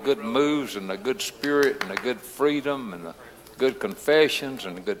all the good moves and the good spirit and the good freedom and the good confessions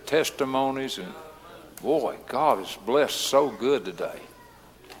and the good testimonies. And boy, God has blessed so good today.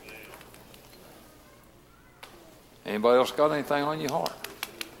 Anybody else got anything on your heart?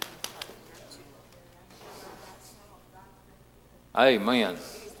 Amen.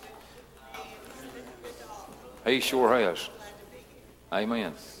 He sure has.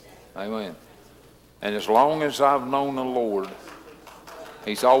 Amen. Amen. And as long as I've known the Lord,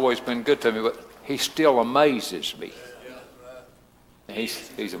 He's always been good to me, but He still amazes me.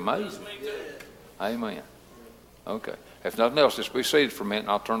 He's amazing. Amen. Okay. If nothing else, just be seated for a minute and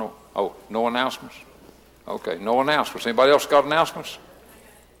I'll turn over. Oh, no announcements? Okay, no announcements. Anybody else got announcements?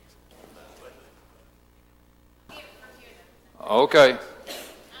 Okay.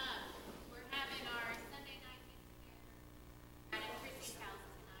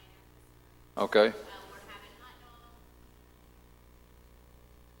 Okay.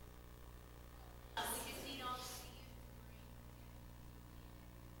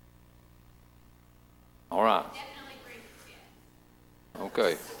 All right.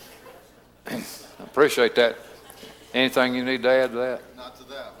 Okay. I appreciate that. Anything you need to add to that? Not to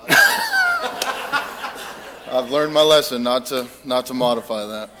that. I've learned my lesson not to modify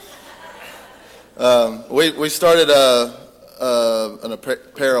that. We started an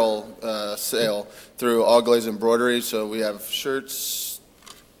apparel sale through All Glaze Embroidery. So we have shirts,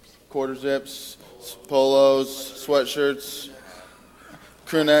 quarter zips, polos, sweatshirts,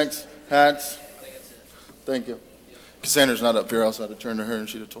 crew necks, hats. Thank you. Cassandra's not up here, else I'd have turned to her and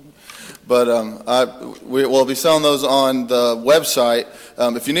she'd have told me. But we'll be selling those on the website.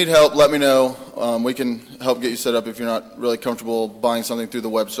 If you need help, let me know. We can help get you set up if you're not really comfortable buying something through the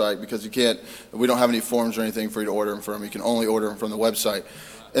website, because we don't have any forms or anything for you to order them from. You can only order them from the website.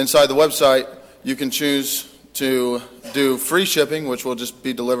 Inside the website, you can choose to do free shipping, which will just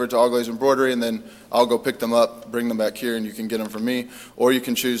be delivered to All Glaze Embroidery, and then I'll go pick them up, bring them back here, and you can get them from me. Or you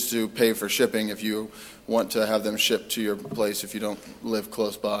can choose to pay for shipping if you want to have them shipped to your place if you don't live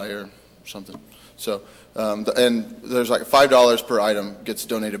close by or something. So, and there's like $5 per item gets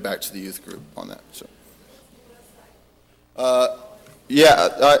donated back to the youth group on that. So, yeah,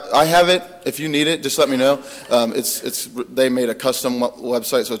 I have it. If you need it, just let me know. They made a custom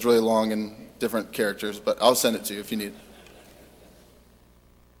website, so it's really long and different characters, but I'll send it to you if you need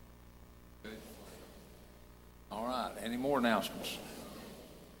it. All right. Any more announcements?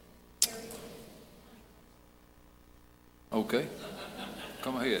 Okay.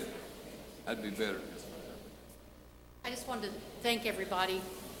 Come ahead. That'd be better. I just wanted to thank everybody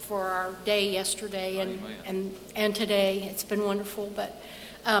for our day yesterday and today. It's been wonderful, but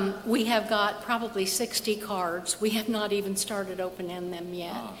we have got probably 60 cards. We have not even started opening them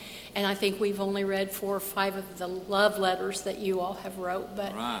yet. And I think we've only read 4 or 5 of the love letters that you all have wrote,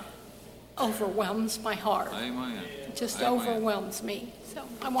 but overwhelms my heart. Amen. It just overwhelms me. So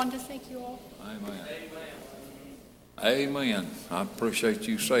I wanted to thank you all. Amen. Amen. I appreciate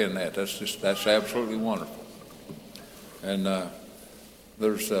you saying that. That's absolutely wonderful. And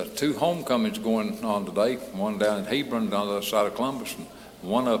there's 2 homecomings going on today. One down in Hebron, down the other side of Columbus, and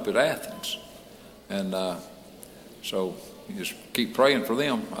one up at Athens. And so you just keep praying for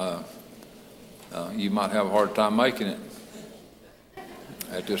them. You might have a hard time making it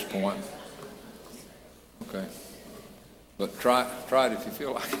at this point. Okay. But try it if you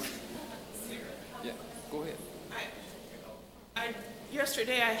feel like it. Yeah, go ahead.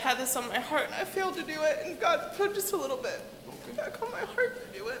 Yesterday I had this on my heart and I failed to do it, and God put just a little bit back on my heart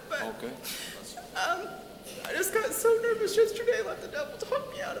to do it. But I just got so nervous yesterday, I let the devil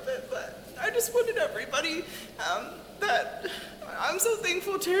talk me out of it. But I just wanted everybody that I'm so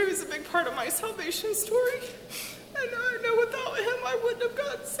thankful Terry was a big part of my salvation story. And I know without him I wouldn't have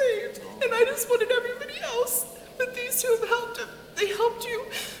gotten saved. And I just wanted everybody else that these 2 have helped. They helped you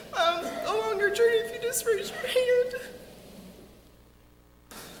along your journey. If you just raise your hand.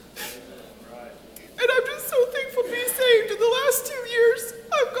 And I'm just so thankful to be saved. In the last 2 years,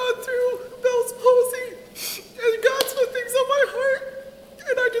 I've gone through Bell's palsy, and God's put things on my heart,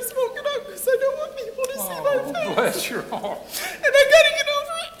 and I just won't get up because I don't want people to see my face. Bless your heart. And I gotta get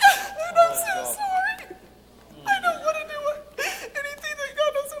over it, and I'm so sorry. I don't want to do anything that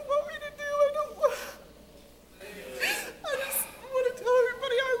God doesn't want me to do. I just want to tell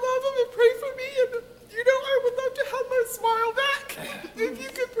everybody I love them and pray for me, and I would love to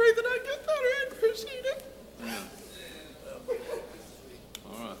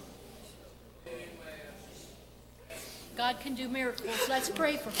do miracles. Let's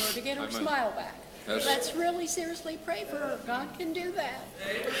pray for her to get her smile back. Let's really seriously pray for her. God can do that.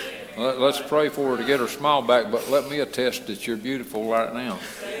 Let's pray for her to get her smile back, but let me attest that you're beautiful right now.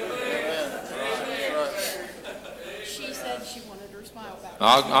 She said she wanted her smile back.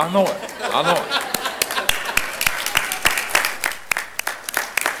 I know it. I know it.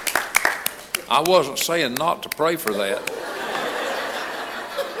 I wasn't saying not to pray for that.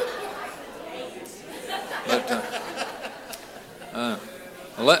 But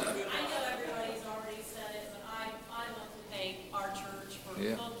let.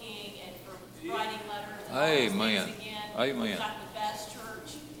 Yeah. Amen. Amen. We've got the best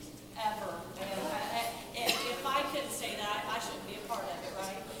church ever. And if I couldn't say that, I shouldn't be a part of it,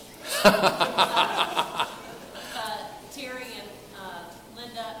 right? Terry and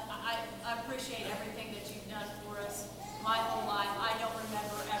Linda, I appreciate everything that you've done for us my whole life. I don't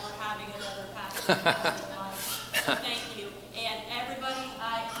remember ever having another pastor in my life. Thank you. And everybody,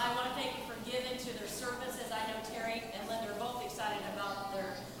 I want to thank you for giving to their services. I know Terry and Linda are both excited about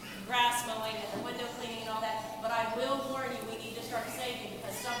their grass mowing and the window cleaning and all that, but I will warn you, we need to start saving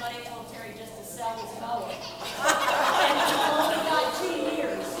because somebody told Terry just to sell his mower. And he's only got 2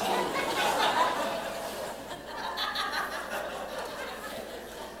 years.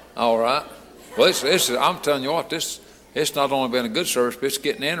 All right. Well, I'm telling you what, it's not only been a good service, but it's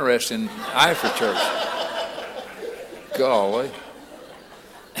getting interesting after church. Golly.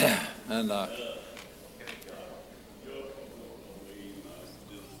 And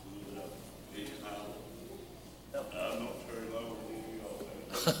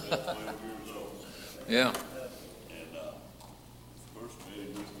yeah.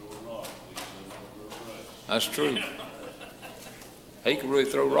 That's true. He could really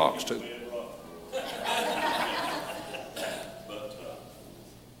throw rocks too.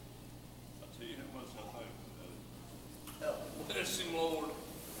 Bless him, Lord.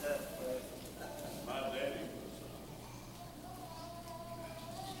 My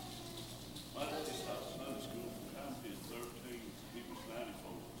daddy stopped Sunday school from the time he was 13. He was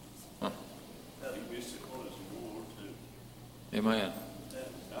 94. Huh. He missed it when it was World War II. Amen.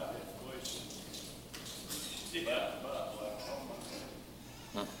 I had questions.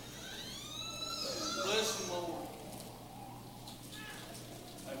 Huh. Bless him, Lord.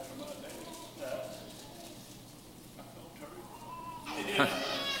 After my daddy died, I felt terrible.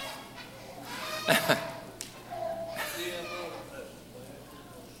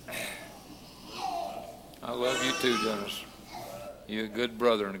 I love you too, Dennis. You're a good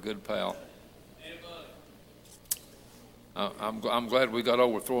brother and a good pal. I'm glad we got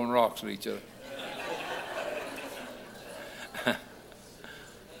over throwing rocks at each other.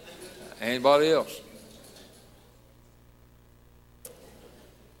 Anybody else?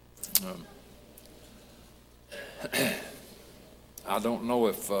 I don't know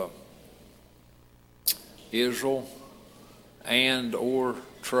if Israel and or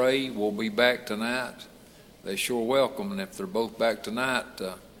Trey will be back tonight. They sure welcome, and if they're both back tonight,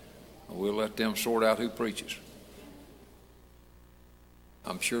 we'll let them sort out who preaches.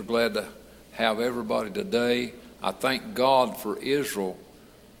 I'm sure glad to have everybody today. I thank God for Israel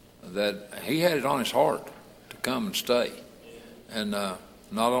that he had it on his heart to come and stay. And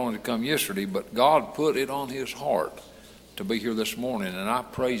not only to come yesterday, but God put it on his heart to be here this morning, and I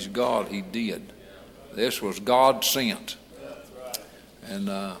praise God he did. This was God sent. And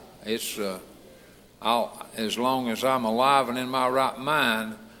it's as long as I'm alive and in my right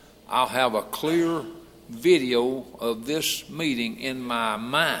mind, I'll have a clear video of this meeting in my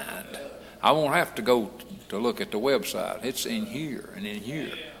mind. I won't have to go to look at the website. It's in here and in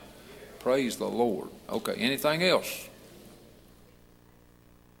here. Praise the Lord. Okay, anything else?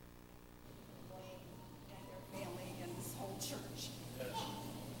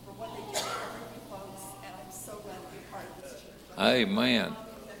 Amen.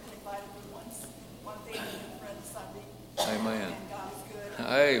 Amen.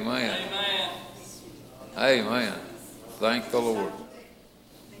 Amen. Amen. Thank the Lord.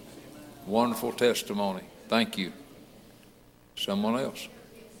 Wonderful testimony. Thank you. Someone else?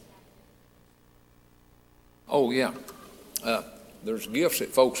 Oh, yeah. There's gifts that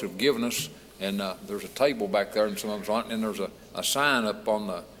folks have given us, and there's a table back there, and some of them's on it, and there's a sign up on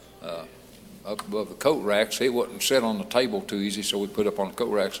the up above the coat racks. It wasn't set on the table too easy, so we put it up on the coat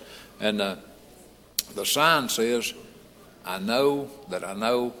racks. And the sign says, I know that I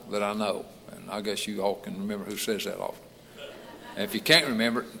know that I know. And I guess you all can remember who says that often. And if you can't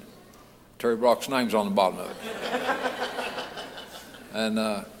remember it, Terry Brock's name's on the bottom of it. And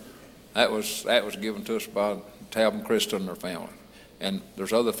that was given to us by Tab and Krista and their family. And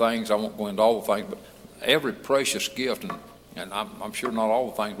there's other things, I won't go into all the things, but every precious gift, and And I'm sure not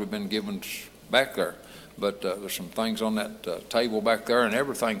all the things we've been given back there, but there's some things on that table back there, and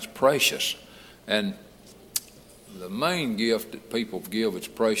everything's precious. And the main gift that people give that's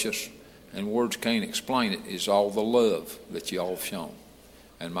precious, and words can't explain it, is all the love that you all have shown.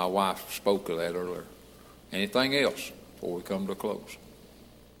 And my wife spoke of that earlier. Anything else before we come to a close?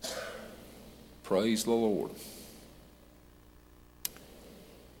 Praise the Lord.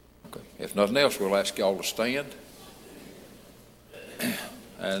 Okay. If nothing else, we'll ask y'all to stand.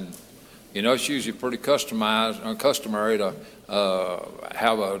 And you know, it's usually pretty customary to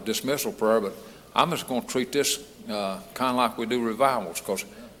have a dismissal prayer, but I'm just going to treat this kind of like we do revivals, because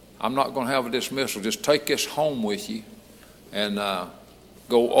I'm not going to have a dismissal. Just take this home with you and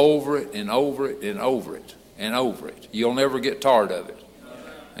go over it and over it and over it and over it. You'll never get tired of it.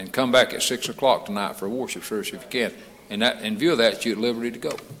 And come back at 6 o'clock tonight for a worship service if you can. And that, in view of that, you're at liberty to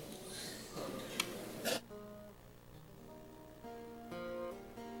go.